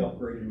building, we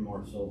upgraded them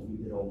ourselves. We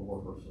did all the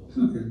work ourselves.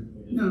 Okay.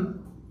 No.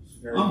 It's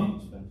very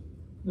inexpensive.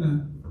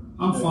 Yeah.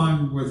 I'm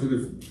fine with it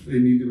if they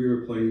need to be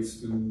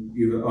replaced and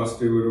either us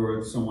do it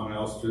or someone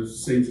else.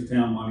 Just saves the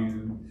town money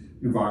and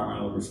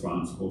environmentally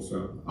responsible.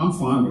 So I'm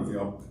fine with the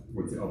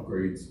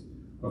upgrades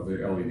of the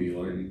LED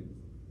lighting.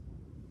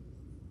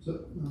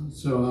 So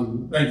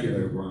Thank you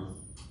there, Brian.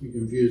 you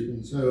confused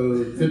me.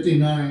 So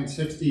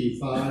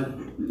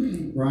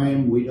 5965,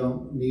 Brian, we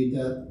don't need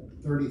that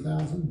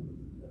 30,000?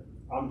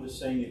 I'm just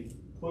saying if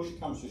push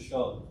comes to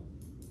shove,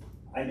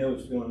 I know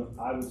it's going,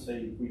 I would say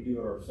if we do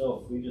it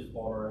ourselves, we just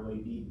bought our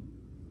LED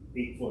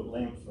 8-foot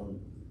lamps from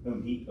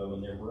Home Depot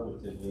and they're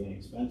relatively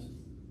inexpensive.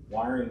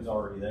 Wiring's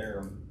already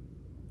there.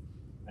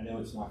 I know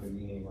it's not going to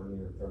be anywhere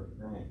near 30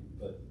 grand,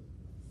 but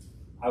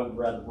I would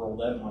rather roll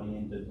that money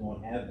into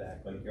doing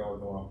HVAC like y'all are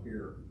doing up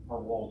here. Our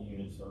wall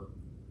units are,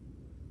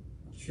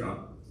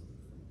 Shot.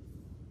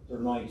 they're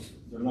nice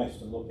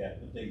to look at,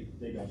 but they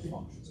don't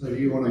function. So do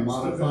you want to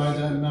modify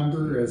that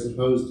number as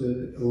opposed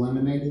to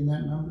eliminating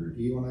that number?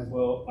 Do you want to?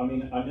 Well, I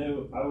mean, I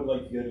know I would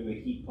like to go to a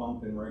heat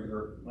pump and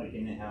regular, like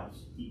in the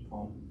house, heat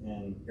pump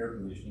and air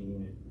conditioning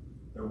unit.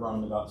 They're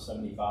running about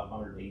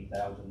 7,500 to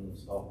 8,000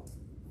 installed.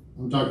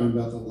 I'm talking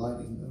about the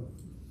lighting though.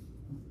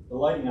 The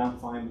lighting, I'm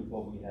fine with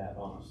what we have,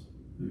 honestly.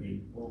 I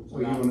mean, So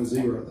you want to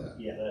zero that?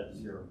 Yeah, that's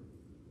zero.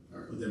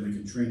 But then we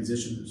can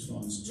transition those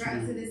funds to Right, I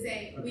was gonna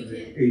say, we can,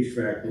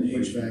 HVAC. an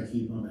HVAC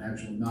heat pump, an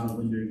actual, not a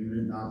window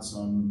unit, not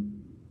some.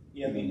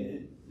 Yeah, I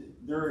mean,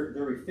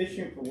 they're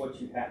efficient for what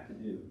you have to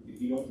do.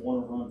 If you don't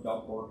want to run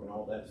ductwork and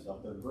all that stuff,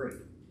 they're great.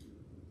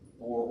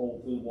 Or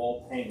old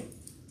wall paint.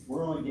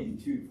 We're only getting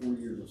 2-4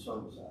 years of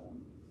service out of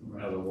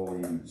them. Other wall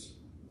units.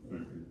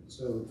 Okay.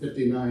 So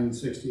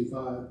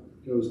 5965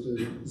 goes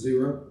to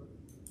 0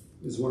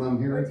 is what I'm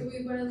or hearing? do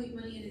we wanna leave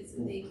money in it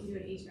so they can do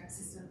an HVAC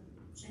system?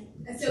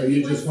 And So he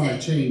you wants just want to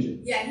change it?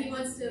 Yeah, he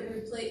wants to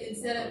replace,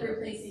 instead of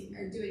replacing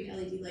or doing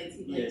LED lights,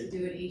 he'd like to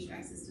do an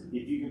HVAC system.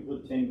 If you could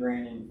put 10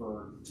 grand in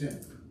for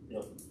 10.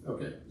 Yep.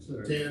 Okay,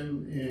 so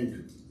 10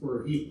 and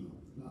for a heat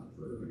pump, not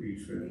for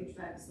HVAC.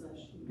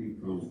 HVAC/.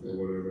 Heat pump or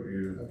whatever,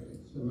 yeah. Okay,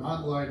 so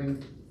not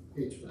lighting,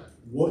 HVAC.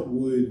 What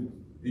would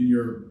In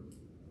your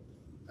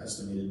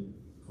estimated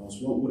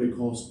cost, what would it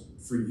cost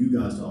for you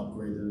guys to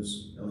upgrade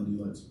those LED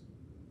lights?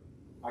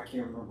 I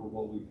can't remember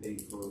what we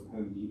paid for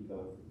Home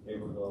Depot. They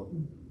were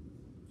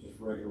just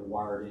regular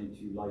wired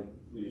into, like,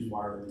 we just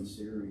wired them in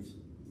series.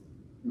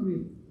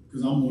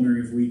 Because I'm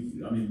wondering if we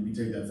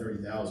take that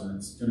 30,000,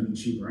 it's going to be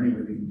cheaper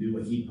anyway. We can do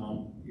a heat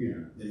pump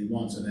that he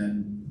wants, and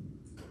then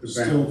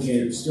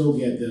still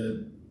get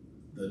the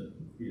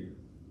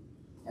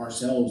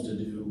ourselves to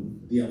do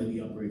the LED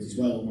upgrades as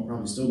well. And we're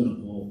probably still going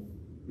to pull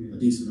a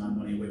decent amount of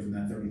money away from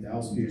that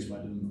 30,000 just by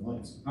doing the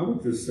lights. I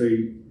would just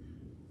say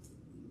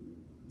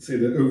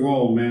the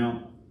overall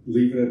amount,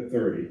 leave it at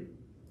 30.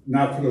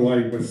 Not for the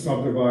lighting, but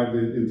subdivide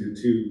it into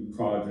two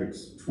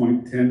projects,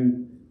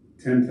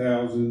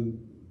 10,000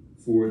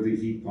 for the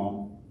heat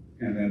pump,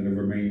 and then the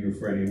remainder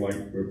for any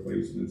light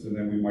replacements. And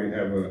then we might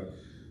have a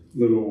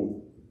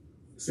little,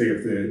 say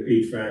if the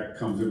HVAC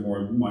comes in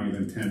more money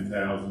than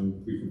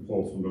 10,000, we can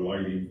pull from the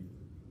lighting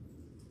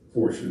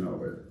portion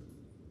of it.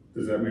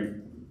 Does that make,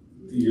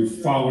 you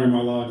following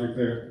my logic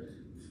there?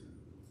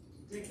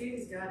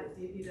 Katie's got it,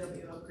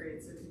 DPW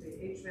upgrades, so it could be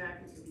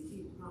HVAC, it could be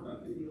heat pump, it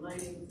could be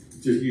lighting.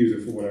 Just use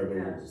it for whatever.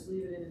 Yeah, just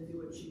leave it in and do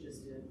what she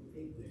just did,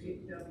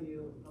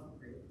 DPW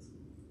upgrades.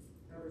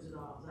 Covers it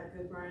all. Is that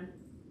good, Brian?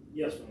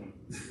 Yes, ma'am.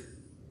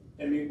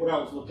 I mean, what I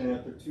was looking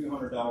at, they're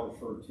 $200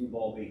 for a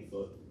 2-bulb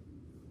 8-foot.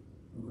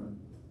 Okay.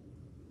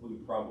 We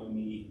probably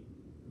need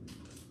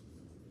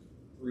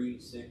 3,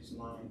 6,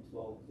 9,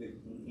 12,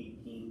 15,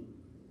 18,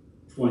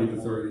 20 to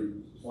 30.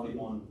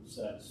 21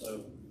 sets.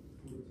 So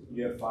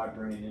you have $5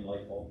 grand in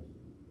light bulbs.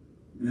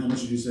 And how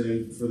much did you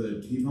say for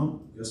the heat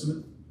pump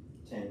estimate?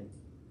 10.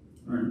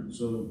 All right,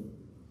 so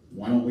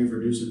why don't we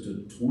reduce it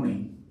to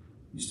 20?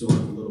 You still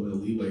have a little bit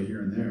of leeway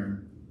here and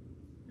there,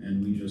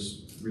 and we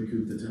just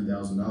recoup the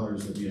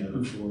 $10,000 that we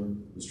added for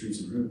the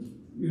streets and roads.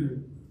 Yeah,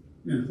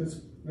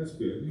 that's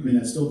good. I mean,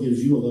 that still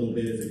gives you a little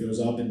bit if it goes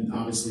up, and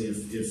obviously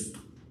if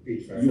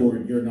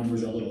your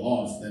numbers are a little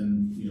off,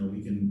 then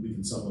we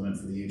can supplement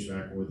for the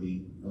HVAC or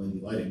the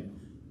LED lighting.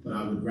 But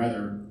I would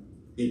rather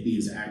it be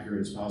as accurate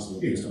as possible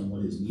based on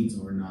what his needs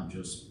are, not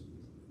just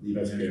leave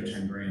an extra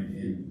 10 grand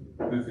in.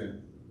 Okay.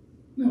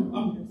 No,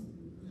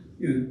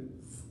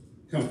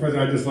 Council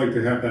President, I'd just like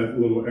to have that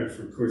little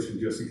extra cushion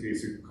just in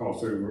case it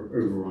costs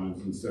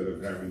overruns instead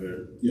of having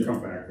to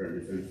come back for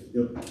everything.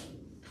 Yep.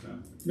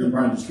 Yeah,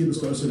 Brian, just keep us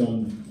posted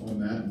on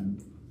that,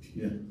 and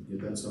get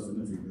that stuff in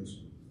there for you guys.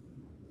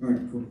 All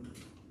right, cool.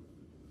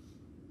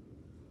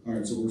 All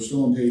right, so we're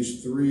still on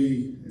page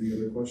 3. Any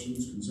other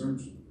questions,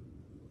 concerns?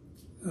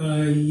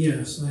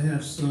 Yes, I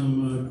have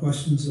some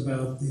questions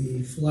about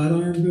the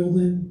Flatiron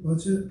Building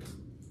budget.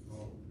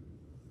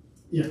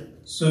 Yeah.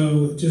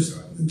 So just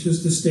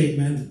a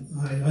statement.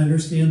 I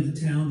understand the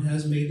town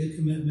has made the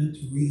commitment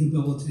to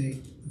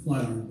rehabilitate the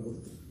Flatiron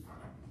Building.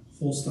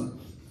 Full stop.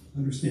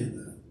 Understand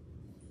that.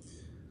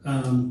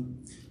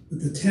 But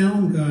the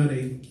town got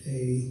a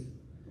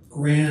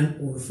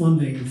grant or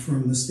funding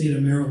from the state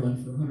of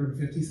Maryland for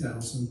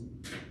 $150,000,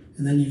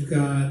 and then you've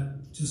got,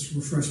 just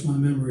refresh my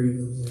memory,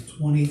 there was like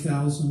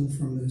 $20,000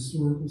 from the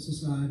Historical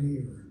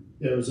Society, or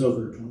it was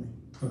over 20.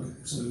 Okay,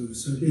 so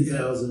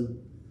 2,000,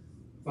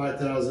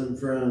 5,000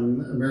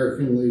 from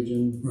American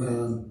Legion.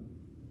 Right.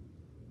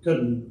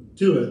 Couldn't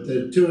do it.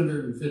 The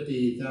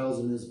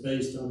 $250,000 is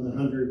based on the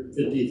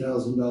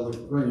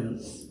 $150,000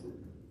 grant,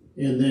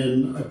 and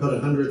then I put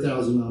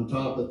 $100,000 on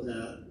top of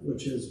that,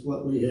 which is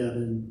what we had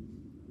in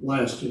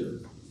last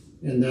year,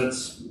 and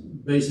that's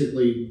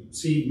basically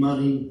seed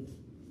money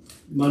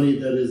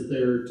that is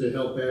there to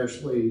help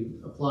Ashley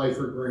apply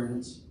for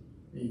grants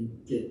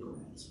and get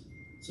grants.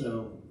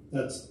 So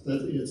it's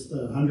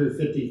the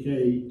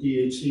 $150K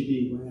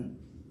DHCD grant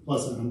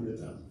plus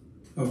 $100,000.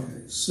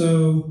 Okay,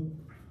 so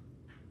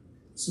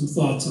some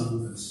thoughts on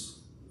this.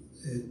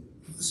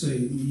 So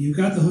you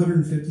got the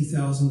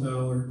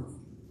 $150,000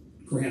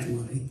 grant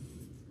money.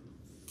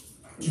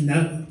 Can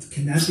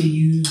that be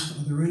used?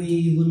 Are there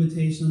any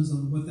limitations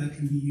on what that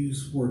can be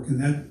used for? Can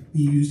that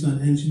be used on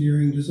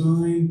engineering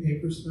design,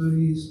 paper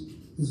studies?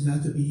 Does it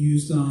have to be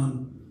used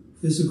on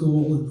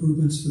physical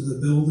improvements to the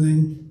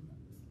building?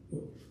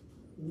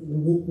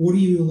 What are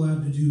you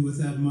allowed to do with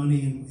that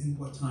money and in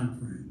what time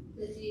frame?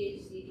 The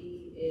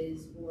DHCD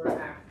is for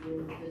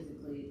actual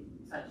physically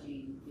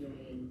touching,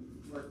 doing,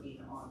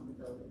 working on the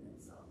building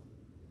itself.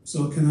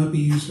 So it cannot be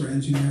used for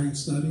engineering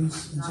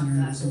studies? Not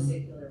Engineering that design?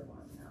 particular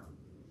one, no.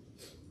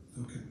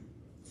 Okay.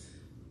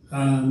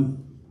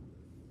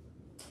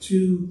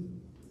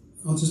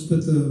 I'll just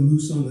put the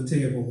moose on the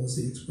table, as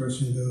the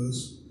expression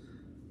goes.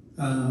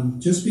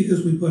 Just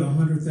because we put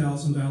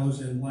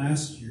 $100,000 in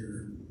last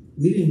year,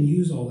 we didn't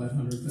use all that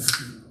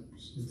 $100,000.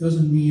 It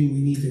doesn't mean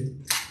we need to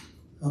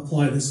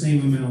apply the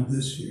same amount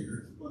this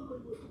year.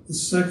 The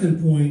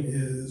second point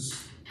is,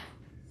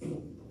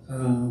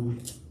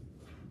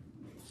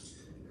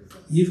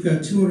 you've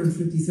got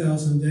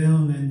 $250,000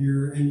 down, and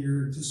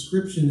your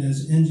description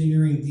is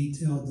engineering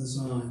detailed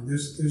design.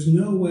 There's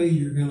no way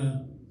you're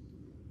gonna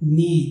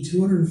need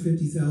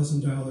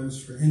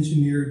 $250,000 for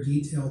engineer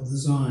detailed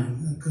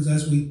design, because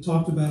as we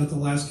talked about at the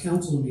last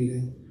council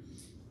meeting,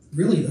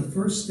 really the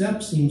first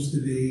step seems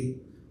to be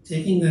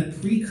taking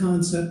that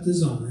pre-concept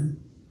design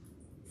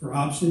for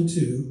option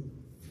 2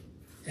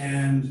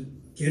 and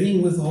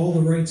getting with all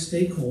the right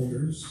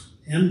stakeholders,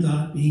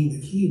 MDOT being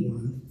the key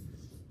one,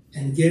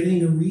 and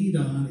getting a read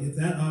on if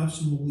that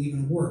option will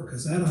even work,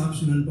 because that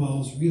option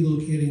involves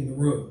relocating the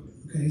road.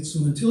 Okay,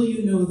 so until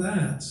you know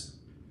that,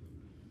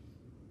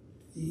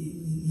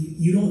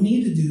 you don't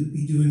need to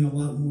be doing a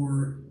lot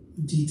more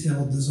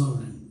detailed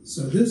design.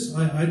 So this,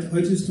 I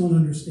just don't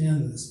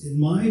understand this. In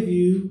my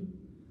view,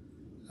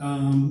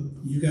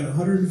 you've got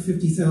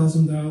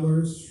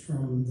 $150,000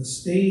 from the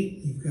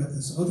state, you've got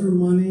this other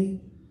money.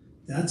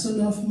 That's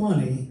enough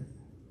money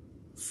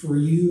for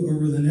you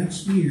over the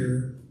next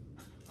year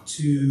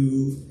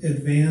to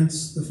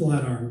advance the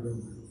Flatiron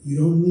building. You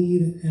don't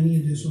need any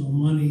additional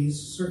monies,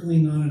 certainly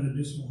not an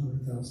additional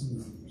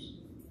 $100,000.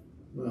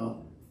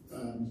 Well,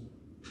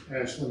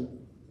 Ashley,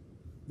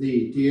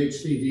 the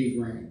DHCD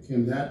grant,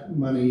 can that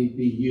money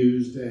be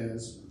used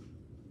as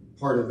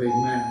part of a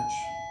match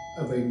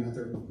of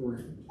another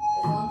grant?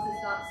 As long as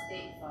it's not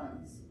state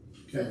funds.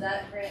 Okay. So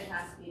that grant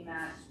has to be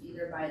matched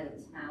either by the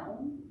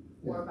town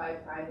or by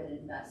private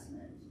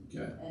investment.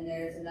 Okay. And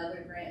there's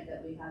another grant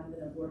that we haven't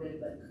been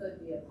awarded, but could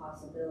be a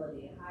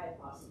possibility, a high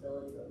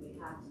possibility, but we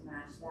have to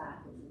match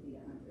that, which would be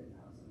 $100,000.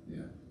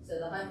 Yeah. So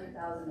the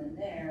 $100,000 in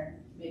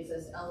there makes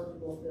us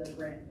eligible for the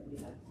grant that we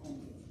have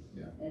pending.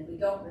 Yeah. And if we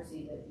don't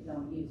receive it, you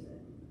don't use it.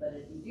 But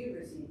if you do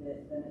receive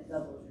it, then it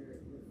doubles your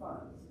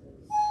funds.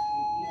 Because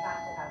you have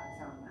to have the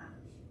town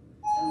match.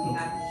 And we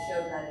have to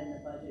show that in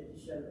the budget to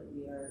show that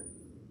we are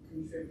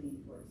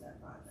contributing towards that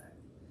project.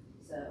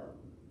 So,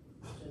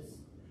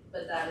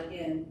 but that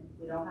again,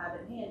 we don't have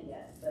it in hand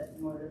yet, but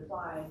in order to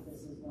apply,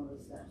 this is one of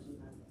the steps you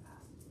have to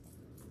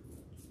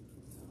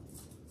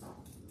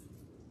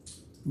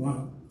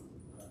have.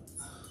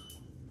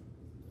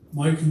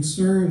 My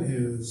concern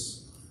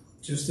is,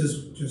 just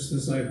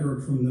as I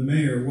heard from the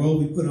mayor, well,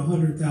 we put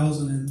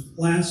 $100,000 in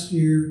last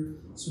year,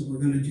 so we're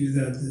going to do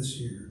that this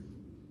year.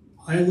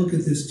 I look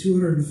at this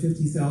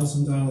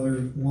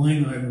 $250,000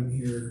 line item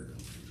here,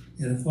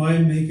 and if I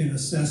make an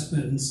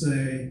assessment and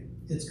say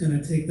it's going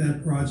to take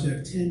that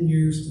project 10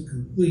 years to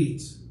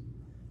complete,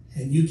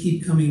 and you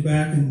keep coming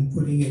back and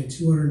putting in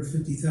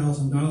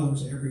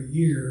 $250,000 every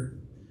year,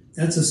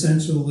 that's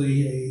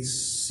essentially a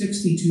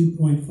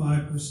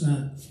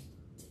 62.5%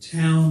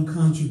 town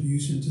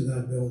contribution to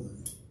that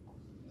building.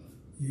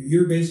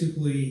 You're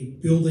basically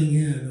building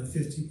in a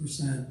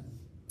 50%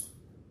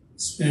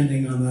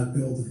 spending on that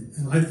building.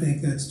 And I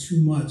think that's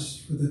too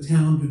much for the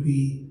town to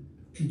be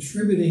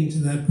contributing to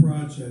that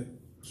project,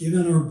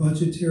 given our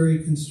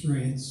budgetary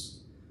constraints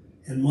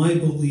and my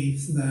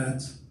belief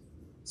that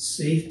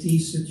safety,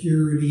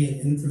 security,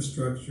 and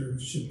infrastructure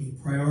should be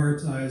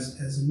prioritized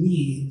as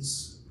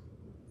needs,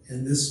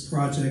 and this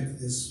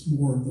project is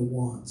more of the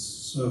wants.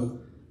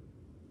 So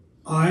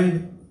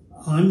I'm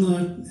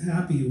not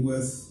happy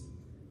with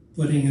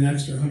putting an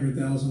extra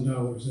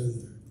 $100,000 in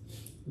there.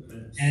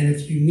 Okay. And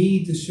if you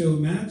need to show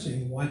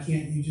matching, why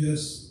can't you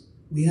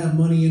we have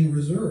money in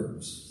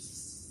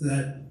reserves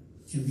that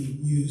can be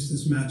used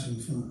as matching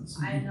funds.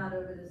 I am not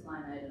over this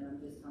line item, I'm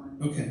just telling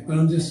you. Okay, but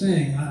I'm just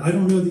saying, I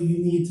don't know that you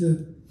need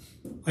to,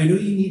 I know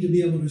you need to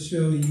be able to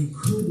show you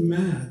could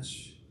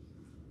match,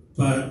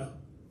 but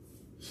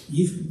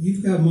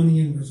you've got money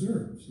in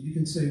reserves. You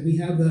can say, we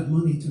have that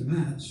money to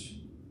match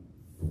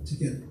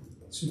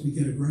should we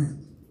get a grant?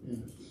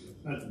 Yeah.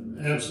 I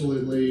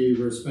absolutely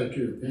respect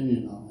your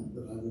opinion on it,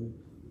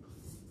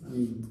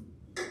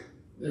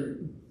 but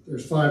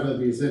there's 5 of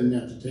you sitting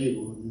at the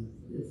table, and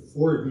if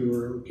 4 of you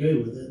are okay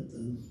with it,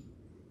 then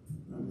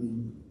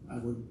I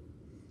would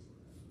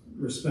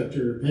respect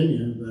your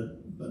opinion,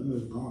 but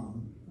move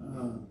on.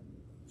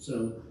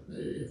 So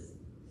if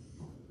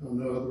I don't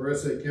know how the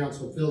rest of the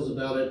council feels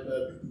about it,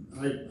 but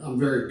I'm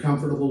very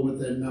comfortable with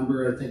that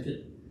number. I think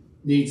it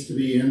needs to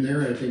be in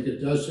there. I think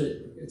it does.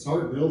 It's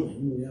our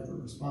building. We have a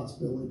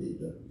responsibility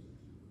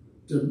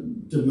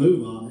to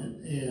move on it,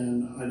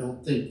 and I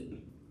don't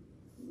think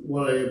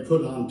what I have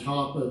put on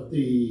top of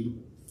the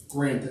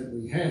grant that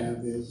we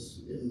have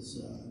is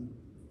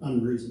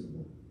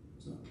unreasonable.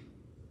 So.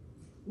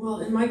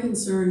 Well, and my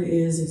concern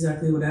is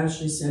exactly what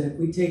Ashley said. If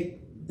we take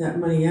that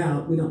money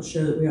out, we don't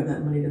show that we have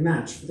that money to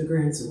match for the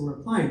grants that we're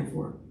applying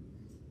for.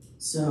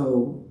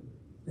 So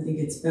I think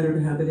it's better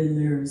to have it in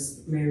there,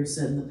 as the mayor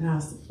said in the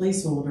past, a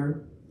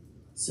placeholder,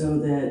 so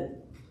that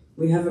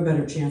we have a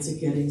better chance of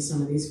getting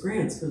some of these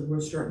grants, because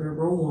we're starting to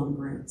roll on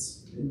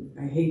grants. And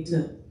I hate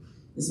to,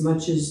 as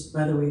much as,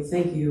 by the way,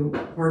 thank you,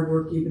 hard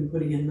work you've been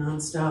putting in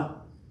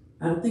nonstop.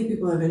 I don't think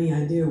people have any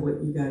idea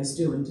what you guys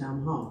do in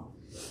town hall.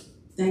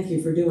 Thank you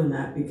for doing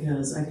that,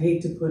 because I'd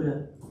hate to put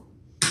a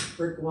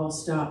brick wall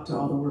stop to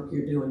all the work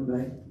you're doing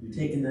by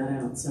taking that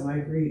out. So I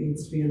agree, it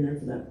needs to be in there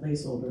for that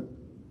placeholder.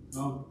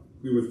 I'll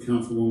agree with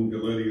Councilwoman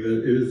Galletti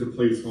that it is a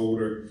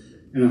placeholder,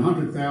 and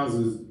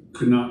 $100,000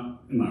 could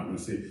not I'm not gonna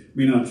say,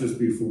 may not just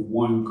be for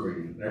one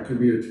grant. That could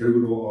be a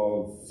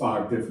total of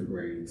 5 different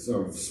grants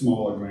of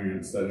smaller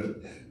grants that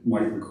it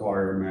might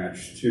require a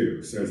match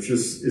too. So it's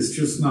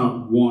just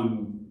not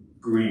one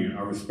grant.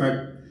 I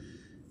respect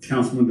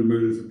Councilman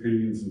Demota's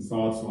opinions and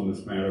thoughts on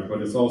this matter,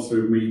 but it's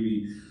also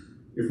maybe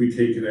if we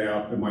take it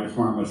out, it might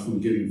harm us from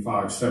getting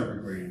 5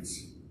 separate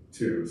grants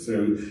too.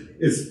 So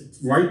it's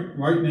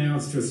right now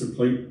it's just a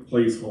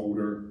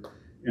placeholder,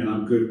 and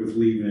I'm good with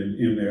leaving it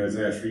in there. As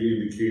Ashley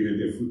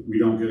indicated, if we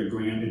don't get a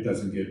grant, it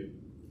doesn't get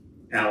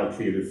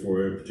allocated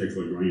for a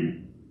particular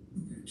grant.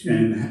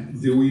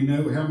 And do we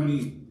know how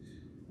many?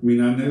 I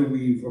mean, I know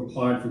we've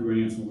applied for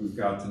grants and we've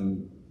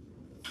gotten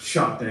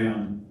shot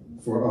down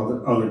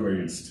for other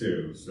grants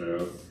too.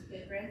 So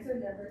the grants are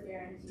never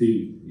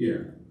guaranteed. yeah,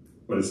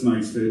 but it's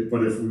nice to.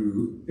 But if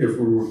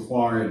we're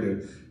required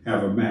to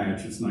have a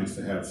match, it's nice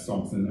to have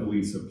something, at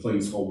least a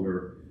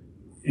placeholder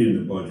in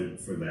the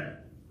budget for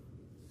that.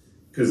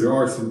 Because there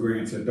are some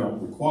grants that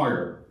don't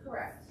require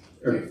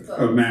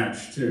a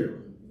match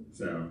too.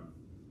 So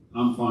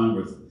I'm fine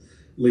with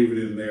leaving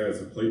it in there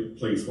as a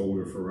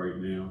placeholder for right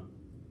now.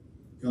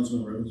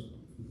 Councilman Rhodes?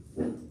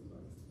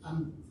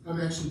 I'm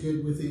actually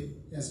good with it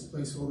as a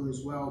placeholder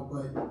as well,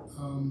 but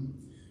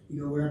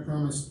you know what I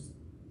promised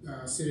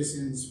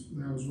citizens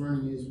when I was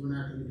running is we're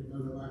not going to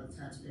devote a lot of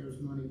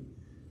taxpayers' money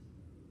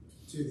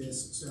to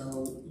this.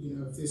 So you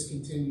know if this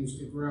continues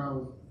to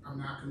grow, I'm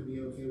not going to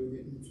be okay with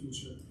it in the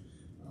future.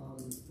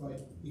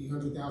 But the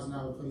 $100,000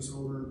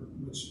 placeholder,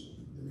 which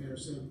the mayor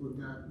said would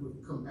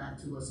come back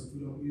to us if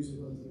we don't use it,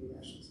 or maybe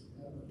I should say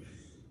that.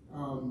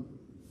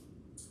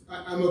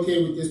 I'm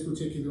okay with this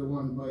particular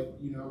one, but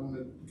you know I want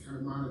to kind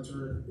of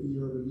monitor it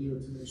year over year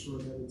to make sure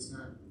that it's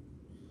not,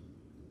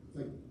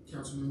 like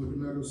Councilman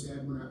Demoto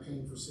said, we're not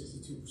paying for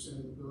 62%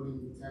 of the building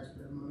with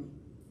taxpayer money.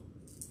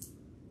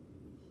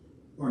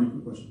 Barney,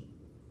 quick question.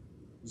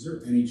 Is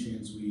there any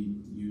chance we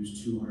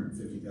use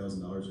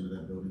 $250,000 into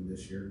that building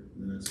this year,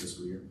 in the next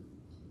fiscal year?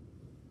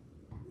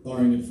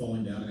 Barring it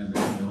falling down and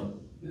having to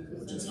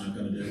which it's not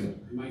going to do.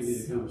 I might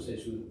need a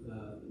conversation with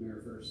the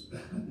mayor first.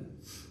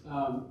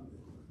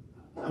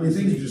 I mean,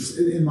 things are just,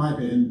 in my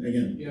opinion,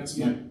 again, it's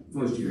my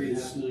first year.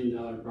 $3.5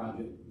 million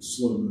project.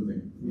 Slow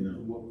moving, you know.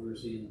 From what we were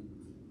seeing.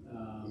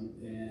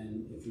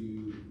 And if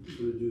you're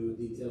going to do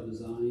a detailed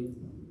design,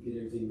 get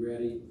everything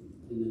ready,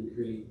 and then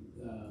create,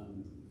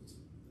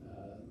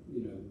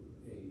 you know,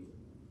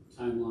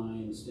 a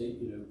timeline,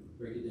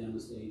 break it down the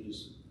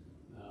stages,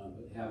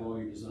 but have all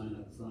your design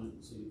up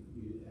front so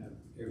you have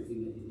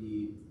everything that you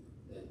need.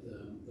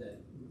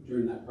 That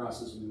during that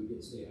process we would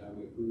get state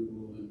highway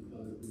approval and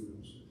other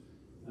approvals.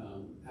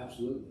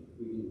 Absolutely,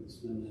 we can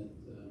spend that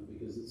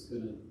because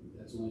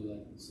that's only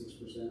like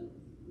 6%,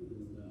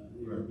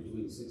 and right.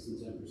 Between 6 and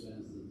 10% is the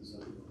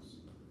design cost.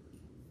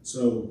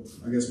 So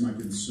I guess my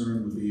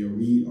concern would be: are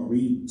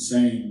we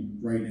saying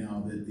right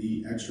now that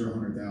the extra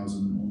 $100,000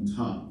 on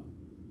top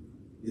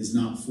is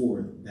not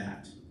for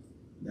that?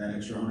 That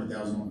extra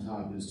 $100,000 on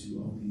top is to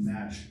only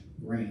match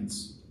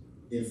grants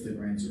if the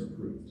grants are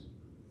approved.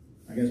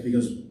 I guess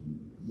because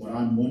what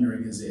I'm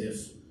wondering is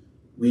if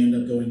we end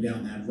up going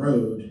down that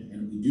road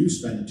and we do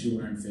spend the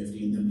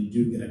 $250,000 and then we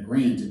do get a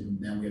grant and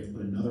now we have to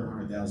put another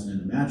 $100,000 in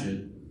to match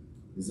it,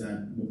 is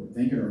that what we're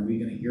thinking? Or are we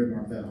going to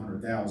earmark that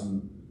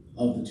 $100,000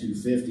 of the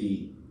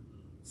 $250,000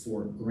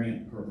 for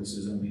grant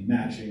purposes, only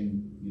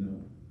matching, you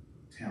know,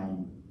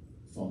 town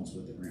funds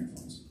with the grant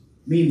funds?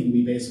 Meaning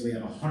we basically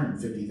have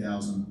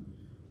 $150,000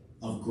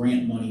 of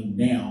grant money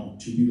now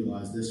to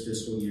utilize this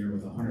fiscal year,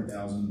 with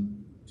 $100,000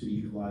 to be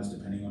utilized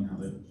depending on how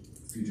the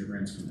future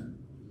grants come in.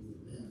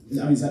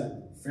 I mean, is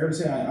that fair to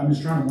say? I'm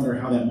just trying to wonder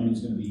how that money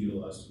is going to be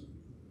utilized.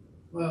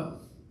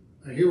 Well,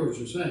 I hear what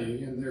you're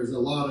saying, and there's a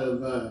lot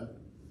of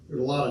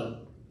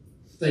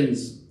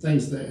things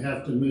that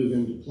have to move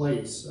into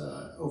place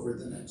over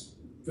the next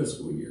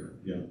fiscal year.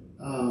 Yeah.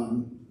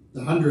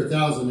 The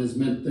 $100,000 is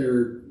meant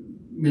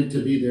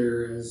to be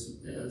there as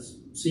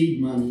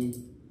seed money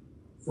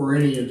for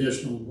any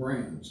additional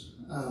grants.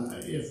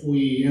 If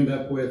we end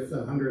up with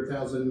a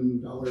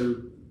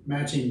 $100,000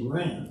 matching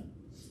grant,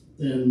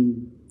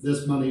 then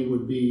this money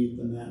would be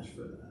the match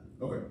for that.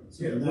 Okay.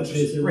 So in that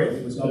case,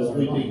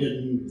 we'd be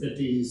getting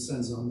 50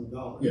 cents on the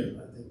dollar.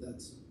 Yeah. I think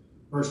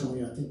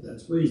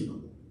that's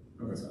reasonable.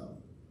 Okay.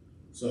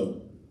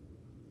 So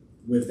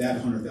with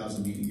that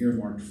 $100,000 being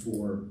earmarked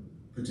for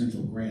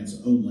potential grants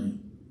only,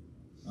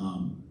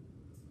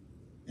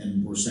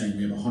 and we're saying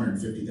we have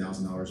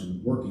 $150,000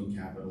 in working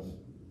capital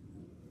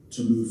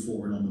to move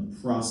forward on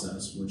the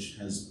process, which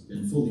has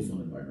been fully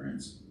funded by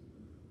grants,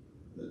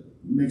 that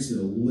makes it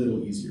a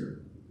little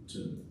easier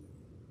to,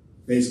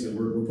 basically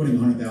we're putting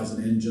 $100,000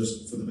 in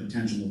just for the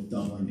potential of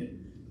doubling it.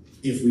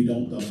 If we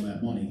don't double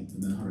that money,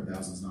 then that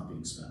 $100,000 is not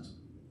being spent.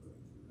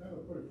 I have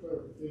a quick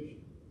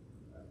clarification.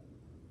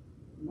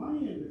 My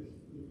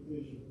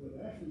indication would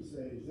actually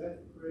say is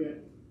that grant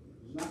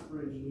is not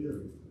for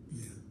engineering.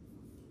 Yeah.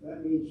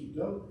 That means you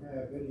don't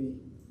have any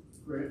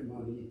grant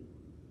money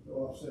to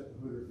offset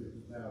the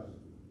 $150,000.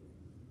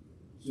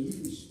 So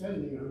you'd be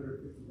spending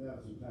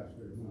 $150,000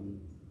 taxpayer money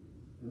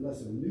unless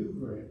unless a new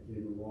grant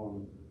came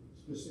along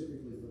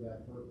specifically for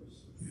that purpose.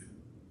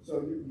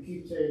 So you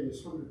keep saying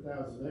this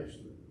 100,000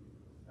 extra.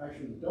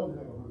 Actually, you don't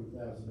have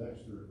 100,000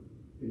 extra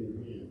in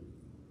your hand.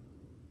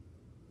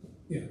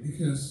 Yeah,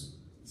 because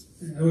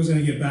I was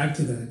gonna get back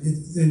to that.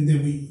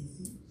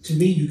 To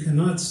me, you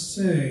cannot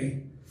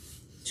say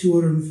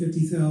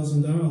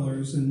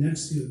 $250,000 and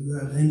next to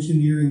that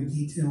engineering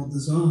detailed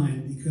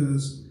design,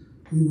 because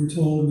we were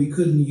told we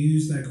couldn't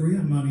use that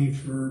grant money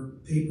for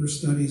paper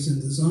studies and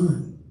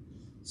design.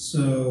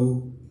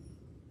 So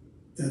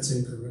that's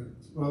incorrect.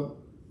 Well,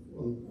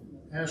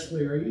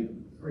 Ashley, are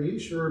you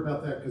sure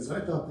about that? Because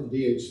I thought the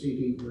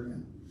DHCD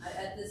grant.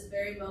 At this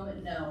very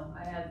moment, no.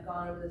 I have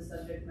gone over the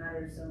subject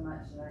matter so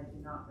much that I do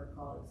not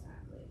recall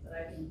exactly, but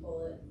I can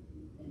pull it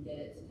and get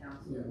it to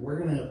council. Yeah, we're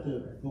gonna have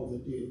to pull the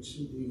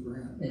DHCD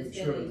grant and make It's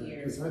sure been of a that, year.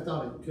 because I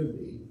thought it could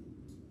be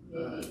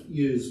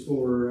used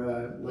for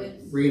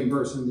like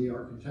reimbursing the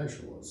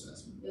architectural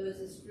assessment. It was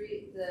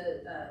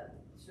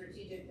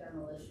strategic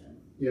demolition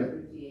Yeah.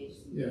 through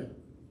DHC. Yeah.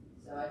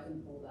 So I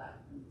can pull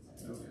that.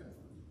 Okay.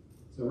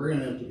 So we're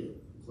gonna have to get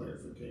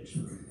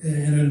clarification.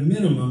 And at a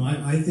minimum,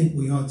 I think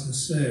we ought to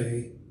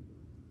say,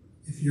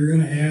 if you're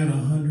gonna add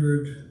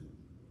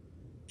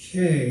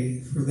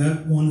 100K, for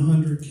that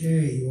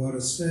 100K, you ought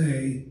to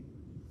say,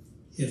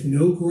 if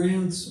no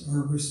grants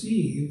are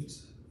received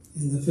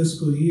in the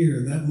fiscal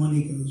year, that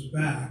money goes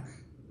back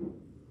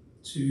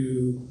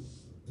to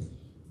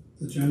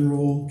the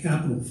general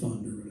capital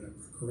fund or whatever,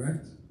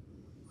 correct?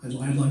 I'd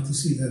like to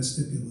see that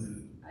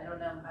stipulated. I don't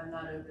know. I'm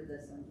not over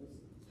this. I'm just.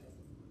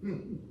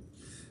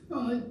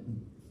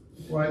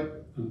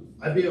 Well,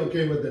 I'd be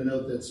okay with the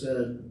note that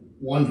said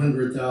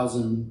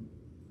 100,000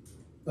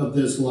 of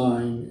this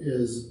line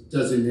is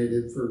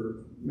designated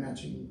for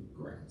matching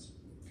grants.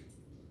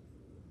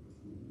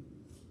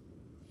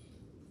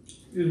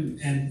 And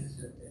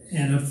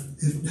if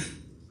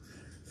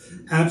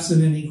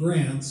absent any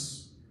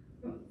grants,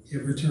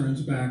 it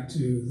returns back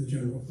to the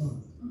general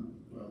fund.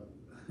 Well,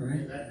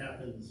 right? That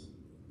happens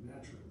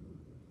naturally.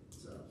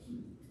 So.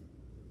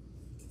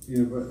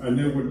 Yeah, but I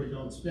know If what. we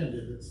don't spend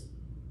it, it's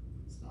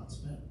not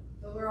spent.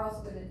 But we're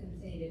also going to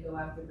continue to go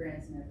after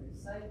grants in every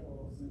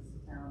cycle, since the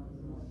town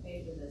doesn't want to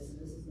pay for this, and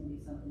this is going to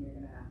be something you're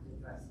going to have to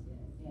address again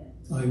and again.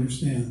 I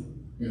understand.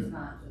 It's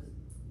not just.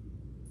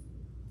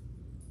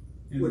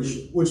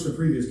 Which the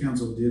previous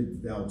council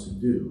did vow to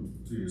do.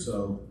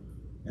 So,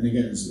 and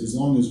again, as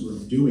long as we're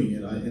doing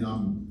it, and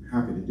I'm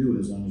happy to do it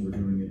as long as we're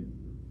doing it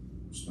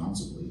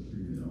responsibly.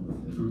 You know.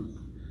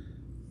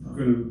 I'm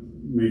gonna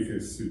make a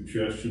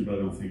suggestion, but I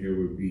don't think it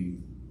would be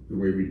the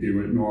way we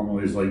do it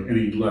normally. Is like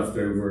any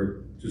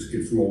leftover just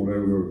gets rolled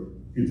over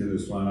into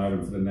this line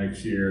item for the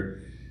next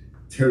year.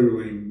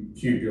 Totally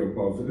can't go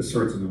above a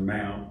certain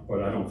amount,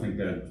 but I don't think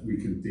that we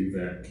can do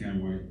that, can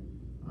we?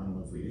 I don't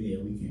know if we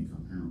can't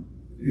compound.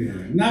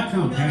 Yeah, not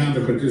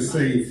compounded, but just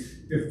say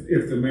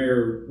if the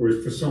mayor or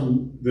if this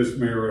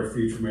mayor or a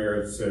future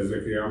mayor says,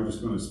 okay, I'm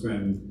just going to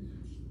spend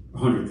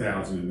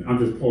 100,000. I'm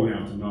just pulling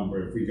out the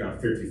number. If we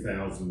got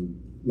 50,000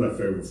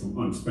 left over from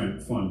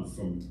unspent funds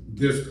from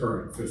this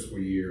current fiscal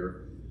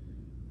year,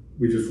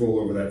 we just roll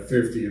over that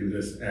 50 and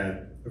just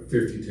add a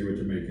 50 to it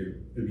to make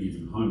it an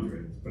even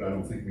 100. But I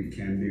don't think we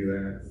can do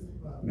that.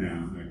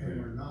 No, okay.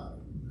 And we're not.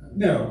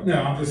 No,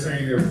 I'm just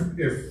saying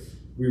if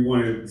we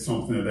wanted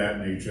something of that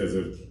nature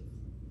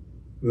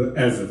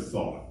as a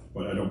thought,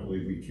 but I don't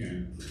believe we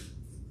can.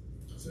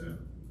 So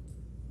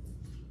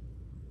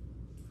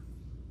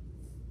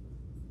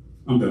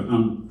I'm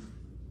done.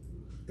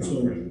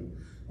 So,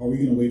 are we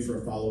going to wait for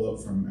a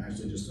follow-up from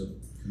Ashley just to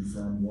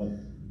confirm what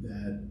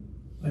that?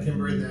 I can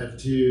bring that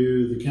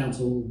to the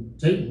council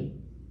table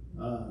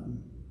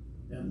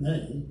at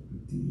May.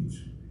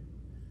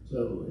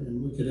 So,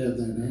 and we could have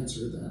that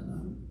answer that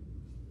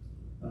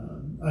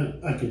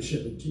I could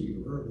ship it to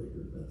you earlier,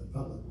 but the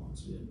public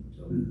wants it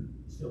until we're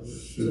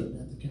sitting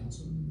at the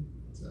council meeting.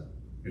 So.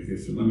 Okay,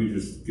 so let me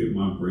just get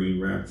my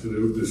brain wrapped. So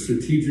the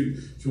strategic,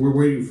 so we're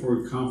waiting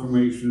for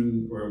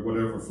confirmation or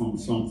whatever from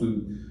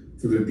something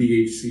for the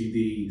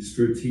DHCD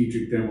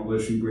strategic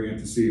demolition grant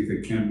to see if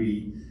it can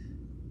be,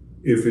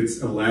 if it's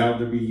allowed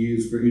to be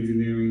used for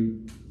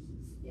engineering,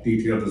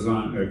 detailed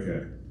design,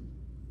 okay.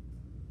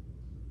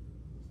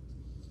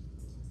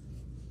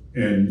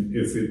 And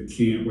if it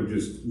can't, we're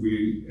just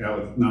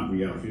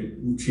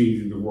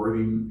changing the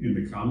wording in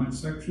the comment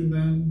section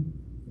then?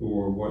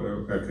 Or what,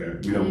 okay,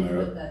 we don't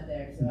know. Put that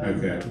there, so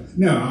Okay,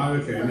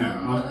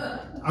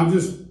 I'm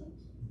just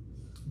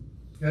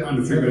trying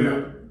to figure it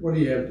out. What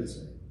do you have to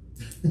say?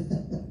 In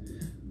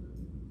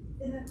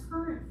the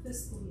current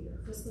fiscal year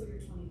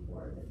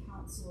 24, the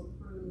council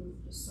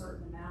approved a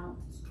certain amount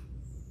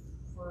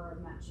for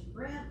a matching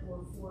grant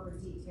or for a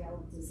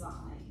detailed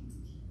design.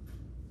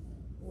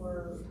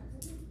 Or,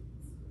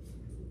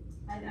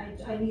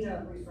 I need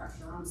a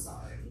refresher, I'm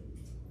sorry.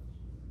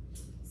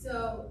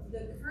 So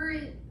the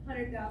current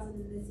 100,000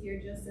 in this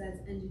year just says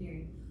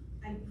engineering.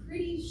 I'm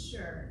pretty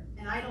sure,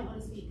 and I don't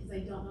want to speak because I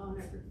don't know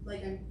 100%,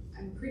 like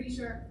I'm pretty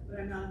sure, but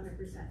I'm not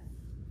 100%.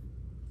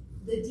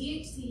 The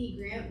DHCD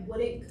grant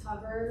wouldn't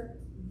cover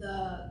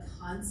the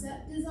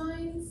concept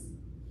designs.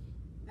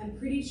 I'm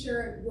pretty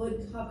sure it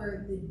would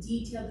cover the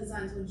detailed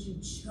designs once you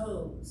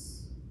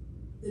chose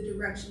the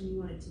direction you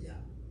wanted to go.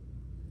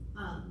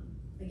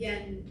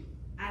 Again,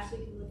 Ashley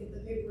can look at the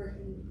paperwork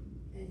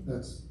and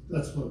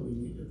That's what we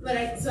need to.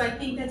 but so I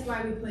think that's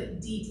why we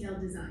put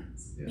detailed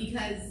designs, Yeah.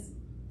 because,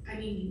 I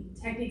mean,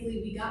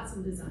 technically we got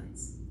some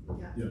designs.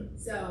 Yeah.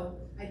 So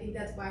I think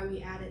that's why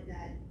we added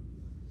that,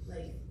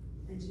 like,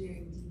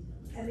 engineering detail.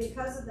 And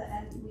because of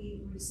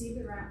we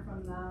received a grant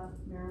from the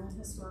Maryland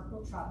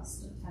Historical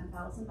Trust of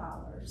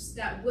 $10,000.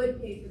 That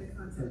would pay for the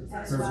concept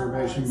design.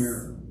 Preservation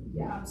Maryland.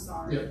 Yeah, I'm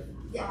sorry. Yep.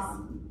 Yes.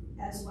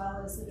 As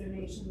well as the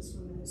donations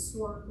from the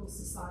Historical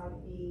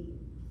Society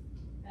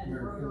and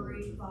American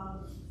Rotary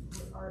Club.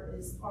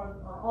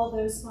 Are all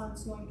those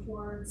funds going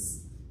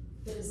towards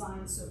the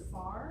design so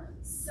far?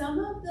 Some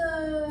of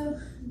the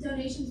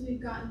donations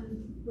we've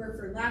gotten were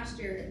for last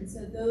year, and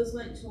so those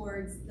went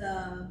towards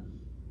the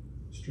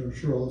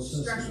Structural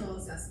assessment. structural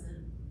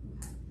assessment.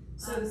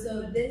 So,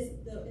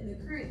 In the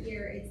current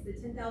year, it's the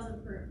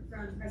 10,000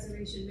 from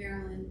Preservation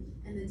Maryland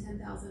and the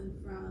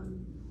 10,000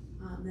 from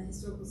the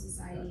Historical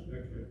Society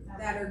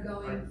that are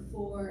going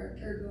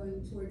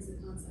towards the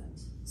concept.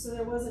 So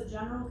there was a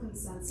general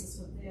consensus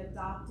with the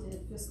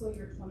adopted fiscal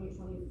year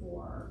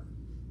 2024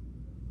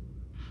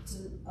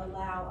 to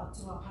allow up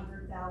to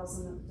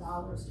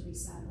 $100,000 to be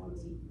spent on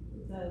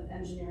the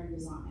engineering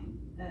design.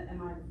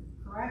 Am I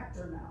correct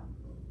or no?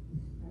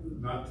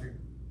 Not to.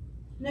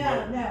 No,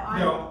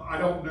 I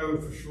don't know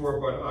for sure,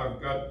 but I've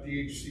got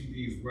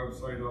DHCD's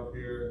website up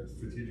here,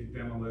 strategic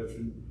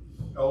demolition,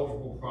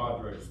 eligible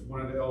projects.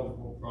 One of the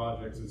eligible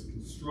projects is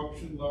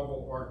construction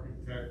level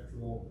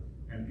architectural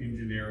and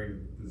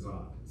engineering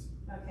designs.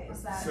 Okay,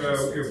 is that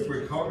so if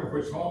we're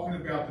talking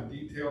about the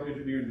detailed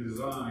engineering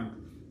design,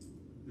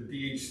 the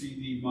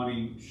DHCD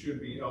money should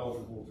be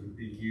eligible to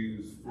be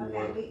used for.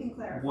 Okay, we can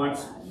clarify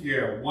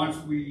once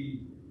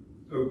we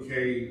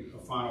okay a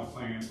final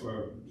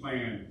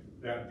plan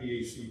that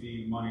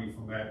DHCD money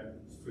from that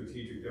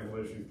strategic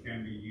demolition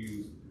can be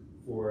used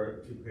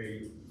to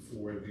pay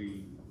for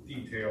the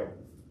detailed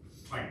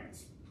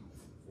plans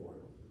for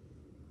it.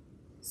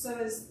 So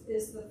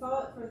is the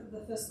thought for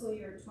the fiscal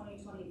year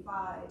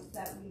 2025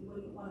 that we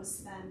wouldn't want to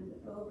spend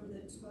over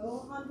the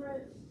total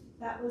 100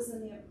 that was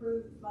in the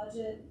approved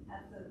budget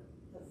at the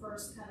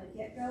first kind of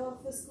get-go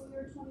of fiscal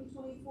year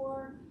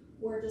 2024,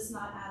 or just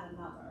not add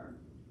another?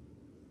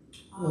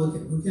 Well,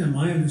 again,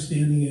 my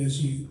understanding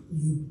is you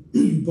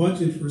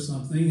budget for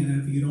something,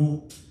 and if you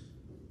don't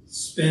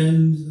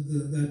spend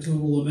that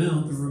total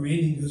amount, the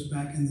remaining goes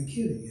back in the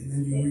kitty, and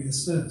then you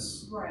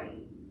reassess.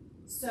 Right.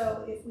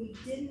 So if we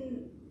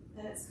didn't,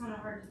 and it's kind of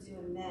hard to do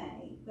in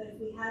May, but if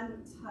we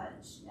hadn't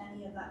touched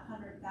any of that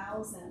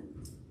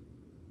 100,000,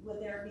 would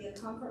there be a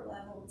comfort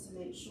level to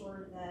make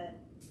sure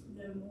that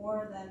no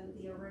more than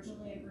the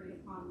originally agreed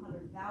upon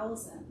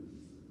 100,000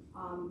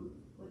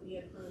 would be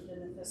approved in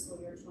the fiscal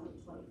year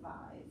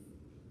 2025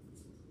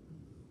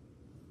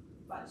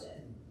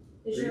 budget?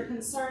 Is your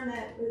concern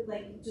that,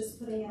 like, just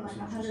putting in like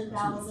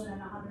 100,000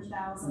 and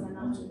 100,000 and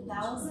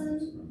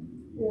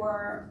 100,000,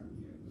 or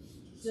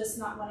just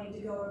not wanting to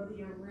go over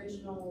the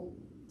original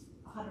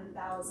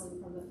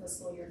 100,000 from the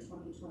fiscal year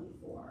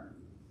 2024?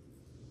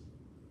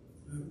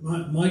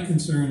 My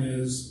concern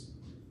is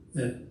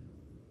that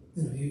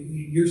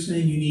you're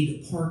saying you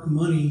need to park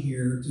money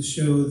here to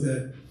show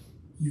that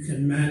you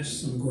can match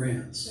some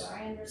grants. Sure,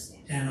 I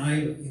understand. And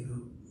I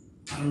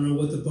don't know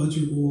what the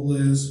budget rule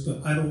is,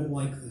 but I don't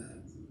like that.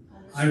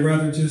 I'd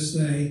rather just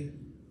say,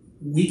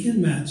 we can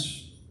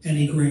match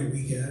any grant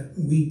we get.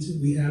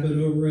 We have it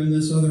over in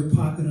this other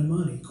pocket of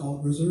money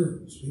called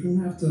reserves. We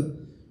don't have to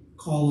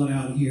call it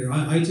out here.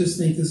 I just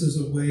think this is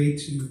a way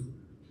to,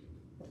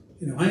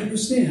 I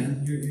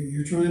understand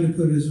you're trying to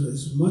put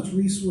as much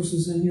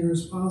resources in here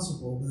as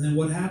possible, but then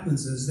what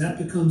happens is that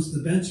becomes the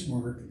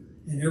benchmark,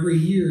 and every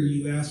year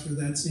you ask for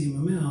that same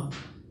amount.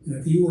 And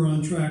if you were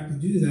on track to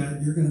do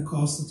that, you're going to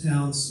cost the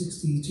town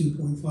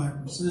 62.5%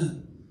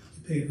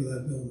 to pay for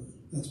that building.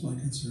 That's my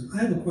concern.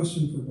 I have a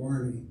question for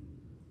Barney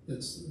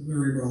that's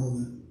very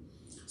relevant.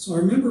 So I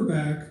remember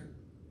back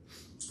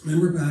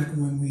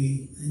when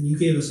and you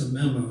gave us a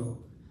memo,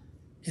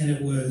 and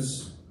it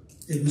was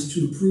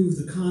to approve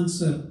the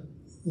concept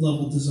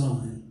level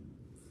design.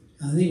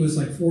 I think it was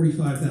like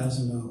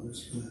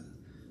 $45,000 for that.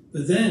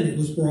 But then it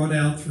was brought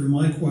out through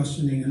my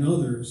questioning and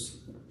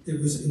others.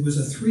 It was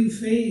a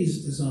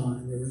 3-phase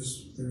design. There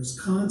was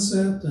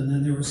concept, and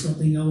then there was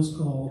something else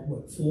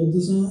called full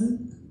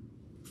design.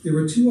 There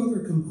were 2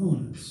 other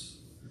components.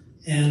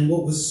 And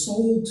what was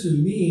sold to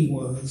me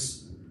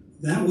was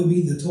that would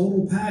be the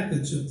total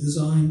package of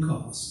design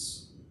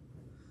costs.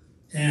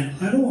 And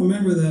I don't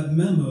remember that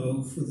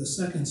memo for the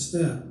second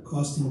step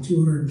costing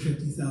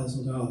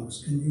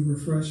 $250,000. Can you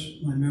refresh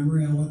my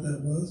memory on what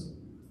that was?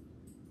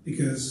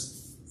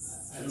 Because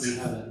I don't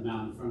have that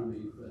amount in front of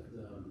me, but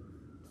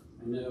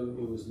I know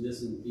it was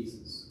missing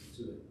pieces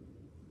to it.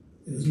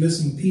 It was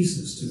missing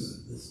pieces to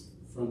it.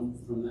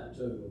 From that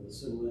total, the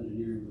civil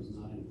engineering was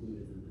not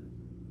included in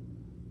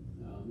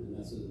that. And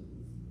that's a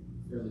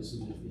fairly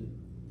significant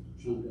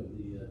chunk of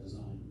the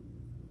design.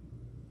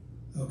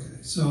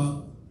 Okay,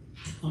 so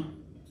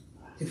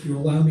if you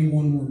allow me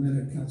one more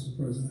minute, Council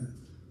President.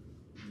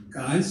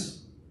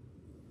 Guys,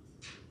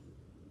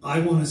 I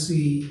want to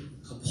see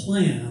a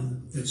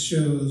plan that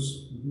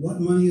shows what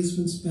money has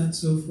been spent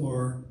so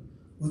far,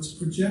 what's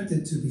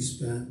projected to be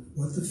spent,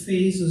 what the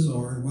phases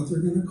are, and what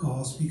they're going to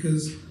cost,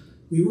 because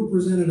we were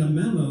presented a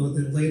memo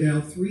that laid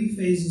out 3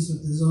 phases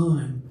of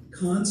design: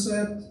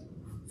 concept,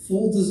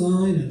 full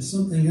design, and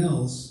something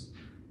else.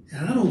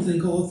 And I don't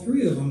think all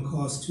 3 of them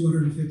cost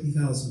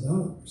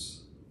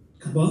 $250,000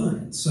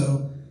 combined.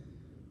 So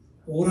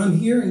what I'm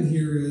hearing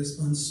here is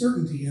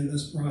uncertainty in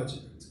this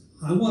project.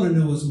 I want to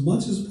know as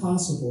much as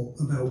possible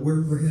about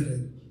where we're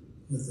headed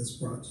with this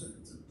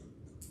project.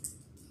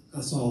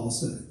 That's all I'll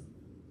say.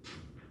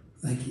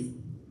 Thank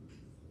you.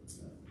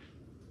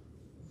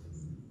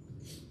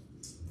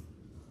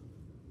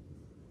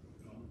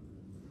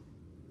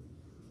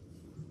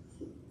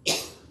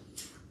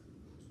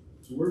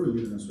 So where are we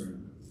leaving this right now?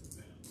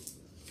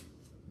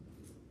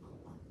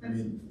 I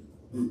mean,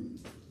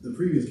 the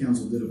previous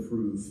council did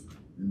approve,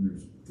 and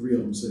there's 3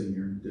 of them sitting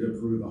here, did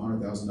approve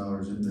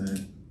 $100,000 in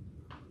May.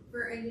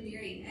 For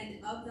engineering,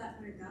 and of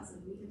that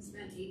 100,000, we have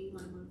spent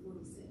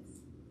 81,146.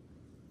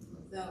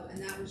 So,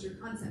 and that was your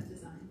concept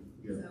design.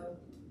 Yeah. So.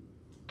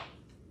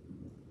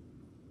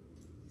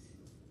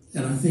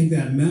 And I think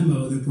that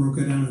memo that broke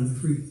it down in the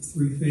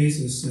 3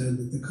 phases said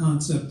that the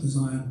concept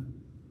design,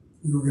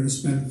 we were going to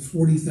spend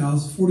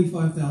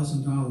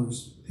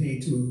 $45,000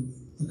 paid to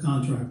the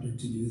contractor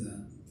to do that.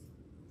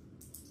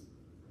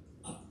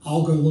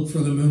 I'll go look for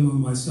the memo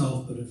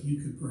myself, but if you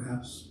could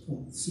perhaps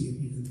see if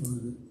you can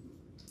find it.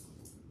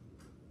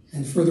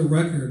 And for the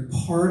record,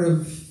 part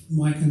of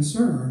my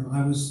concern,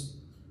 I was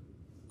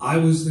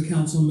the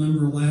council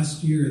member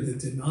last year that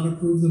did not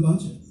approve the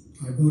budget.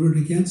 I voted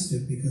against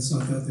it because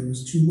I thought there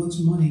was too much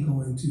money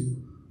going to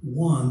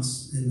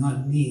wants and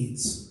not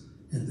needs,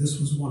 and this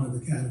was one of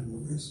the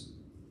categories.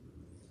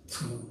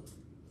 So,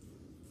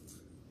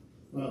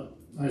 well,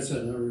 I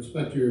said I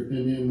respect your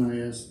opinion. I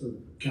asked the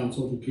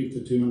council to keep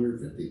the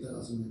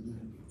 $250,000 in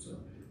there. So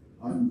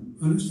I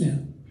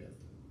understand.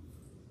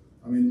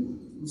 I mean,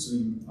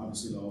 listening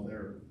obviously to all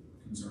their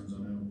concerns, I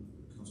know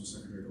Council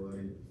Secretary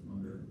Galletti,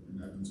 Munger,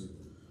 and Evans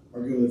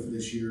are good for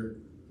this year.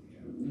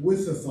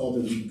 With the thought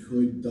that we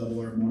could double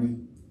our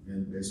money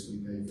and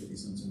basically pay 50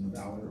 cents on the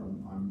dollar,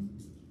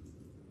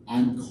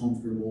 I'm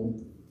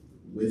comfortable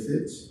with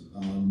it.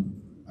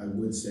 I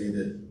would say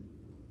that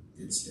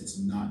it's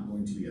not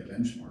going to be a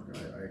benchmark.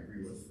 I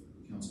agree with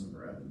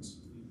Councilmember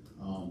Evans.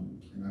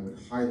 And I would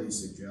highly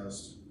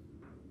suggest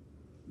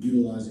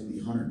utilizing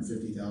the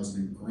 $150,000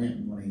 in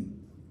grant money,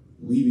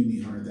 leaving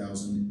the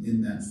 $100,000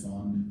 in that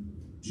fund,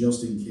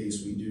 just in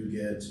case we do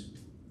get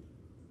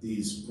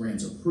these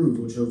grants approved,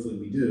 which hopefully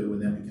we do,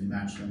 and then we can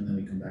match them, and then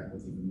we come back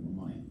with even more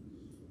money.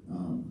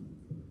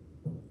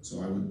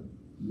 So I would,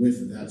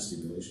 with that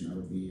stipulation, I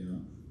would be,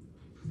 I'm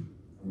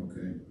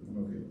okay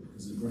with it,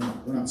 because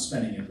we're not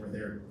spending it, we're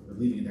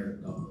leaving it there to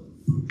double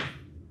it.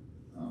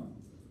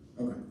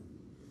 Okay.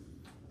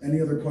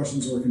 Any other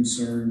questions or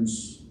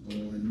concerns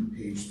on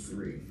page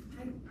 3?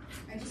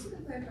 I just want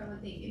to clarify one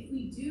thing. If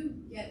we do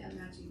get a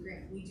matching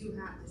grant, we do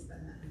have to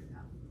spend that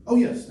 $100,000. Oh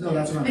yes, no,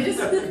 that's what I mean.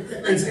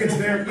 It's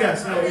there.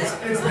 Yes, no,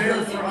 it's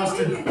there for us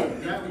to.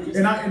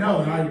 And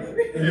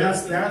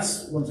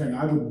that's one thing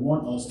I would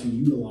want us to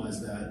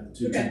utilize that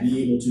to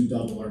be able to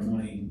double our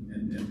money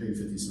and pay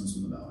 50 cents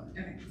on the dollar.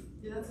 Okay.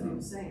 Yeah, that's what I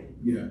was saying.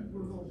 Yeah.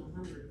 We're holding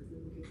 100, we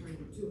could try and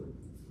get 200.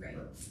 Right.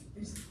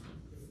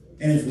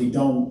 And if we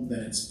don't,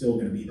 then it's still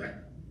going to be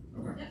there.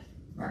 Okay. Yep.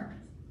 All right.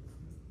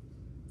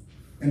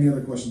 Any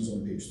other questions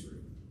on page 3?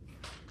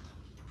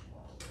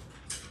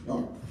 All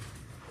right.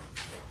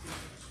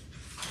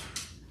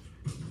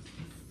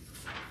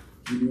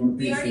 We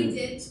already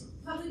did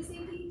public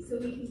safety, so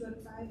we can go to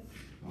 5.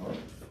 All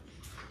right.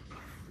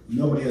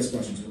 Nobody has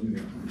questions. We'll move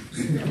on.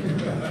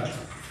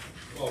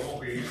 Well, it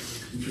won't be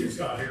answered. It's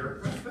not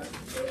here.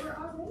 They were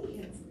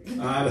already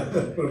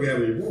answered. But we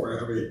have any more?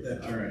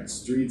 All right,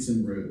 streets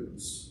and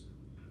roads.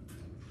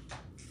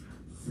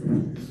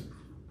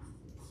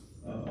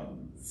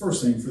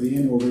 First thing, for the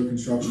annual road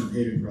construction and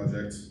paving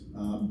project,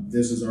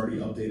 this is already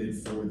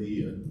updated for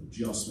the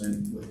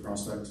adjustment with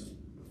Prospect.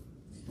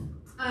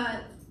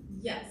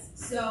 Yes.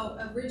 So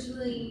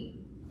originally,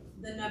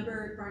 the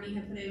number Barney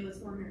had put in was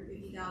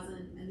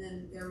 450,000, and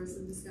then there was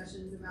some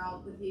discussions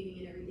about the paving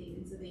and everything,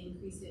 and so they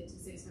increased it to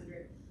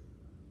 600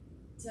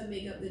 to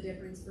make up the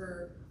difference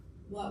for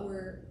what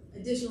were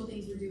additional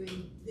things we're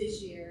doing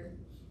this year,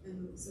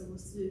 and so we'll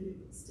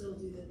still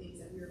do the things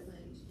that we were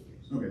planning to do.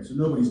 Okay, so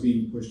nobody's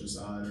being pushed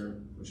aside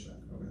or pushed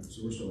back. Okay,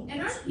 so we're still on.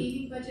 And our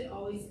paving budget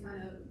always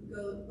kind of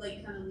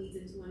leads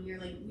into one year.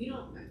 Like we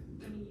don't, I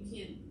mean, you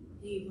can't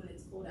pave when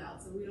it's cold out,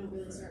 so we don't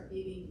really start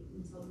paving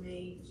until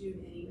May,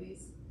 June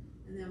anyways,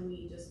 and then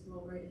we just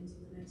roll right into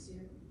the next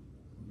year.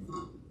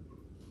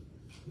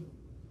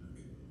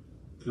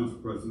 Council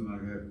President, I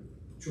have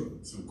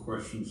some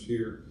questions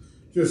here,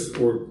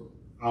 or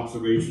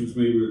observations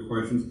maybe, or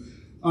questions.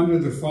 under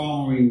the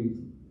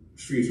following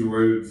streets and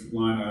roads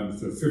line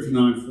items, the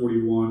 59,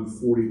 41,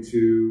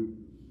 42,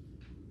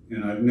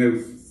 and I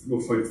know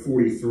looks like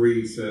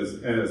 43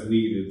 says as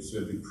needed.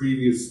 So the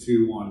previous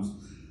two ones,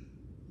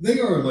 they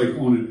are like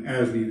on an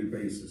as needed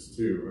basis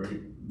too,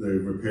 right? The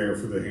repair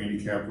for the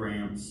handicap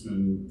ramps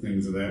and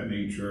things of that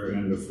nature,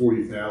 and the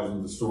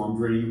 40,000, the storm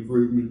drain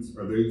improvements,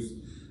 are those,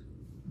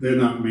 they're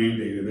not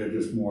mandated, they're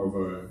just more of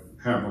a,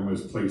 have them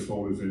as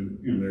placeholders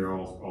in there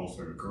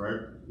also,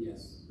 correct?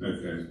 Yes.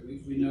 Okay.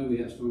 We know we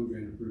have storm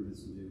drain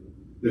improvements to do.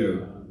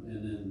 Yeah.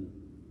 And then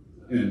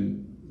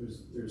And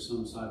there's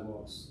some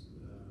sidewalks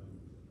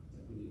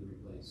that we need to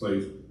replace.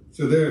 place.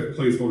 So they're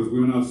placeholders, we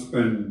will not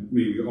spend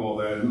maybe all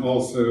that, and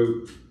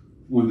also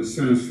on the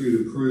Center Street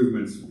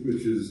improvements,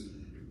 which has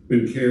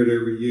been carried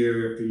over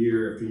year after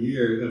year after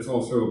year, that's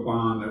also a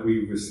bond that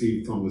we've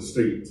received from the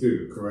state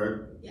too,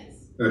 correct?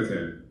 Yes.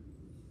 Okay.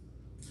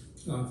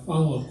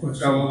 Follow-up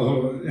question.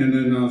 And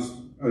then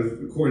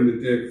according to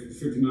Dick,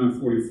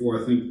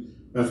 5944, I think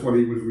that's what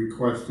he was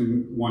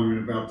requesting,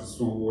 wondering about the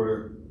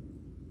stormwater,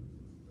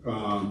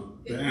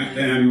 the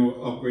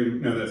annual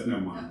upgrade. No, that's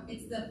never mind.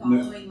 It's the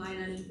following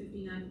line item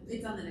 59.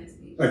 It's on the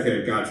next page.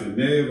 Okay, gotcha.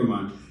 Never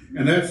mind.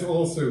 And that's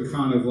also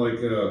kind of like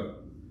a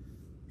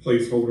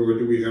placeholder, or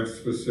do we have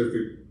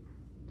specific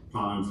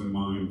ponds in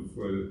mind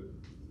for the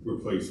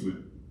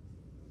replacement?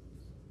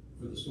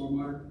 For the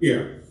stormwater?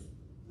 Yeah.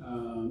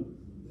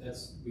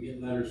 We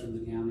get letters from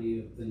the county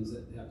of things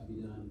that have to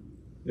be done.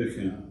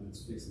 Okay.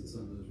 It's fixing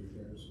some of those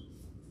repairs.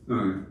 All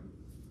right.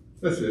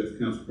 That's it,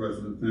 Council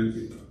President. Thank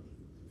you.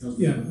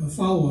 Yeah, a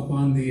follow-up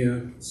on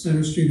the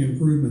Center Street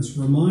improvements.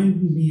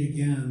 Remind me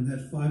again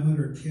that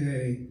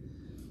 500K,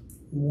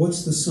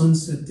 what's the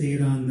sunset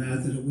date on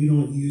that if we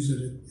don't use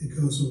it, it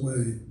goes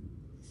away?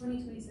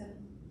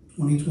 2027.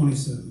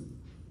 2027.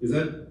 Is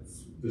that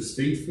the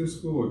state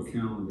fiscal or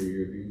calendar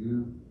year? Do you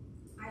know?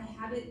 I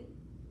have it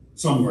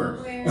Somewhere.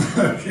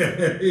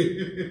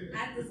 Okay.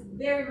 At this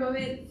very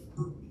moment,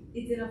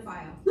 it's in a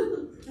file.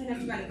 I have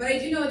to find it, but I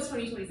do know it's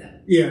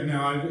 2027. Yeah,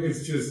 no,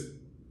 it's just,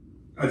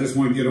 I just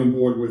want to get on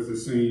board with the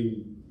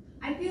same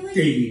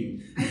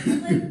dating. I feel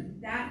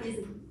like that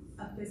is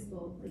a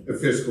fiscal. A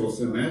fiscal,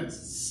 so that's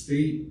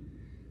state,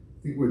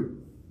 I think we're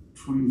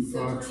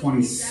 25, So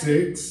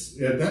 26.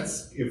 Yeah,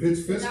 that's, if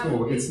it's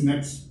fiscal, it's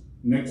next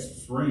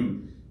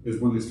spring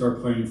is when they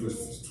start planning for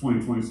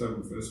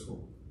 2027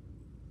 fiscal.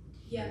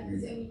 Yeah,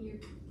 because I mean,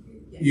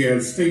 Yeah,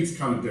 the state's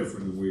kind of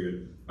different and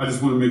weird. I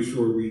just want to make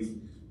sure we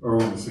are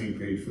on the same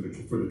page for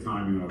the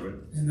timing of it.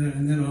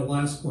 And then a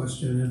last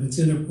question. If it's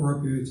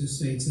inappropriate, just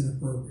say it's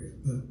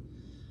inappropriate. But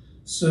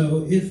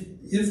so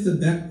if the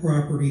Beck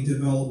property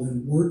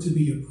development were to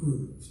be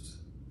approved,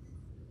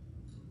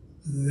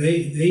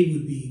 they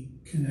would be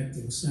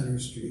connecting Center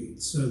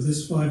Street. So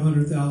this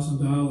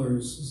 $500,000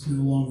 is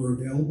no longer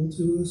available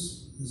to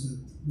us.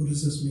 What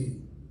does this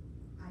mean?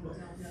 I don't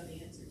know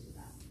the answer to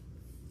that.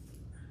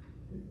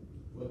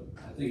 Well,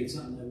 I think it's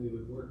something that we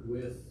would work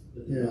with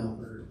the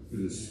developer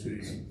and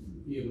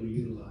be able to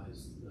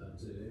utilize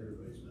to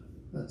everybody's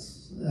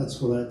benefit.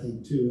 That's what I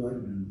think too.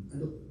 I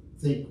don't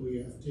think we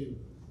have to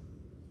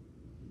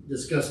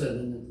discuss that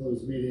in a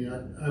closed meeting.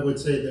 I would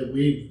say that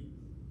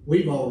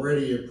we've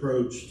already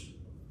approached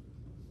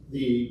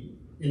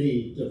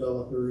any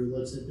developer who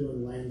looks at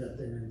doing land up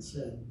there and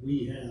said,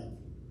 we have,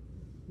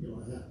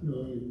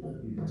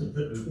 $500,000 to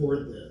put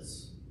toward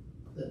this,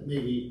 that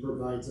maybe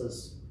provides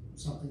us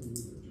something in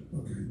return.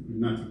 Okay.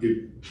 Not to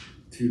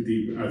get too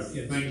deep, I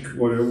think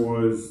what it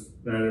was,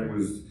 that it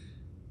was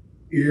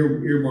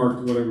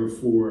earmarked whatever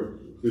for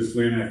this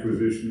land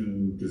acquisition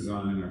and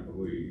design, I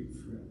believe.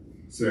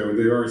 So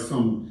there are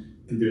some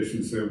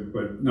conditions,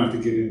 but not to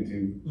get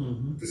into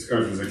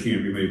discussions that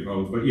can't be made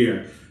public. But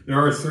yeah, there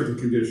are certain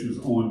conditions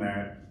on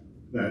that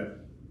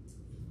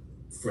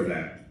for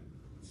that.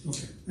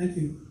 Okay, thank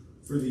you.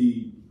 For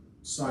the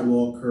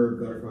sidewalk, curb,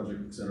 gutter project,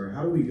 et cetera,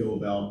 how do we go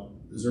about,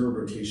 is there a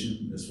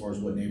rotation as far as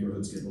what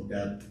neighborhoods get looked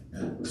at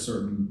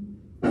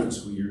certain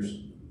fiscal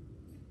years?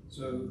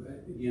 So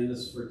again, this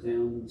is for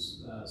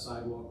towns,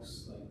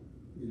 sidewalks, like,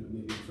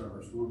 maybe for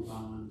our storm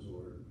ponds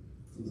or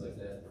things like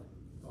that.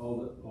 All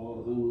the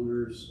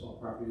homeowners, all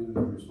property owners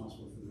are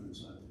responsible for their own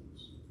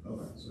sidewalks.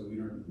 Okay. So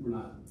we're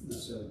not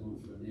necessarily going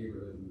through a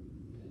neighborhood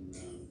and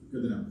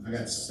good to know. I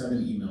got 7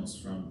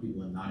 emails from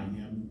people in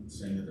Nottingham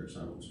saying that their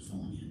sidewalks are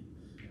falling in.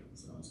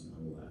 So I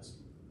will ask.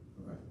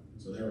 Okay.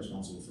 So they're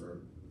responsible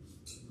for.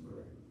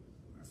 Okay.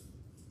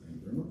 Thank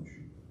you very much.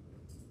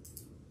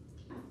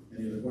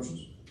 Any other questions?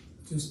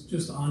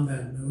 Just on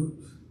that note,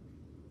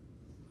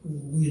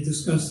 we had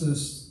discussed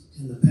this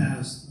in the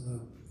past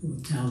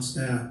with town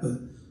staff, but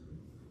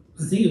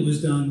I think it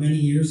was done many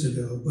years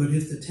ago. But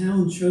if the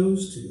town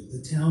chose to,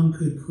 the town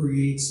could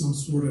create some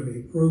sort of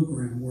a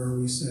program where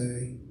we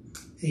say,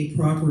 hey,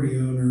 property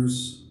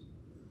owners,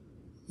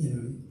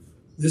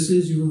 this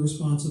is your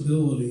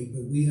responsibility,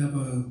 but we have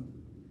a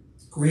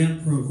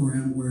grant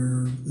program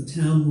where the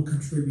town will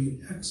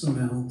contribute X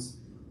amount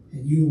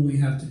and you only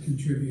have to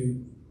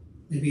contribute,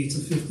 maybe it's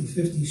a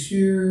 50-50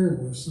 share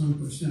or some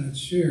percentage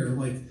share.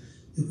 Like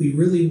if we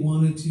really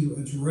wanted to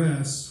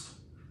address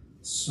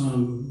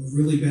some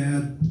really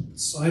bad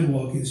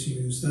sidewalk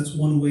issues, that's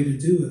one way to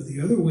do it. The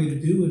other way to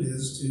do it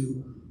is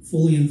to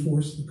fully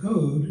enforce the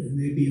code. It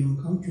may be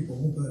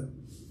uncomfortable, but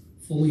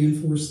fully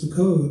enforce the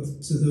code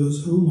to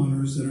those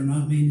homeowners that are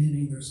not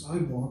maintaining their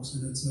sidewalks,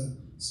 and it's a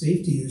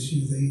safety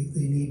issue.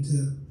 They need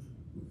to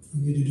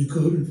do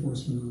code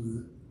enforcement on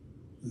that.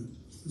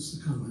 That's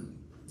just a comment.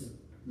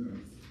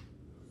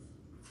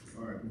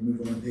 All right, we'll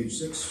move on to page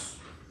 6.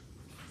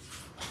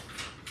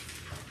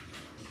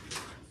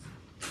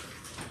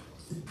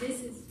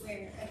 This is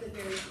where, at the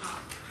very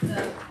top,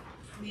 the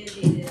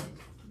mandated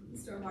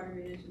stormwater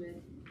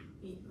management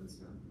fee comes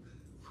from.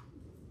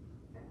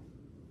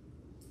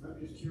 I'm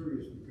just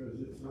curious because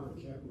it's not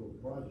a capital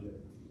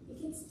project. It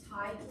gets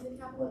tied to the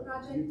capital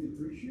project. You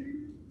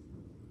depreciate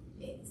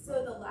it?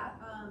 So the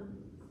I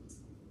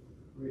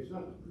mean, it's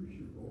not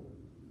depreciable.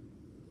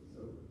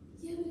 So.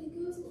 yeah, but it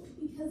goes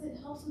because it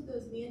helps with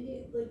those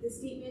mandate, like the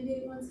state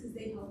mandated ones, because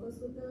they help us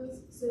with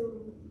those.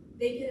 So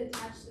they get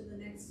attached to the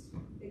next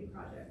big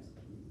project.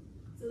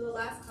 So the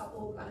last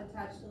couple got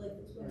attached to like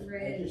the Twin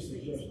Ridge. I just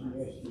suggest you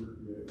ask your.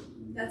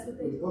 That's what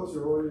they. The books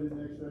are ordered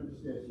next time.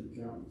 Just ask your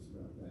accountants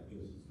about that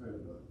because it's kind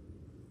of a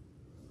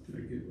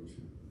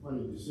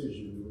funny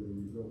decision whether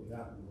you build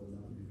capital or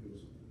not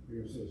because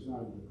you're gonna say it's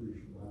not a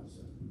depreciable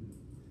asset.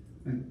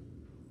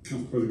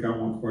 Council President, got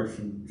one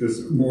question,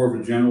 just more of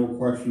a general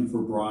question for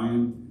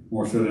Brian,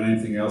 more so than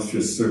anything else,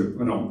 just so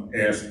I don't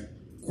ask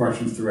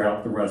questions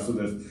throughout the rest of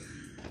this.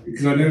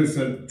 Because I noticed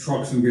that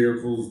trucks and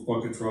vehicles,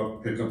 bucket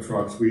truck, pickup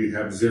trucks, we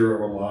have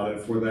 0 allotted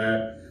for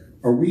that.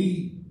 Are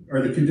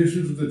the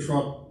conditions of the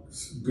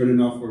trucks good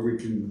enough where we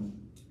can,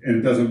 and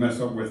it doesn't mess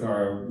up with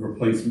our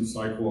replacement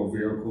cycle of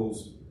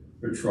vehicles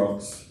or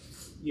trucks?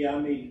 Yeah, I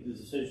made the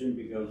decision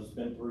because it's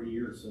been 3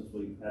 years since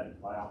we've had a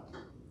plow.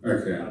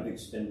 Okay. I've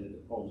extended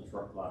all the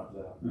truck lives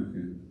out.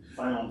 Okay.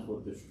 Plowing's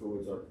what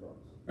destroys our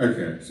trucks.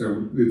 Okay,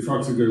 so the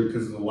trucks are good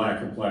because of the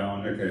lack of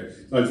plowing. Okay,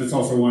 so I just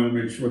also wanted to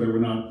make sure that we're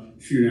not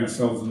shooting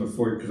ourselves in the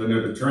foot because I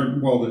know the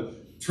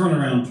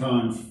turnaround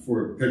times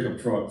for pickup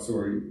trucks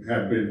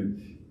have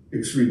been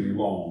extremely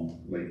long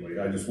lately.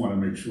 I just want to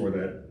make sure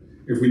that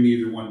if we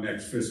needed one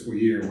next fiscal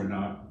year,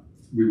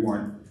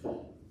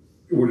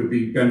 would it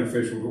be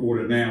beneficial to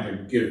order now to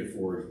get it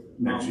for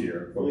next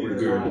year? But we're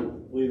good.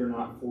 Believe it or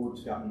not,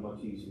 Ford's gotten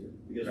much easier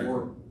because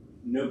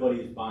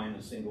nobody is buying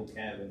a single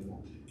cab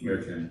anymore.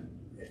 Okay.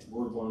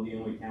 We're one of the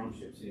only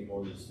townships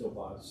anymore that still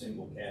buy a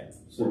single cab.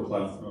 For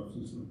plow trucks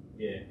and stuff.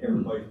 Yeah,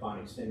 everybody's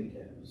buying extended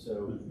cabs,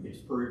 so it's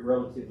pretty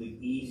relatively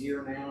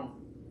easier now.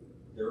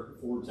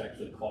 Ford's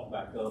actually caught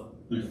back up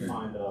to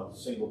find a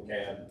single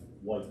cab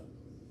white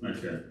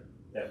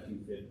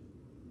F-250.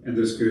 And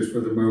this goes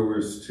for the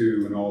mowers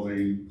too, and all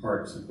the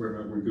parts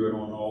equipment. We're good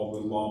on all the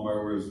lawn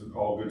mowers,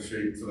 all good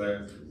shape for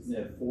that.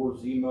 Yeah, 4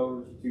 Z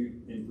mowers,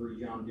 2 and 3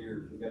 John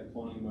Deere's. We got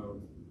plenty of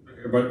mowers.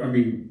 Okay, but I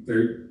mean,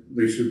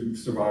 they should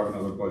survive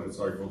another budget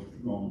cycle.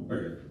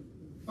 Okay.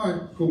 All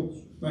right, cool.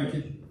 Thank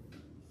you.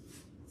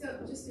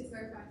 So just to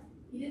clarify,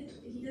 he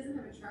doesn't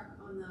have a truck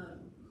on the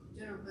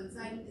general fund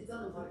side. It's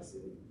on the water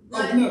sewer.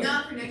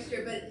 Not for next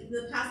year, but in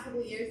the past couple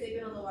of years they've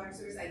been on the water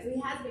sewer side, so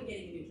he has been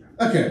getting a new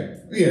truck. Okay.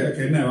 Yeah.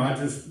 Okay. No, I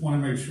just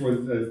want to make sure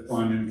that,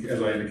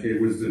 as I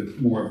indicated, was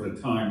more of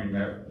the timing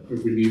that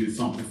if we needed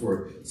something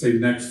for, say,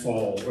 next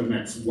fall or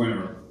next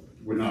winter,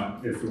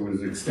 if it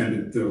was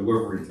extended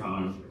delivery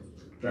time,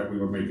 that we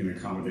were making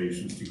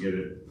accommodations to get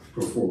it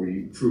before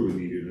we truly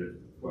needed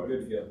it. But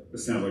good to go. It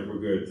sounds like we're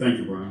good. Thank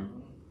you, Brian.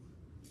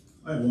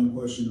 I have one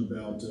question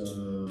about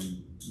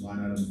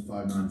line item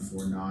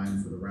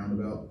 5949 for the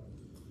roundabout.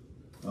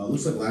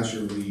 Looks like last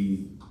year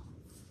we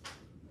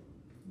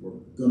were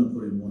going to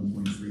put in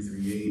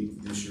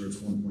 1.338. This year it's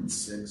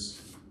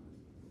 1.6.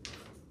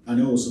 I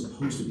know it was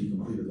supposed to be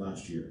completed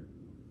last year.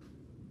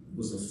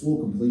 Was the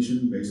full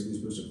completion basically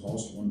supposed to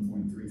cost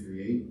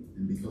 1.338,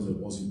 and because it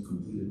wasn't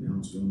completed, now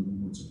it's going to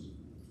 1.6?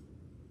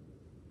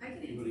 I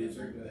can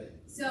answer that.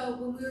 So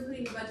when we were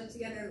putting the budget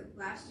together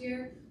last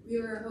year,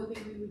 we were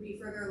hoping we would be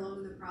further along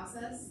in the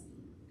process,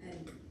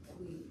 and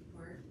we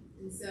weren't.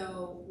 And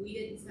so we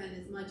didn't spend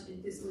as much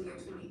in fiscal year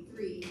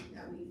 23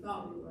 that we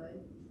thought we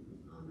would,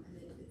 and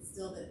it's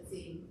still the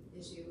same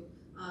issue.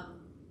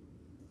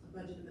 The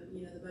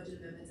budget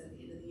amendments at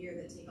the end of the year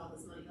that take all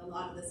this money. A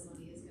lot of this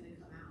money is going to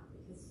come out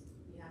because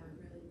we haven't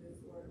really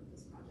moved forward with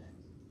this project.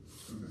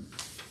 Okay.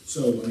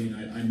 So, I mean,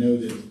 I know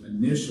that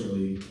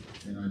initially,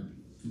 and I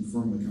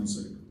confirmed with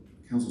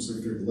Council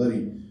Secretary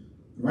Galletti,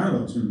 the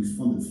roundabout was going to be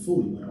funded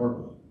fully by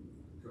ARPA.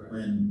 Correct.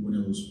 And when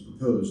it was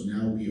proposed,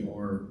 now we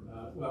are.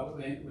 Well,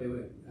 wait.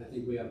 I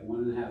think we have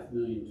 $1.5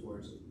 million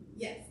towards it.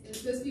 Yes, it was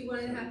supposed to be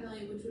 $1.5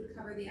 million, which would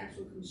cover the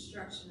actual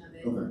construction of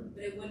it. Okay.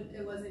 But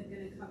it wasn't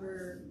going to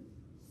cover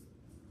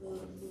the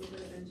little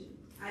bit of engineering.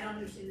 I don't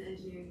understand the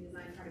engineering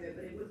design part of it,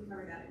 but it wouldn't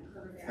cover that. It would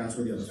cover the That's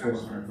actual where the other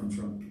 400 comes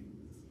from.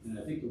 And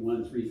I think the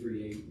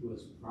 1338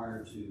 was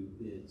prior to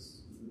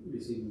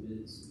receiving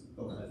bids.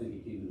 Okay. I think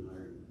it came in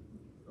higher.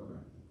 Okay.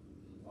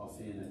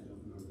 Offhand, I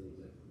don't remember the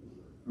exact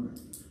number.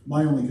 Okay.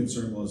 My only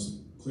concern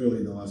was clearly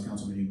in the last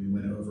council meeting, we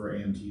went over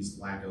AMT's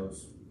lack of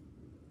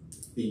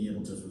being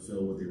able to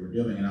fulfill what they were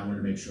doing, and I wanted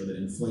to make sure that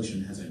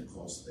inflation hasn't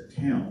cost the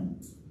town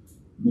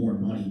more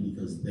money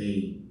because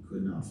they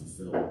could not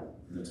fulfill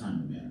in a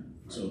timely manner.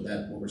 So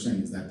that, what we're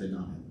saying is that did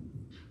not happen.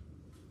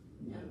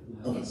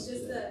 Okay. It's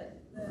just the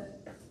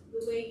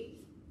way,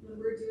 when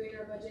we're doing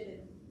our budget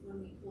and when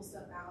we pull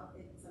stuff out,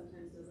 it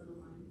sometimes doesn't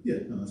align.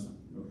 Yeah, no, that's fine.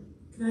 Okay.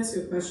 Can I ask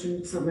you a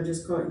question? Something I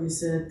just caught you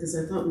said, because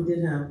I thought we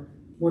did have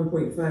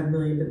 1.5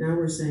 million, but now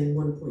we're saying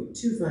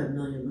 1.25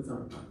 million with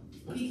our.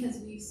 Because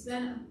we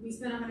spent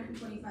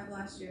 125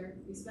 last year.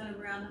 We spent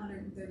around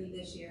 130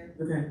 this year.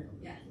 Okay.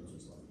 Yeah.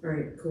 All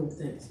right. Cool.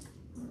 Thanks.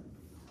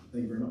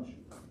 Thank you very much.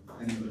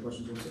 Any other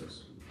questions on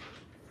this?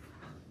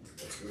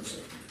 Let's go to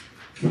second.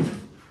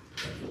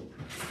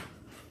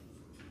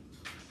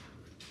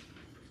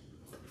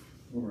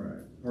 All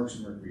right, Parks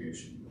and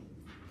Recreation.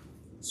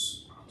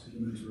 Let's take a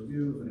minute to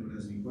review if anyone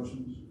has any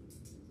questions.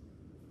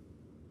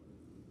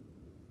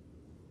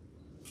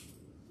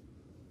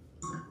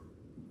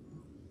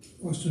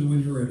 Question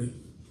when you're ready.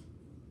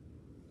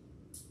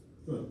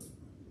 Good.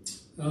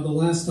 The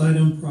last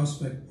item,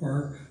 Prospect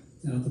Park,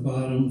 down at the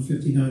bottom,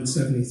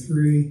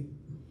 5973.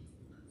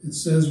 It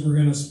says we're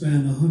going to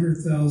spend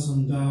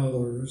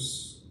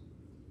 $100,000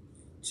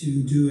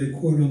 to do a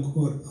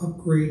quote-unquote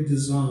upgrade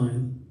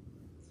design.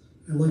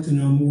 I'd like to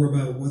know more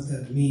about what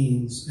that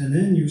means. And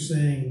then you're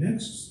saying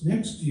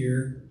next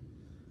year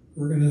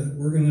we're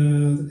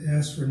gonna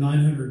ask for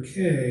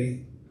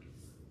 $900K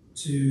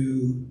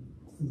to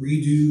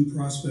redo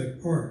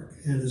Prospect Park.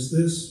 And is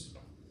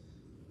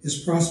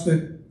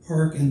Prospect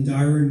Park in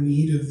dire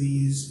need of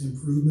these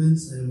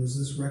improvements? And was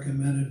this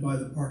recommended by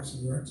the Parks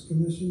and Recs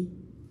Commission?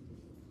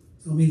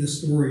 Tell me the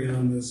story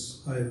on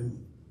this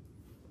item.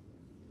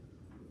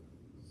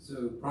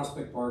 So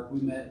Prospect Park,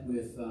 we met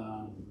with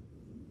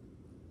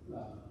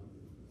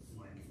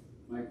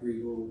Mike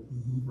Riegel,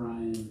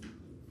 Brian,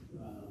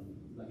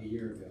 like a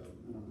year ago.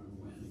 I don't remember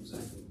when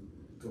exactly,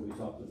 but we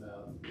talked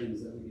about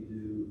things that we could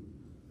do.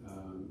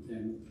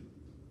 And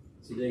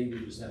today we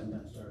just haven't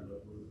gotten started,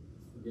 but we're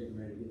getting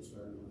ready to get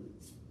started on it.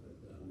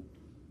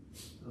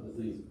 But other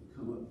things have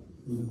come up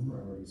with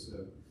priorities. So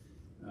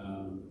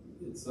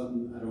it's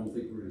something I don't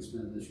think we're going to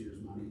spend this year's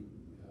money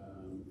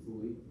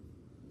fully.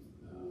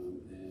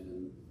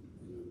 And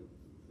you know,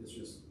 it's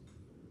just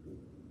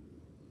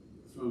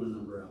throwing a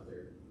number out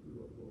there.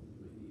 What we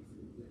might need for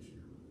next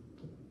year.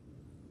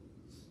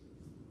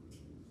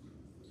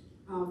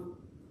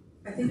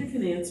 I think I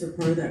can answer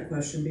part of that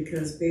question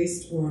because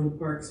based on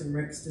Parks and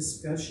Rec's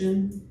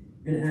discussion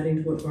and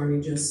adding to what Barney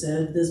just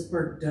said, this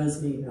park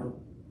does need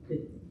help.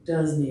 It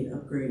does need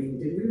upgrading.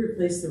 Did we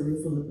replace the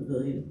roof on the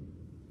pavilion?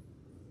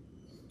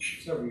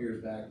 Several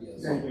years back, yes.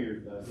 Right. Several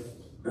years back, yes.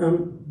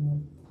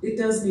 It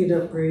does need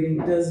upgrading,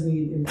 it does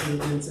need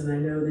improvements, and I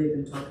know they've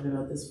been talking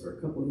about this for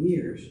a couple of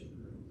years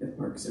at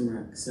Parks and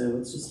Rec, so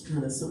it's just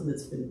kind of something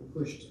that's been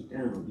pushed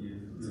down. Yeah.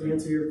 To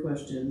answer your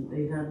question,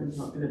 they have been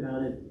talking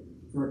about it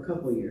for a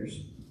couple of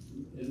years.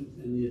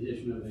 And the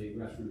addition of a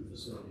restroom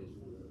facility is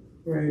one of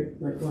the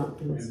Right, like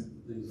Watkins.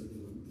 things that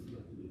we would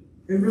like to do.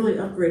 And really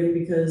upgrading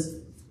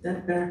because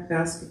that back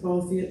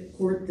basketball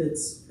court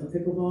that's a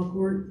pickleball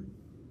court,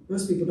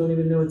 most people don't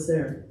even know it's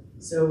there.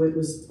 So it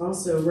was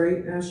also,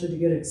 right, Ashley, to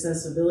get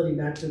accessibility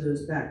back to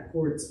those back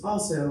courts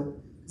also,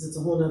 because it's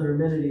a whole other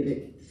amenity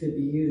that could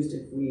be used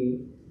if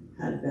we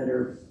had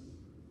better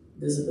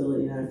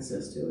visibility and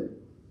access to it.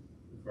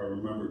 If I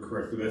remember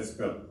correctly, that's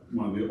about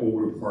one of the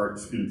older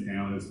parks in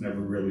town. It's never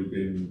really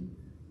been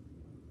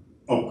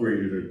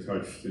upgraded or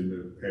touched in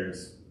the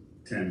past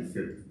 10,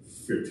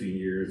 15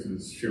 years, and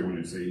it's showing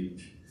its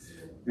age.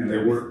 And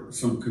there were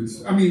some,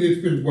 I mean,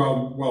 it's been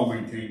well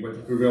maintained, but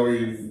the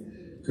pavilion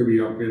could be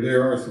upgraded.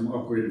 There are some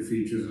upgraded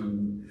features,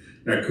 and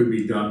that could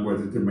be done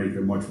with it to make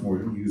a much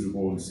more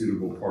usable and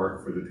suitable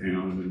park for the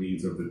town and the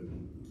needs of the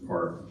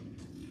park.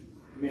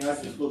 I mean, I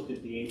just looked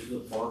at the age of the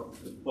park.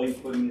 The play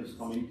footing is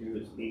coming to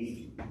its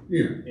age.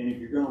 Yeah. And if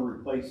you're going to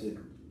replace it,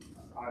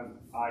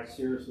 I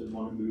seriously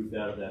want to move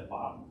out of that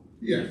bottom.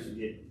 Yeah.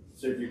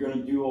 So if you're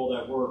going to do all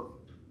that work,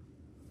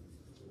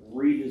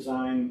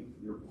 redesign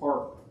your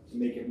park to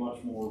make it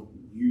much more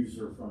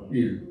user friendly.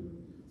 Yeah.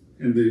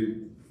 And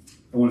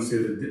I want to say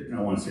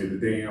the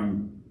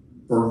dam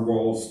burn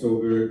wall's still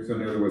good, because I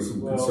know there was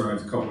some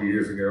concerns a couple of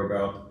years ago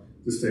about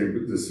the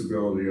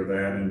stability of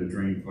that and the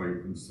drain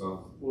pipe and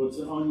stuff. Well, it's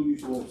an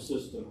unusual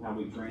system how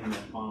we drain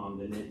that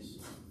pond, and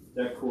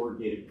that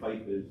corrugated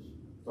pipe is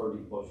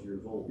 30 plus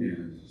years old. Yeah,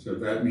 so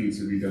that needs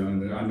to be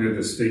done. I know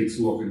the state's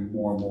looking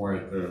more and more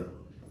at the,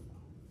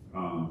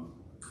 I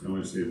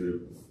want to say the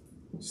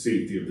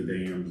safety of the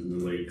dams and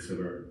the lakes that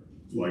are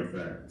like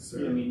that. So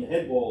yeah, I mean, the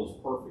head wall is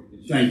perfect.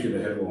 Thank you, the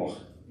head wall.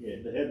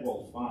 Yeah, the head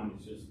wall's fine.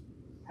 It's just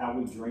how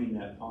we drain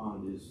that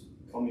pond is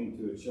coming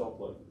to its shelf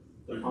life.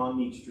 The pond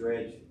needs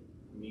dredge.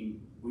 I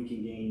mean, we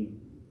can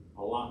gain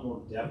a lot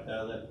more depth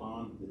out of that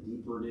pond. The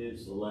deeper it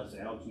is, the less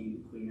algae,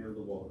 the cleaner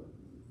the water.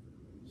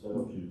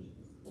 So,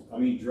 I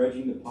mean,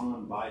 dredging the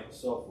pond by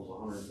itself was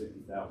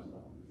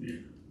 $150,000.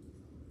 Yeah.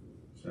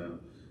 So,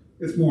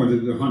 It's more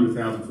than the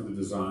 100,000 for the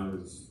design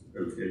is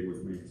okay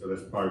with me, so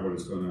that's probably what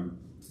it's gonna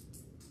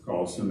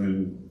cost. And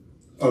then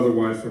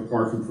otherwise for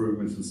park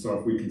improvements and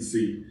stuff, we can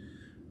see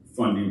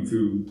funding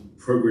through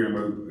program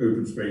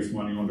open space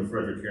money on the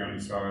Frederick County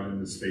side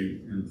and the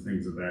state and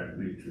things of that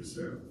nature.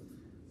 So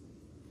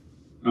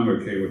I'm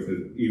okay with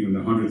it. Even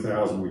the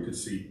 100,000, we could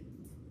see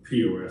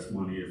POS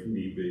money if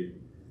need be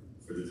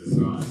for the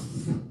design.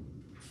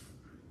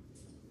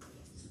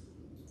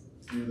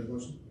 Any other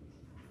question?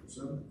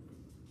 7?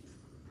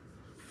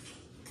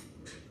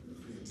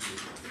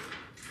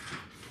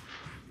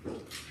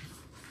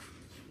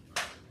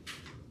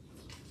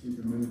 Take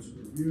a minute to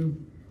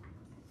review.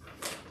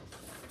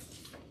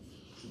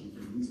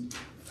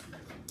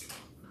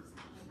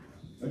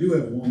 I do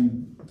have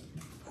one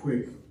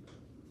quick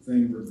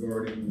thing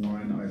regarding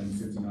line item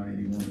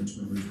 5981, the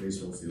Twin Ridge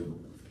Baseball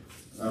Field.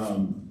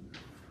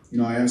 You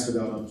know, I asked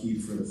about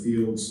upkeep for the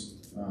fields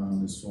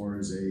as far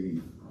as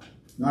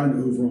not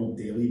an overall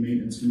daily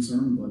maintenance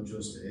concern, but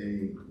just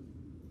a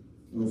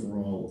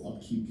overall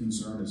upkeep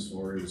concern as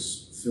far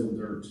as fill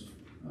dirt,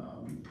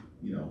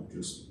 you know,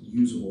 just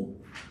usable.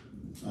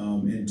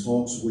 In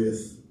talks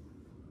with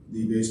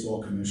the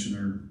baseball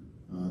commissioner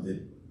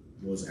that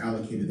was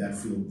allocated that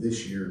field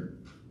this year,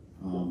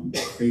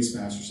 base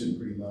paths are sitting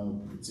pretty low.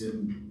 It's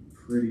in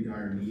pretty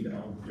dire need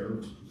of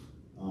dirt.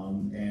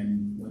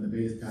 And when the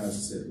base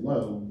paths sit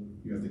low,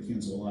 you have to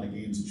cancel a lot of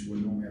games that you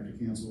wouldn't normally have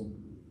to cancel.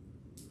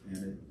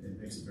 And it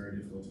makes it very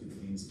difficult to get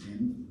the games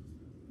in.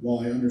 While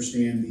I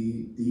understand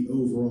the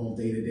overall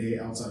day-to-day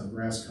outside of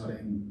grass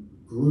cutting,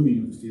 grooming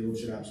of the field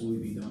should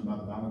absolutely be done by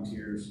the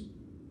volunteers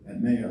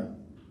at Maya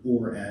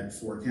or at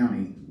Fort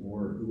County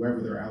or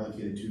whoever they're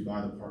allocated to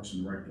by the Parks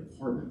and Rec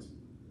Department,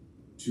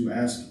 to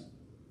ask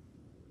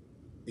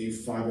a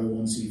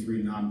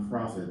 501c3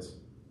 nonprofit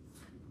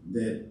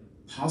that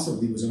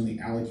possibly was only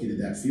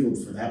allocated that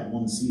field for that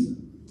one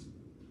season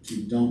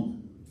to dump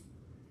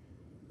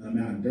an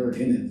amount of dirt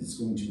in it that's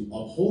going to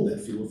uphold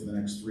that field for the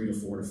next 3 to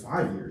 4 to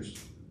 5 years,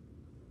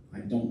 I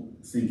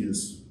don't think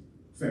is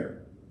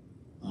fair.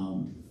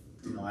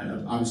 You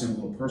know, obviously I'm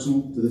a little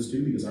personal to this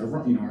too because I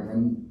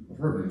run a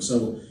program.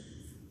 So,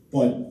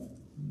 but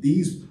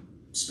these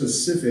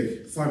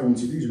specific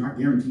 501c3s are not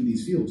guaranteed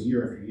these fields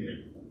year after year.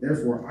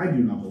 Therefore, I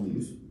do not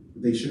believe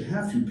that they should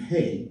have to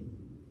pay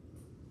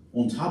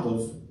on top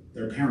of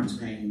their parents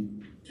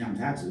paying county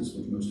taxes,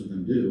 which most of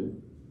them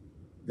do,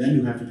 then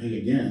you have to pay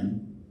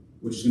again,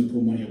 which is going to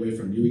pull money away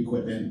from new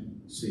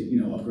equipment,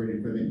 upgraded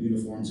equipment,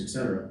 uniforms,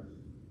 etc.,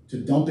 to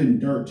dump in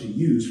dirt to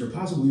use for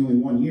possibly only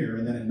 1 year,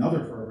 and then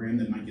another program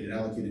that might get it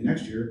allocated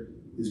next year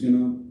is going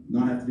to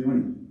not have to do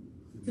anything.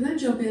 Can I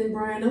jump in,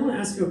 Brian? I want to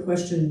ask you a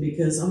question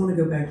because I want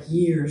to go back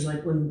years,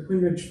 like when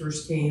Twin Ridge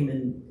first came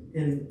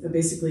and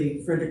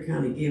basically Frederick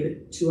County gave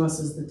it to us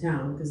as the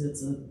town because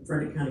it's a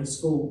Frederick County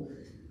school.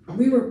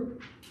 We were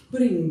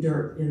putting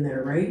dirt in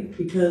there, right?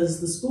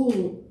 Because the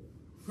school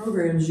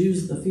programs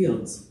use the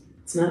fields.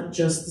 It's not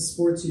just the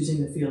sports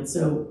using the field.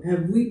 So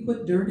have we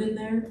put dirt in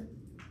there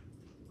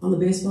on the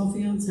baseball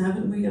fields,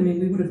 haven't we? I mean,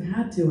 we would have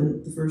had to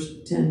in the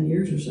first 10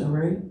 years or so,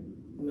 right?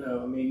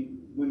 No, I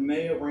mean, when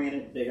Mayo ran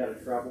it, they had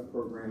a travel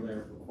program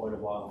there for quite a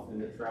while,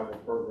 and the travel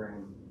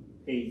program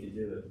paid to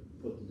do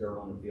it, put the dirt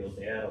on the field.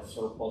 They had a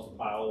surplus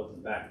pile at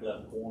the back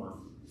left corner.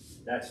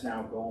 That's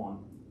now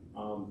gone.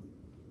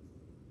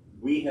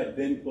 We have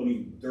been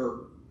putting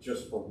dirt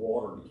just for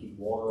water, to keep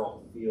water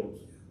off the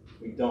fields.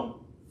 We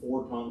dumped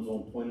 4 tons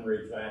on Twin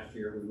Ridge last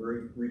year. We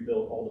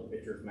rebuilt all the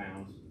pitcher's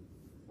mounds.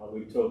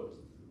 We took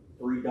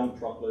 3 dump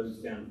truck loads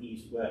down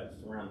east-west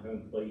around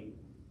home plate,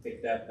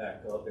 picked that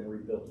back up, and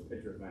rebuilt the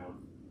pitcher's mound.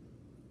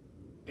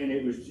 And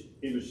it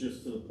was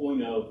just to the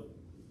point of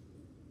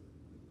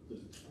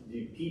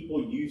the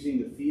people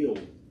using the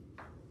field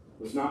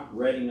was not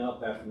readying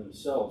up after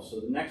themselves. So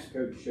the next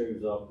coach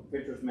shows up, the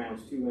pitcher's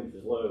mound's 2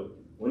 inches low.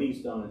 When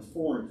he's done, it's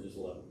 4 inches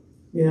low.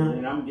 Yeah.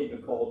 And I'm getting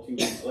a call 2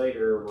 weeks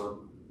later where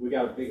we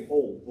got a big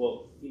hole.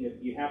 Well,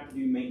 you have to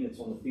do maintenance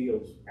on the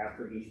fields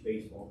after each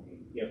baseball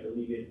game. You have to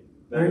leave it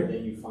better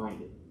than you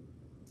find it.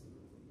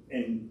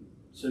 And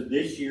so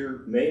this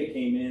year, Maya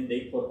came in,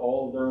 they put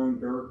all of their own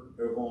dirt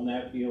over on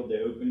that field. They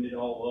opened it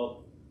all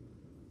up.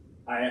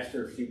 I asked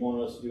her if she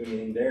wanted us to do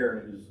anything there,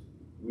 and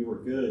we were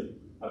good.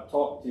 I've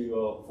talked to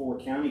a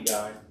Fort County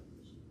guy.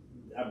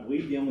 I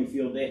believe the only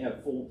field they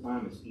have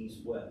full-time is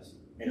east-west.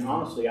 And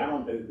honestly, I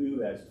don't know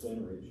who has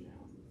Twin Ridge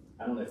now.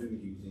 I don't know who's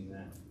using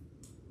that.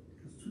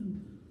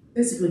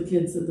 Basically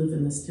kids that live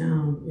in this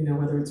town,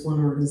 whether it's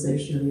one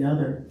organization or the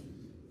other.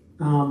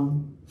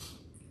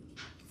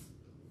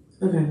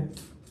 Okay.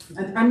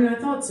 I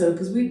thought so,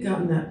 because we'd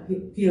gotten that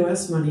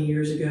POS money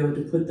years ago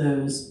to put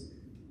those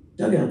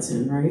dugouts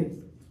in, right?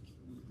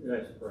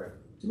 That's correct.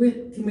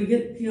 Can we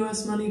get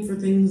POS money for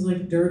things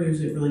like dirt, or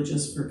is it really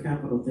just for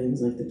capital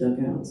things like the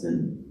dugouts?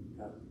 And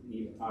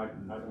I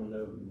don't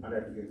know. I'd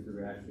have to go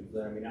through actually.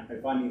 But I mean,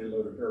 if I need a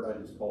load of dirt, I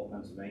just call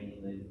Pennsylvania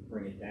and they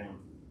bring it down.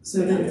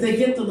 So if they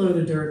get the load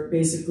of dirt,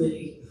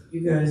 basically,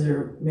 you guys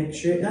make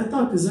sure. I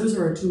thought, because those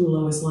are our 2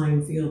 lowest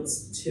lying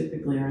fields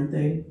typically, aren't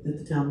they? That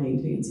the town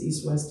maintains,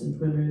 East, West, and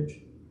Twin Ridge.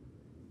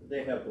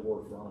 they have the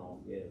worst runoff,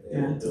 yeah.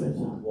 Yeah, that's what I The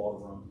thought. water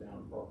runs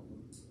down across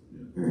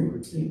them. All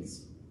right,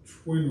 thanks.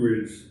 Twin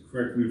Ridge,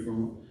 correct me if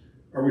I'm wrong.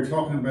 Are we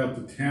talking about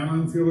the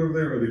town-owned field over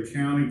there or the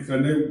county? Because I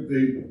know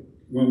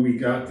when we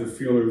got the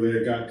field over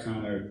there, it got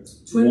kind of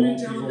Twin Ridge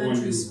wonky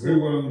Elementary on School.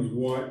 who owns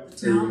what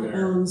The town over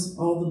there. owns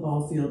all the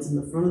ball fields in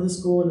the front of the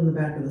school and in the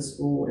back of the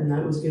school, and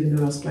that was given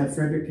to us by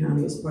Frederick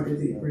County as part of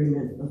the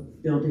agreement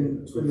of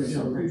building Twin Ridge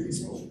Elementary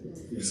School.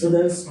 So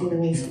those I thought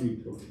the schools, county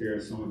took care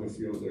of some of the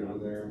fields over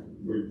there.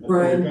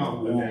 Brian? It got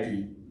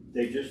wonky.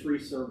 They just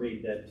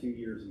resurveyed that 2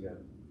 years ago.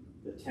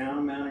 The town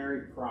of Mount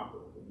Airy proper,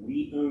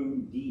 we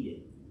own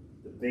deeded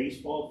the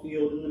baseball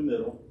field in the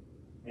middle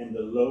and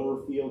the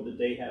lower field that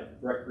they have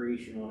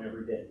recreation on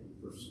every day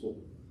for school.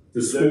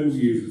 The school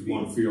uses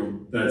one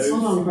field. That's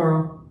hold on,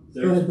 Carl.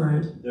 Go ahead,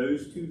 Brian.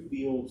 Those two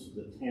fields,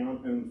 the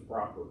town owns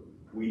proper.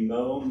 We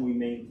mow them, we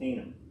maintain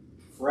them.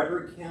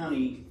 Frederick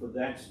County, for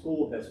that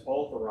school, has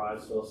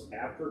authorized us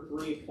after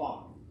 3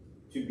 o'clock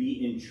to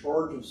be in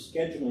charge of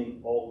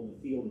scheduling all of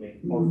the field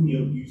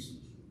field usage.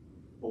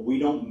 But we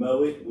don't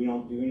mow it, we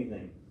don't do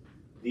anything.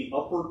 The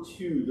upper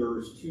two,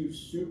 there's two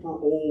super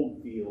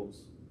old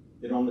fields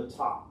that on the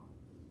top.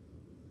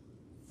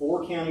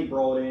 4 County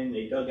brought in,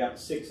 they dug out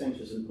 6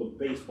 inches and put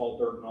baseball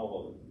dirt and all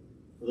of it.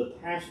 For the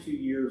past 2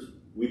 years,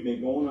 we've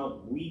been going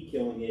up, weed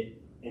killing it,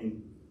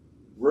 and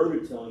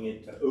rototilling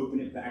it to open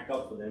it back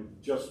up for them,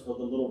 just for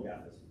the little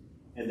guys.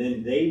 And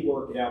then they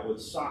work it out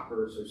with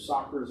soccer, so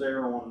soccer's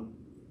there on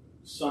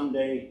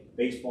Sunday,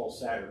 baseball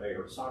Saturday,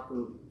 or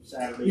soccer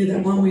Saturday. Yeah,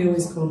 that one baseball we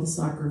always Sunday. called the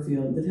soccer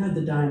field that had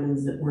the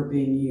diamonds that weren't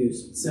being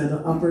used. So the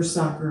upper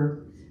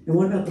soccer, and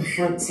what about the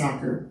front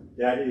soccer?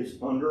 That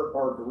is under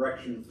our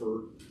direction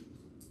for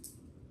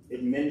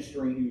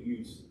administering who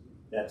uses it.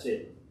 That's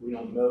it. We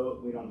don't mow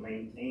it, we don't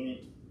maintain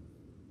it.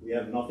 We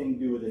have nothing to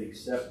do with it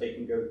except they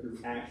can go through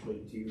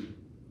Ashley to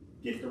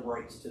get the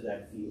rights to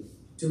that field.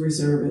 To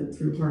reserve it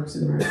through Parks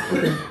and Rec.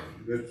 Okay.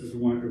 That's just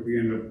one, if we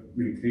end up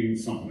maintaining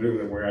something over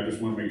there, where I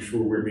just want to make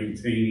sure we're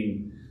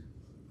maintaining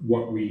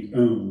what we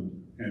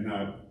own and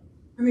not.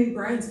 I mean,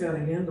 Brian's got a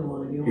handle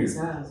on it, he always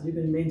has. You've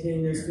been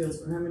maintaining those fields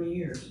for how many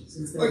years?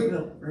 Since they were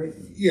built, right?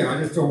 Yeah,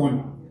 I just don't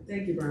want.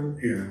 Thank you, Brian.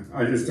 Yeah,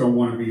 I just don't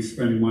want to be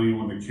spending money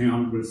on the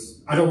county, but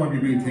I don't want to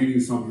be maintaining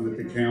something that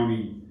the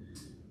county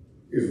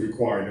is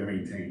required to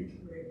maintain.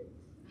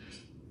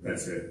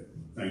 That's it.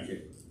 Thank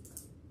you.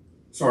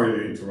 Sorry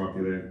to interrupt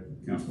you there,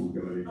 Councilman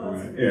Galletti. Go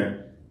ahead. Yeah.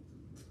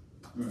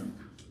 Right.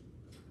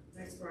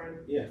 Thanks, Brian.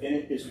 Yeah,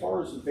 and as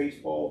far as the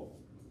baseball,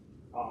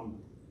 I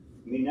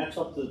mean, that's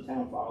up to the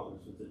town fathers.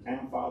 If the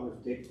town fathers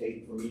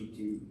dictate for me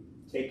to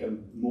take a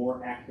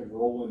more active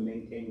role in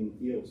maintaining the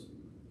fields,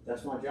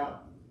 that's my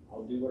job.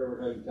 I'll do whatever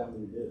the hell you tell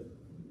me to do.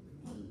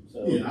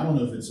 So Yeah, I don't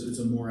know if it's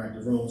a more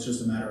active role. It's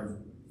just a matter of,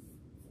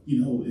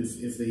 you know,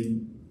 if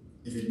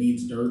it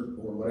needs dirt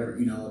or whatever,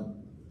 you know.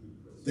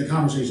 The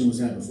conversation was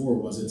had before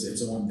was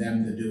it's on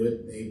them to do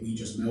it. We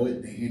just know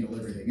it. They handle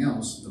everything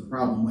else. The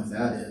problem with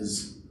that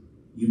is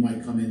you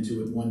might come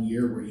into it one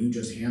year where you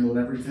just handled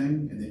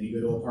everything, and then you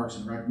go to a Parks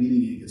and Rec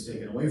meeting and it gets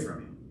taken away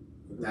from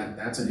you.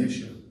 That's an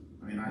issue.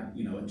 I mean,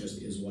 it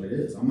just is what it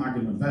is. I'm not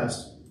going to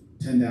invest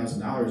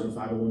 $10,000 of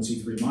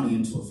 501c3 money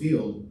into a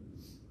field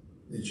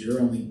that you're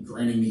only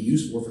granting me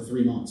use for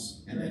 3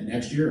 months, and then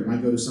next year it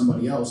might go to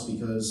somebody else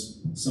because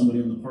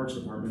somebody on the Parks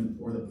Department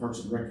or the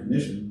Parks and Rec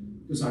Commission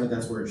decided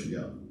that's where it should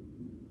go.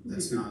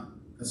 That's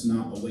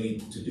not the way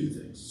to do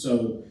things.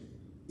 So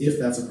if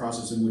that's a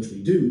process in which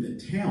we do, the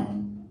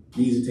town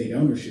needs to take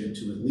ownership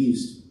to at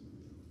least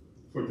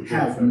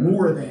have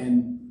more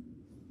than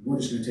we're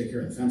just going to take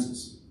care of the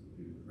fences,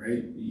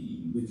 right?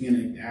 We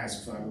can't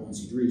ask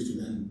 501c3s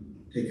to then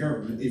take care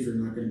of them if you're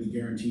not going to be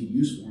guaranteed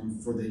use for them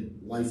for the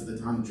life of the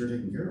time that you're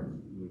taking care of them.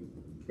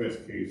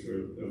 Best case,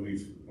 or at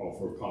least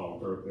offer a pile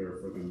of dirt there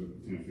for them to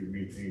potentially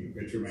maintain the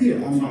picture.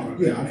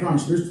 I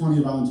promise you, there's plenty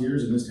of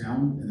volunteers in this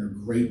town, and they're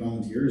great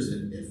volunteers,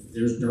 and if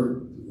there's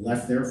dirt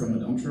left there from a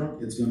dump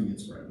truck, it's going to get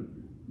spread,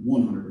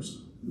 100%.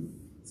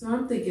 So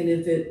I'm thinking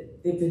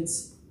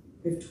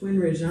if Twin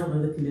Ridge, I don't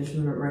know the condition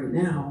of it right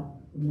now,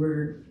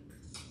 we're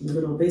in the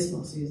middle of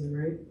baseball season,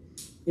 right?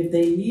 If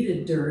they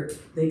needed dirt,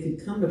 they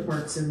could come to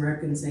Parks and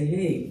Rec and say,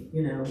 hey,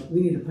 you know,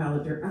 we need a pile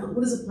of dirt.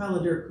 What does a pile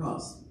of dirt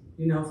cost?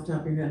 You know off the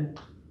top of your head?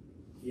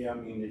 yeah, I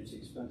mean, it's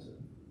expensive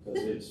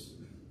because it's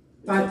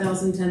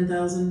 5,000,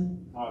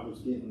 10,000? I was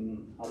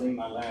getting, I think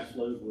my last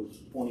load was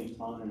 20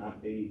 ton and I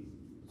paid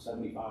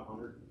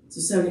 $7,500.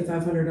 So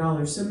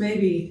 $7,500. So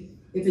maybe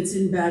if it's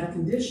in bad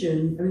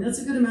condition, I mean, that's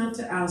a good amount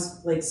to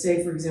ask, like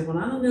say, for example,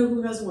 and I don't know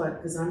who has what,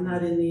 because I'm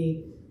not in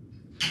the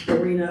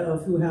arena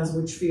of who has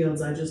which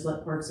fields. I just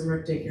let Parks and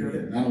Rec take care of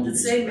it.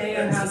 Let's say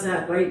Mayo has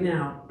that right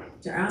now.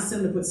 To ask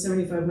them to put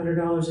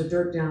 $7,500 of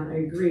dirt down, I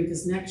agree,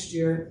 because next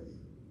year,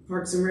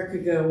 Parks and Rec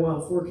could go,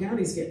 well, 4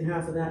 counties getting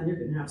half of that and you're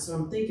getting half. So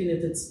I'm thinking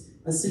if it's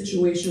a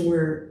situation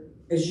where,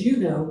 as you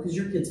know, because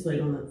your kids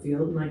played on that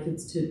field, my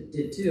kids did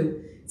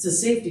too, it's a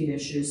safety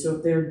issue. So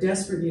if they're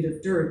desperate need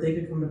of dirt, they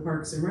could come to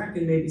Parks and Rec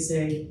and maybe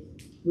say,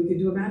 we could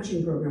do a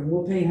matching program.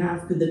 We'll pay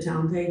half. Could the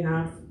town pay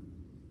half?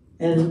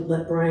 and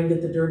let Brian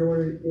get the dirt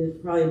order, is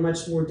probably a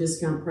much more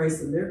discount price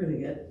than they're gonna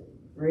get,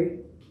 right?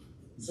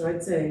 So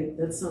I'd say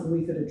that's something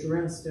we could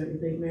address, don't you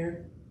think,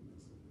 Mayor?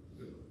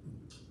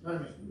 I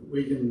mean,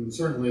 we can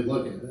certainly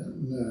look at it.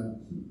 And,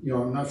 you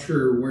know, I'm not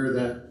sure where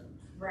that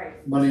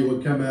Right. money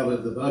would come out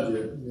of the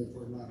budget if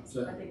we're not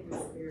set. I think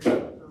we're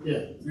fair.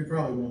 Yeah. It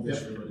probably won't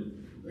this year,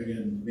 but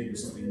again, maybe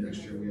something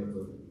next year we have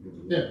to.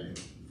 Yeah.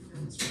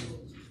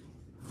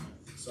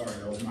 Sorry,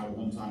 that was my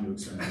one time to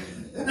extend it.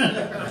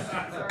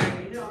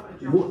 Sorry, you know I'm gonna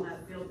jump on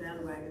that Bill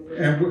bandwagon.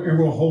 And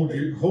we'll hold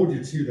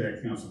you to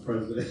that, Council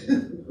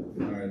President.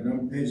 All right, now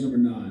page number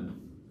 9.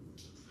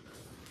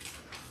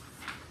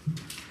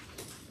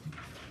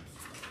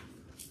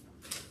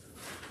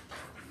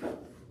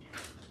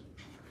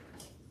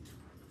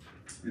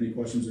 Any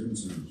questions or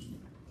concerns?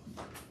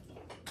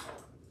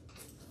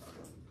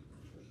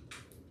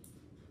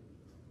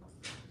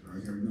 All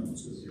right, hearing none,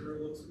 let's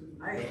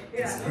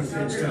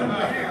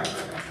go.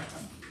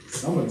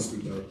 Somebody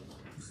speak up.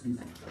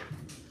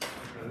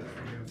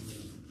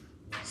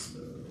 So,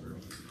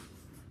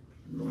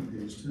 we're on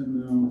page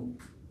 10 now.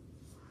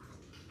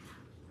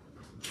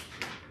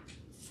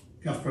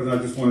 Council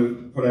President, I just wanted to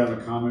put out a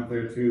comment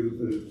there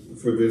too,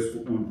 for this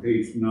on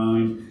page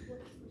 9,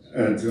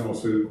 and to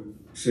also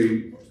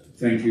say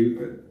thank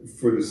you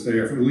for the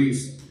staff. At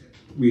least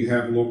we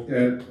have looked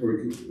at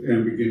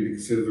and begin to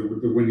consider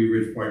the Windy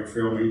Ridge Bike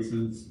Trail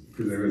maintenance,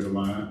 because there is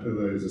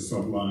a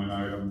sub-line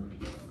item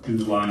in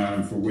the line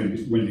item for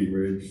Windy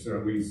Ridge. So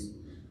at least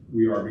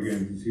we are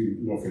beginning to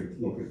look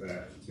at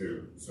that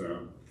too.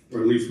 So,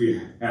 or at least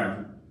we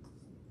have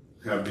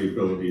the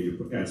ability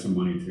to add some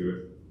money to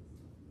it.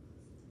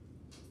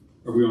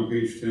 Are we on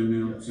page 10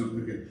 now?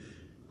 Okay.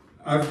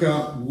 I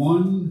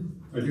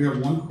do have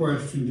one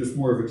question, just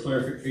more of a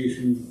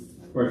clarification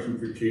question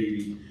for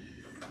Katie.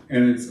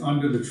 And it's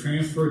under the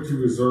transfer to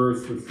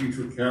reserves for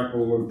future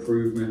capital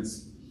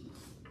improvements,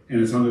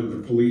 and it's under the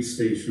police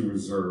station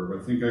reserve.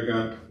 I think I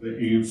got the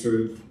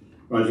answer,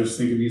 but I just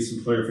think it needs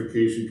some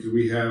clarification, because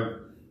we have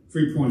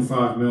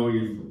 $3.5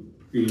 million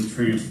being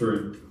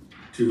transferred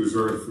to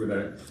reserve for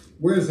that.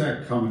 Where's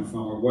that coming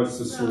from, or what's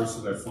the source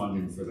of that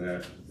funding for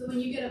that? So when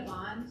you get a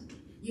bond,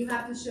 you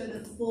have to show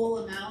the full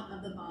amount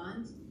of the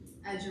bond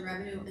as your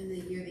revenue in the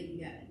year that you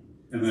get it.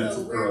 And that's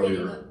so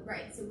earlier.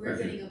 We're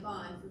getting a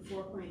bond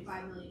for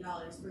 $4.5 million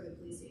for the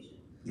police station.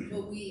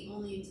 But we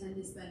only intend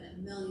to spend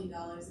 $1 million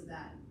of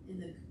that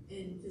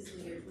in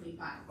fiscal year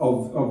 25.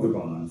 Of the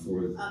bond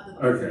for Of the bond.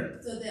 Okay.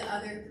 So the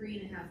other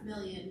 $3.5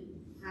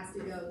 million has to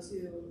go to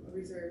a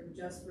reserve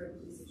just for the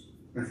police station.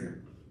 Okay.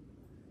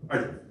 I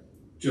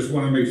just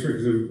want to make sure,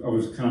 because I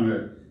was kind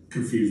of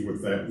confused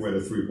with that, where the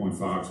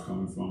 3.5 is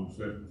coming from.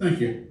 So thank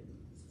you.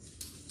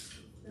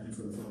 Any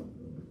further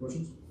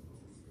questions?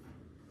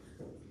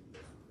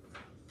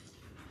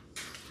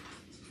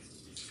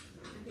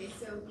 Okay,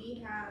 so we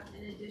have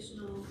an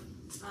additional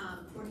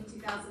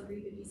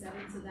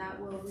 $42,357, so that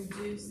will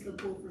reduce the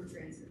pull from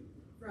transfer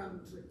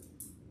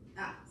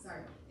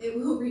it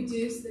will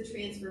reduce the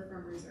transfer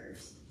from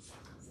reserves.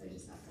 So I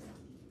just have to.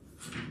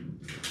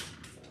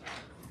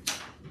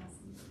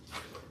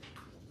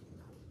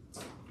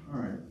 All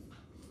right.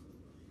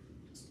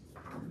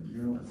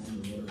 Now on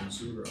the water and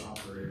sewer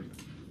operator.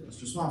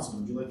 Mr. Swanson,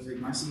 would you like to take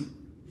my seat?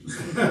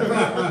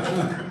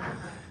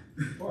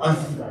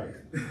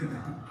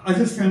 I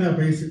just found out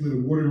basically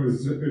the water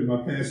was, in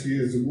my past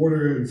years, the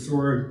water and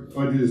sewer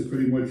budget is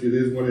pretty much, it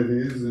is what it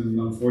is, and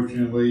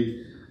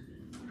unfortunately,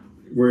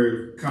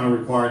 we're kind of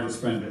required to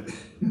spend it.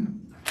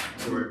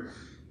 We're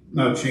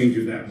not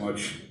changing that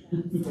much.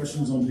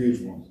 Questions on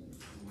page 1?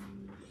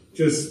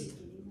 Just,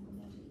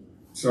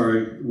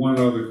 sorry, one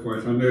other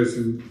question. I'm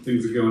noticing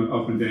things are going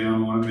up and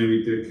down on it.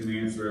 Maybe Dick can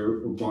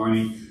answer, or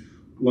Barney.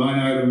 Line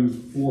item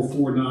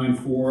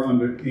 4494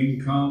 under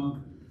income.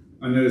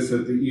 I noticed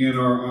that the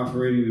ENR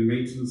operating and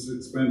maintenance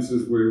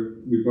expenses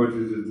we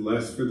budgeted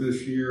less for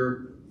this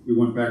year. We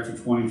went back to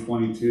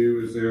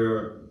 2022. Is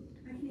there a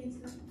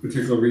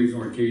particular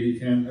reason, or Katie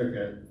can?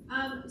 Okay.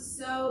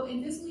 So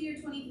in fiscal year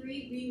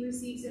 23, we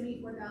received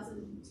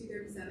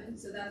 $74,237.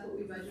 So that's what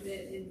we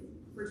budgeted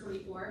for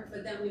 24.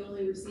 But then we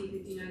only received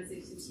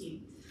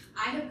 $59,615.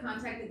 I have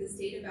contacted the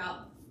state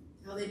about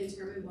how they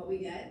determine what we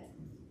get,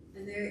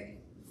 and they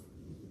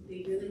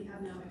really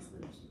have no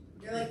explanation.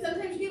 They're like,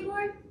 sometimes you get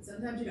more,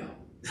 sometimes you don't.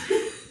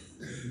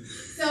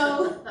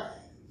 So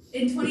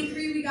in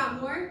 23 we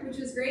got more, which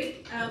was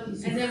great, and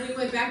then we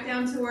went back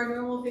down to our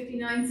normal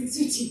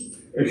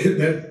 59,615.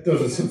 That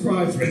doesn't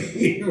surprise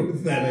me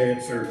with that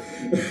answer.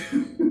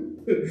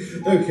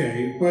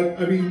 Okay, but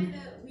I mean,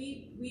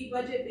 we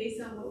budget based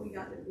on what we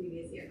got the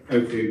previous year.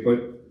 Okay,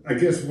 but I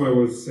guess what I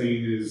was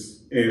saying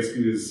is,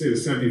 asking is, say the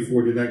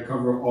 74, did that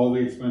cover all the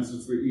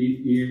expenses for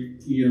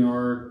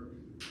ENR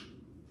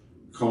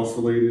cost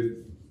related?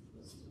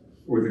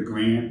 Or the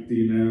grant, do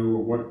you know,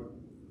 or what?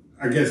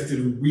 I guess,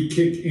 did we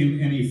kick in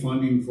any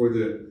funding for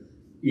the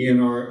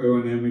ENR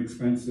O&M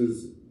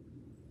expenses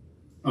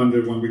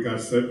under when we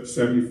got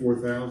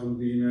 74,000,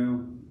 do you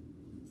know?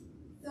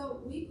 So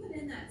we put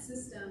in that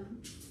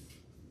system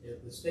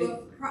If the state,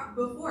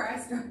 Before I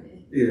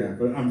started. Yeah,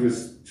 but I'm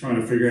just trying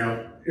to figure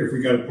out if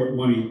we gotta put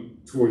money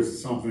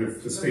towards something,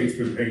 if the state's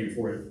been paying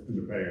for it in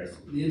the past.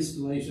 the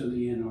installation of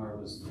the ENR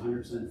was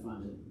 100%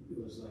 funded.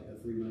 It was like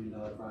a $3 million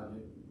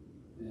project.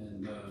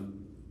 And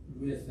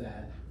with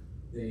that,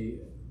 they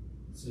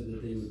said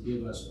that they would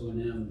give us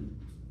O&M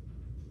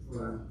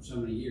for so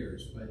many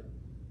years, but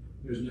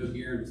there's no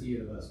guarantee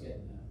of us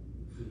getting that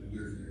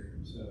year to year.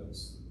 So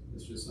it's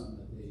just something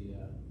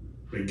that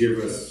They give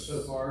us,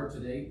 so far to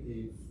date,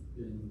 they've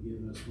been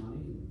giving us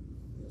money, and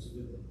that's a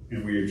good thing.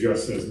 and we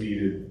adjust as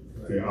needed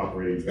the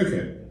operating.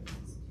 Okay,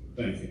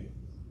 thank you.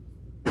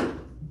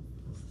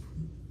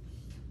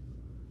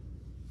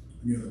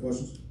 Any other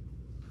questions?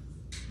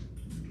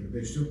 Go to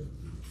page 2.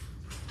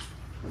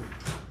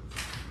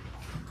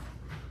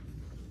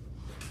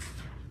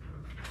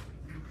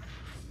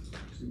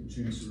 Take a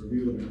chance to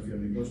review. Let me know if you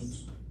have any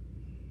questions.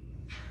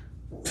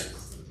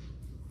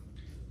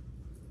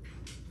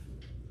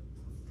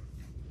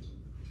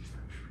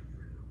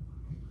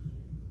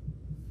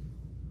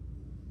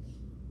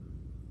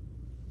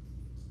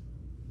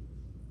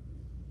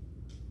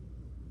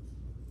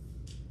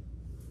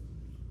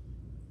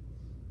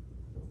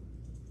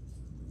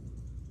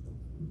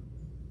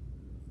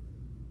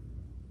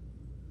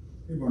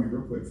 Hey Barney,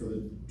 real quick,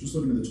 just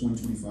looking at the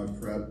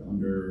 2025 prep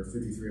under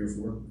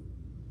 5304,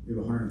 we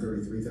have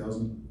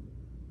 133,000.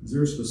 Is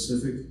there a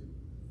specific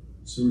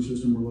sewer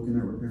system we're looking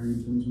at repairing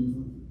in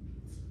 2025?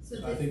 So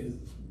this, I think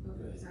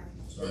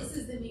sorry. This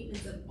is the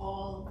maintenance of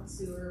all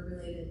sewer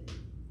related,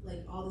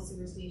 like all the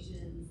sewer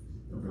stations,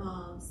 the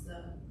pumps,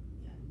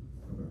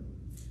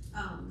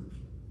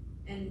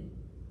 and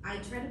I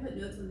try to put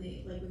notes when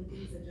when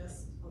things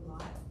adjust a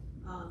lot.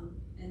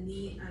 And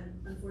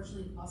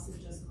unfortunately costs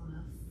have just gone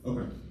up.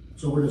 Okay,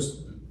 so we're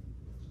just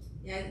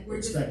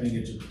expecting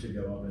it to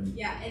go up and.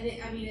 Yeah, and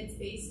it's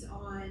based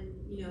on,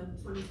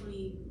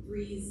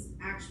 2023's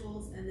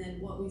actuals and then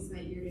what we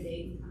spent year to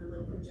date and kind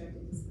of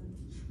projected to spend.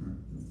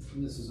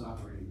 And this is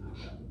operating, not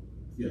capital.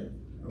 Yeah,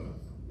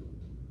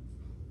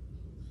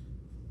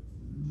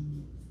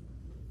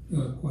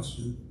 okay.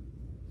 Question.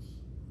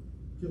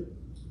 Yep.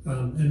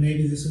 And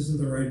maybe this isn't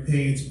the right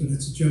page, but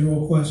it's a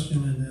general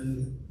question, and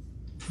then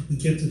if we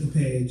get to the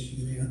page,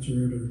 you can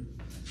answer it.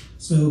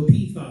 So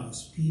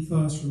PFAS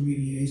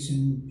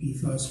remediation,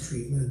 PFAS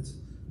treatment.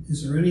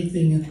 Is there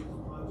anything in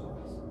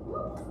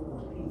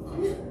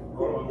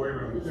Hold on, wait a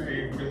minute,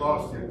 Dave, we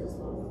lost you.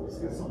 Let's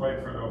get somebody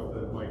turned off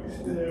the mic.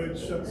 It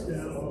shuts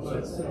down all by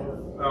itself.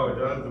 Oh, it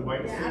does? The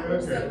mic is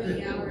After so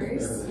many hours.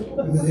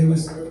 It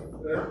was.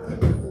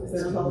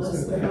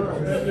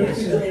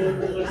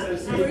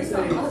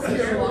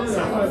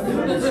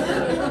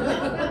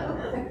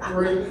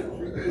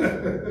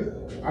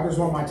 I just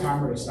want my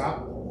timer to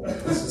stop.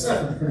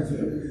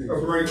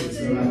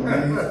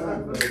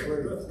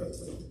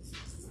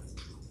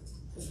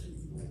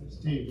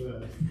 Steve,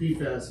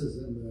 PFAS is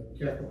in the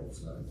capital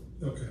side.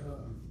 Okay.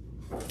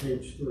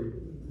 Page 3.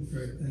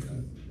 Great, thank you.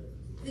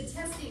 The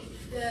testing,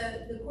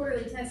 the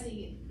quarterly testing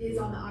is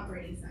on the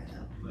operating side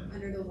though,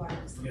 under the water.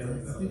 Yeah,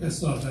 I think I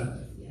saw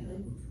that. Yeah.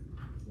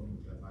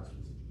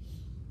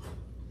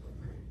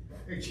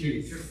 Hey,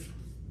 Chief, just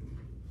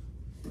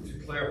to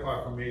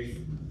clarify for me,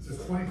 it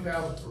says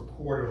 20,000 for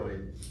quarterly.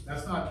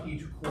 That's not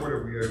each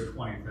quarter we owe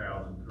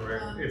 20,000,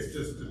 correct? It's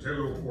just the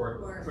total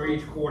so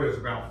each quarter is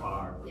about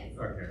 5. Yes.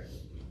 Okay.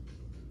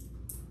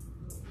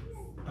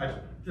 I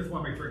just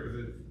want to make sure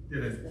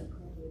because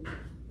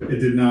It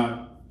did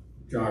not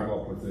jive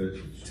up with the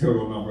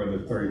total number of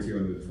the 32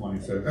 and the 20.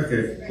 So,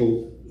 okay,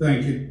 cool.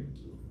 Thank you.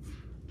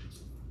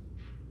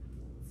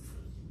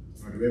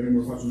 All right, do we have any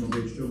more questions on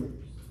page 2?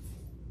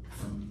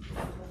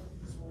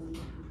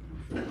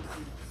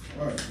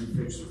 All right,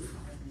 page 3.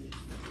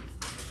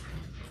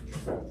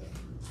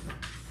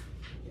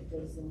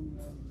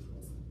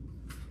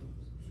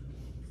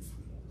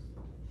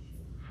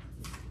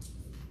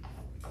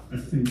 I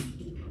think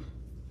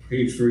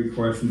page 3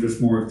 question, just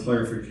more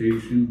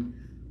clarification.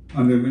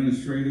 Under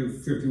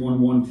administrative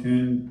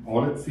 51,110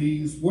 audit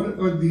fees, what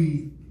are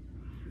the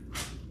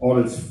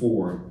audits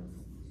for?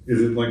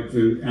 Is it like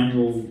the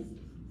annual?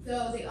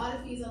 So the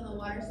audit fees on the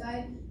water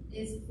side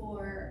is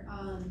for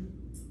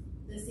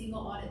the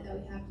single audit that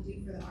we have to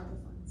do for the ARPA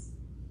funds.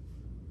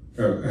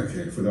 Oh,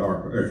 okay, for the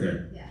ARPA,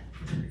 okay. Yeah.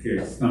 Okay,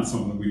 it's not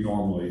something we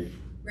normally.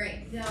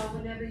 Right. No,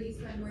 whenever you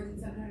spend more than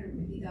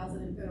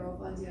 $750,000 in federal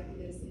funds, you have to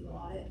get a single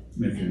audit.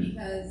 Okay. And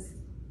because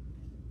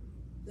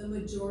the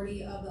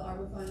majority of the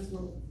ARPA funds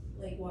were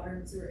like water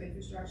and sewer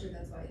infrastructure,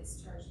 that's why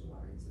it's charged to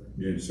water and sewer.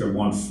 Yeah, so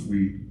once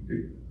we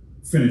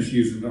finish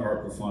using the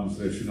ARPA funds,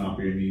 there should not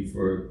be a need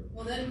for.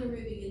 Well, then we're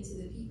moving into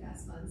the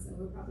PFAS fund, so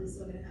we're probably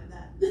still going to have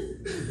that.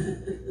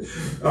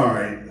 All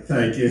right,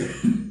 thank you.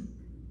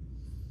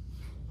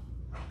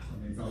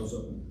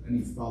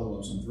 Any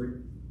follow-ups on 3?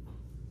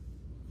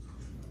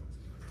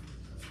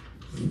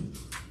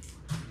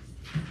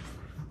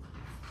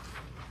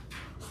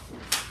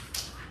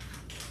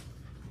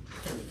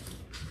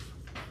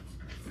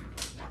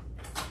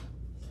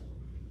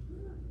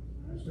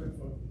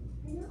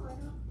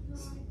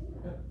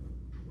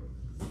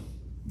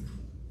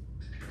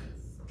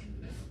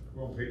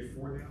 We're on page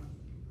 4 now?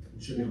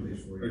 It should be on page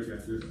 4.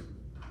 Okay, good.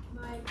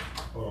 My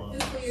Hold on.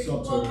 fiscal year,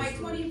 Subtotal well, my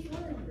for-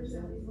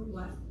 24% was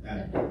what?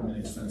 Admin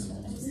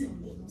expenses. Yeah,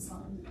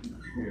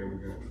 we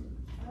go.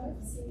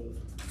 Let's see.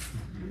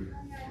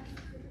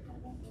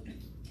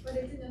 But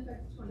it didn't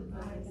affect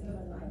 25, so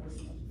that's fine.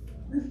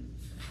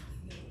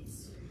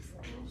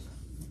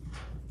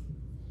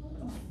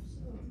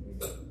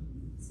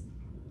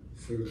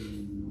 So,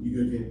 You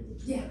good, Kate?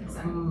 Yeah,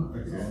 sorry.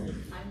 okay.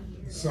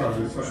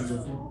 Sorry, Questions on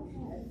 4?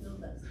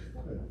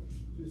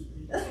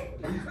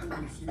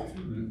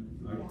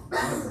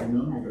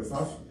 None, we go to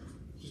 5.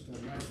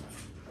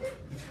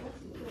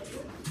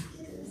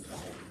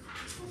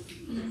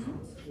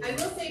 I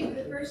will say for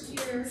the first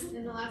year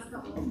and the last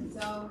couple,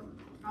 so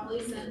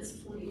probably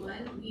since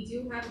 21, we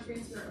do have a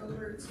transfer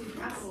over to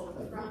capital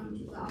from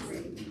the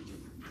operating.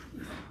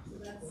 So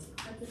that's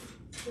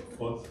a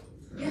Plus.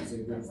 That's a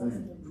good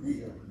thing.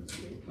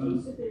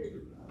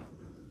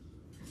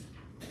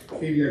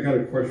 Katie, I got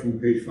a question on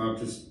page 5,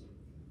 just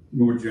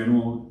more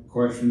general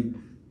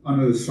question.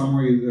 Under the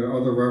summary, the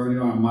other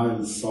revenue, I might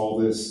have saw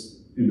this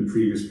in the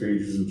previous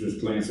pages and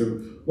just glanced over.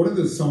 What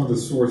are some of the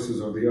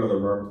sources of the other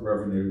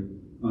revenue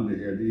under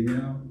here? Do you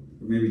know?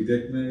 Or maybe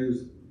Dick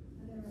knows?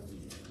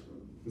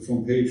 It's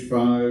on page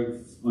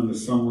 5 under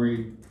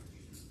summary.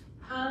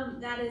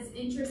 That is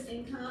interest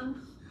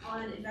income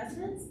on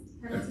investments,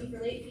 penalty for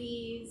late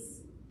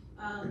fees,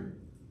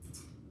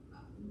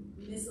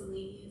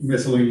 miscellaneous.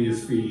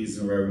 Miscellaneous fees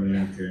and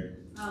revenue, okay.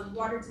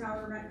 Water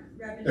tower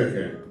revenue.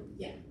 Okay.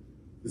 Yeah.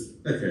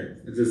 Okay,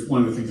 it's just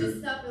one of the things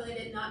Just that, stuff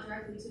related not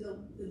directly to the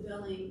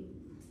billing,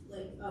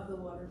 like, of the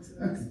water and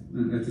sewer.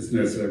 okay. I just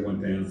noticed that it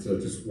went down, so I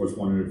just was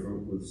wondering if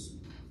it was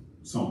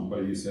something,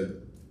 but you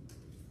said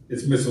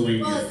it's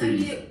miscellaneous Well, I mean,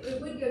 fees. it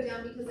would go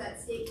down because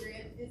that state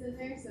grant is in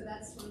there, so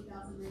that's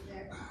 20,000 right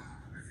there.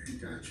 Okay,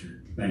 gotcha.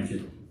 Thank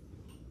you.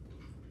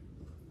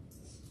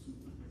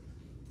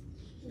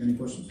 Any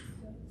questions?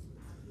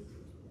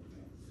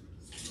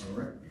 All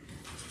right.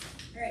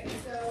 Alright,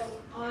 so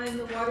on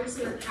the water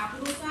sewer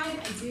capital side,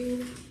 I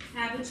do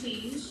have a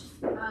change,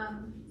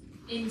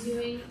 in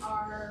doing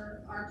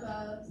our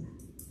ARPA,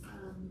 I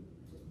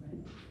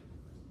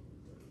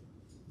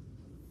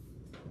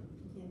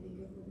can't think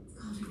of what it's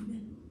called right now.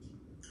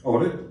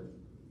 Audit?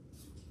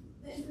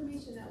 The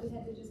information that we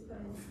had to just put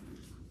in.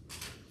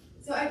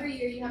 So every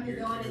year you have to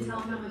go on and tell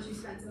them how much you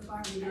spent so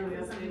far.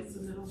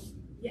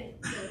 Yeah,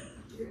 so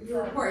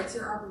your reports,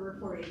 your ARPA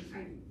reporting,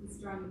 I was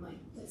drawing a blank.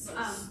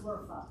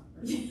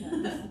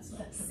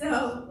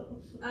 So,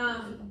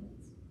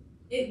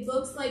 it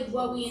looks like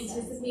what we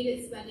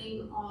anticipated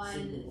spending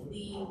on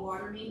the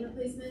water main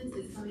replacements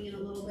is coming in a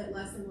little bit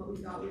less than what we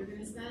thought we were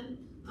gonna spend.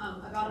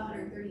 About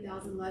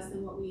 130,000 less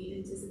than what we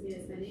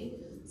anticipated spending.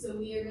 So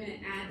we are gonna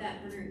add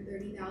that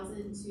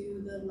 130,000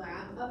 to the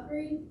lab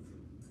upgrade,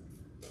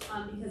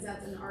 because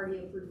that's an already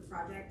approved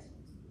project.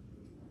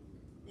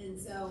 And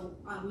so,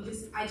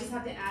 I just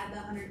have to add the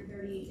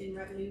 130 in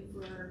revenue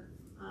for,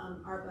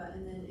 ARPA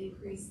and then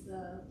increase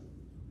the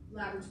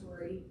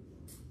laboratory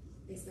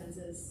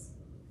expenses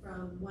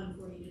from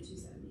 140 to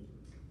 270.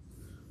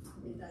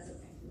 If that's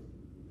okay.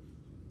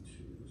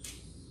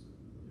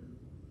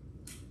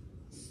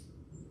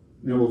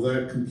 Now, will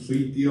that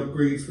complete the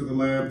upgrades for the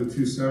lab, the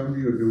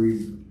 270, or do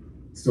we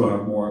still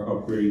have more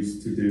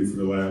upgrades to do for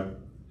the lab?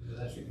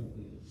 That should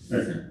complete it.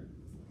 Okay.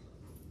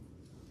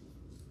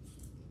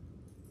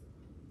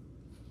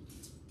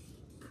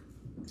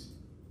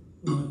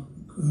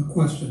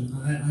 Question,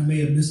 I may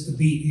have missed the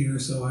beat here,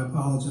 so I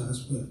apologize,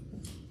 but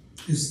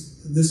this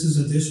is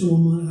additional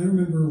money? I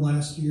remember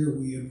last year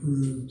we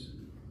approved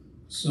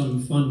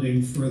some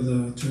funding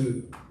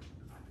to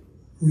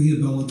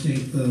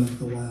rehabilitate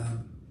the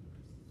lab.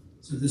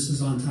 So this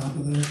is on top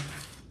of that?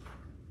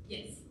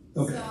 Yes.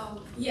 Okay.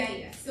 So,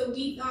 yeah. So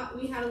we thought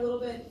we had a little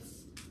bit,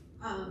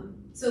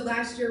 so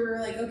last year we were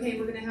like, okay,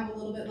 we're gonna have a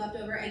little bit left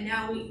over, and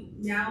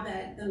now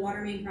that the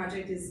water main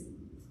project is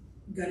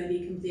gonna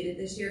be completed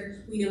this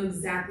year, we know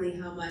exactly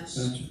how much.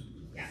 Gotcha.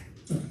 Yeah.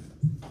 All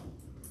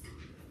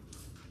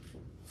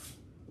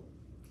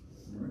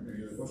right,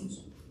 any other questions?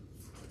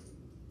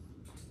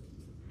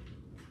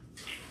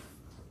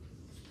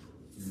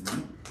 All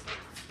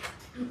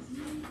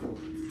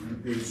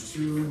right, page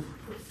 2.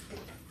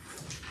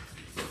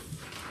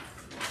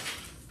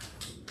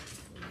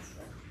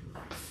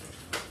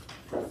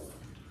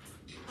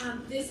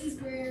 This is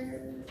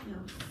where, no,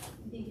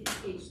 I think it's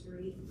page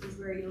 3, is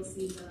where you'll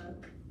see the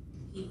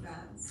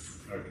PFAS.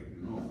 Okay,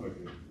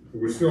 okay.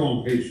 We're still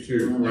on page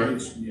 2,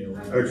 right? Yeah.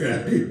 Okay.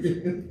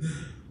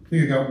 I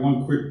think I got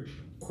one quick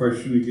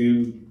question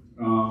again,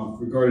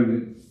 regarding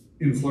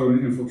the inflow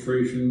and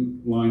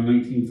infiltration line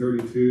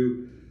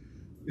 1932.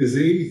 Is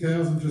the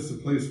 80,000 just a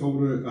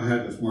placeholder? I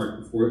had this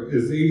marked before.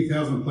 Is the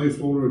 80,000 a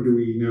placeholder, or do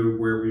we know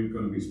where we're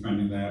going to be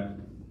spending that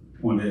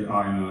on the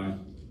I&I?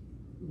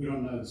 We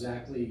don't know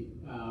exactly,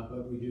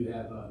 but we do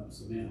have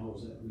some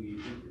manholes that we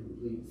complete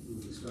when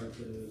we start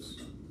those.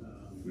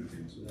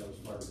 So that was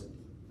part of it.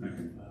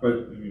 Okay, but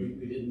I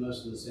we did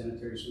most of the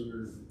sanitary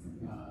sewer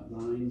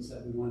lines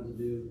that we wanted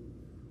to do.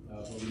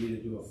 but we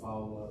need to do a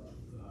follow-up,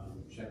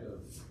 check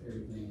of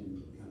everything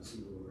and kind of see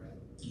where we're at.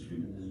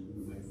 And then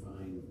we might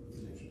find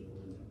an extra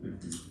one.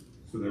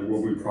 So there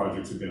will be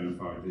projects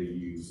identified to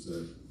use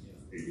the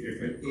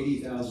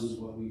 80,000 is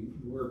what we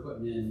were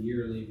putting in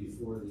yearly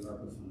before the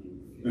ARPA funding.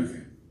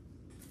 Okay,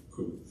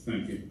 cool,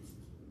 thank you.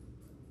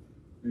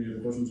 Any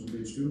other questions on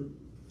page 2?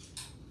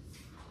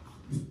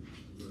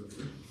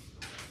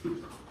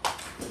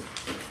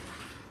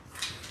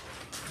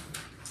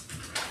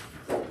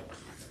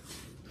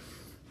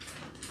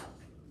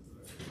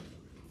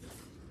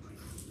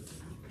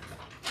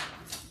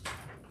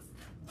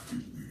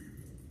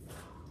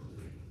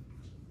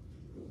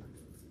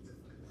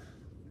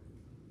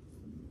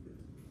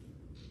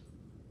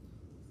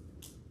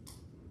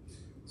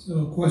 So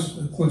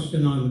a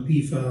question on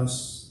the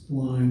PFAS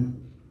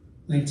line,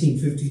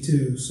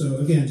 1952. So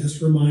again,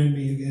 just remind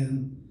me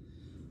again.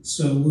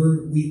 So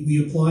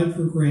we applied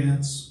for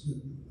grants.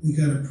 We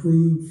got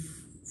approved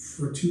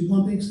for 2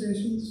 pumping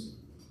stations.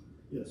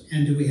 Yes.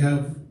 And do we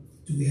have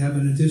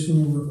an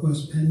additional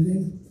request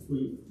pending?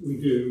 We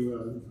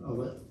do. I'll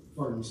let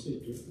Barney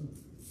speak to it.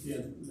 Yeah,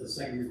 the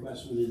second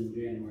request went in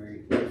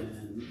January,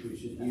 and we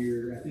should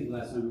hear, I think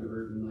last time we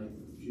heard in like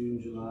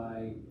June,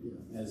 July,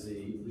 as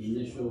the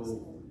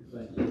initial,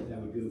 but that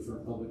would go for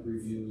a public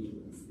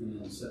review, and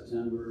then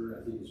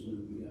September, I think is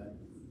when we got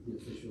the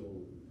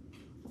official,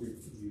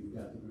 you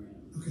got the grant.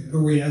 Okay,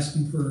 are we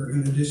asking for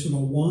an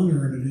additional 1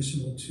 or an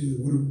additional 2?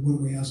 What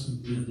are we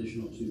asking for? An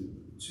additional 2.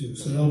 2,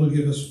 so that'll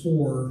give us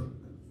 4.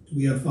 Do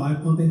we have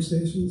 5 pumping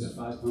stations? We have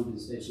 5 pumping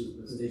stations,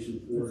 but station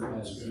 4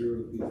 has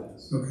 0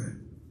 PFAS. Okay.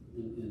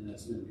 And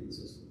that's been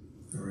consistent.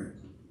 All right.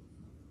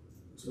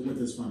 So with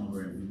this final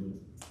grant, we would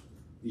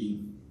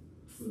be,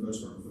 for the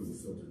most part, we would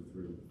filter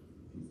through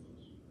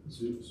PFAS.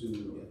 Soon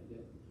we'll get,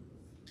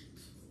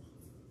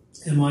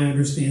 And my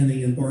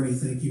understanding, and Barney,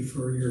 thank you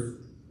for your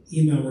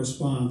email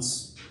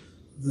response,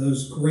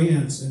 those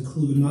grants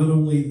include not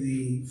only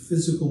the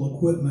physical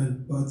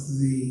equipment, but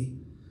the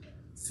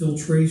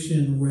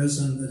filtration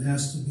resin that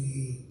has to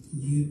be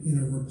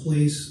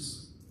replaced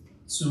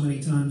so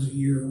many times a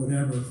year or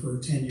whatever for a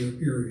 10-year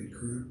period,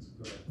 correct?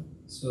 Correct.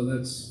 So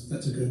that's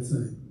a good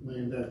thing.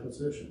 Land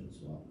acquisition as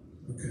well.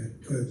 Okay,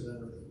 good.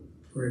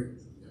 Great.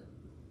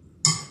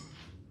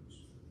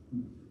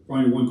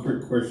 Finally, one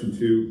quick question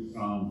too.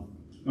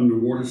 Under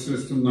water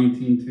system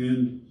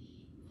 1910,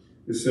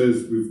 it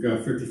says we've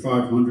got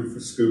 5,500 for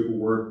scope of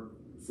work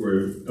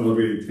for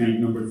elevated tank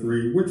number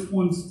 3. Which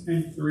one's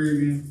tank 3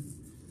 again?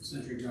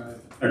 Century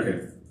Drive.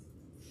 Okay,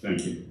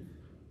 thank you.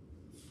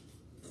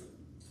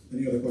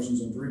 Any other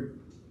questions on 3?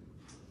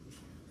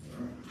 All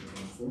right,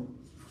 on 4.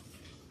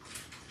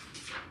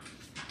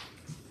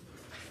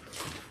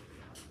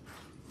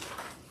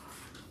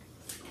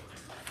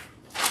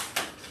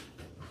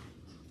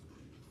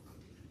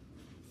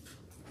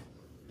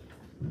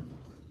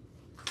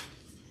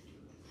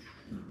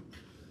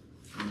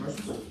 Any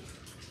questions?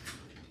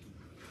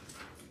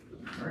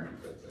 All right.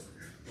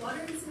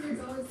 Water and sewer is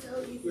always so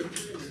easy.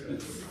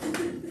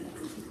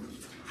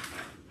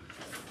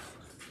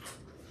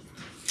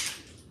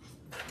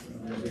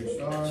 Page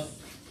 5.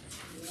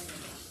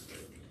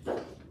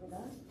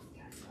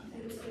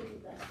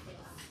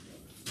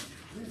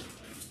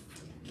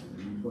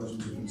 Any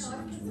questions or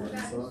concerns on line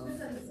 5?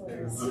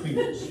 I think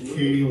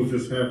Katie will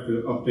just have to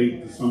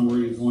update the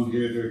summaries on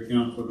here to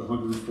account for the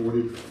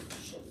 140.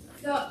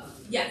 So,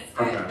 yes,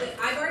 Okay.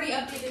 I've already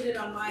updated it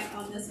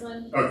on this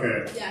one.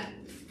 Okay. Yeah.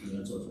 Yeah,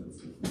 that's what it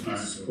All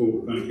right,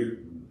 cool, thank you.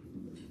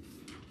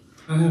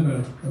 I have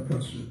a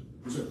question.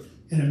 Yes, sir.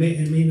 And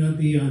it may not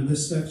be on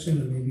this section,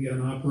 it may be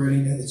on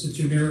operating. It's a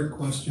generic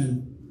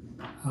question.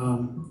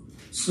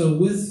 So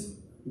with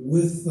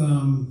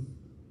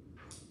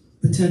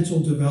potential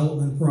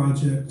development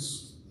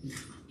projects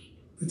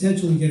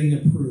potentially getting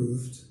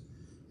approved,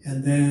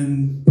 and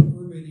then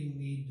permitting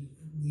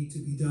need to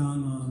be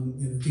done on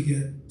to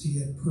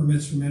get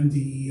permits from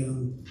MDE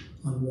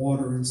on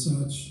water and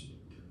such.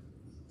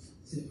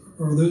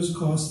 Are those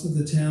costs of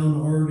the town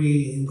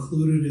already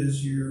included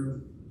as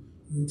your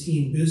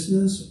routine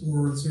business,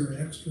 or is there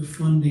extra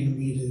funding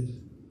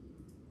needed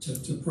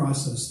to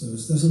process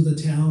those? Doesn't the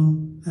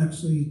town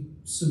actually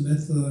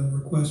submit the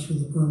request for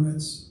the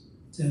permits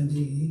to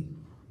MDE?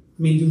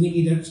 I mean, do we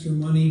need extra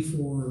money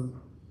for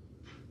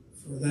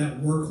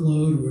that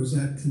workload, or is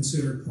that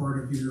considered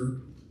part of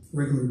your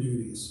regular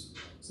duties?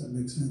 Does that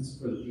make sense?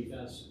 For the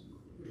PFAS?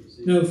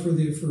 No, for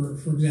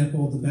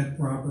example, the Beck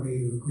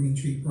property or Green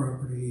Tree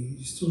property,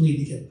 you still need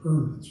to get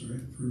permits,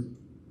 right?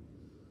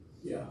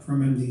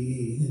 From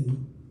MDE,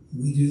 and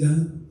we do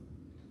that?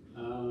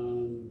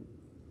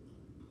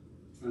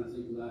 Trying to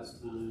think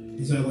last time.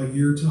 Is that like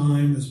your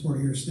time as part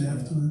of your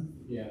staff time?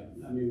 Yeah,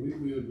 I mean,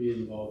 we would be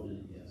involved in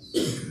it, yes.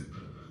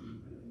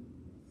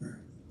 All right.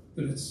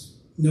 But it's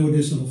no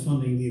additional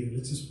funding needed.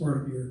 It's just part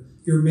of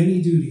your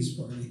many duties,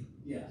 Barney.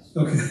 Yes.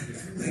 Okay.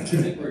 I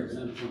think we're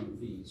exempt from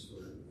fees for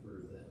that.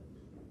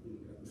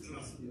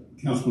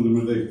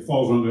 Councilman, it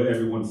falls under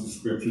everyone's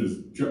description as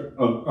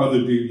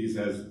other duties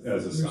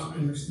as assigned.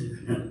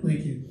 Understood.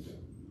 Thank you.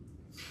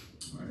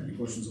 All right, any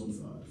questions on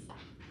 5?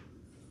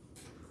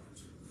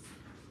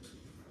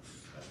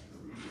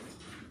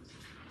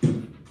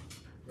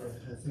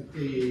 think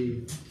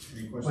the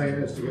Any plan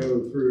questions? is to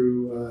go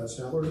through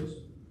salaries.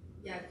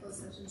 Yeah,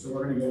 closed session. So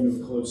we're gonna go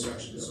into a closed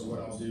session, so what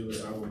I'll do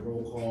is I will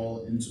roll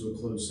call into a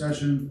closed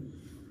session.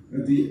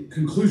 At the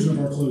conclusion of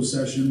our closed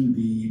session,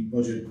 the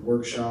budget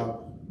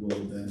workshop will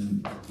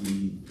then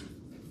be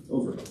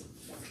over.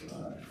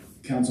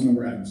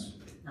 Councilmember Evans.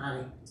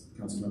 Aye.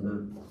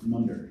 Councilmember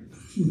Munder.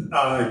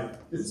 Aye.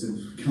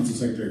 Council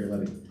Secretary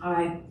Galletti.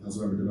 Aye.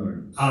 Councilmember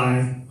DeMiller.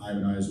 Aye. I have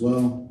an aye as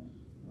well.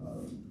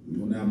 We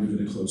will now move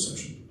into closed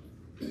session.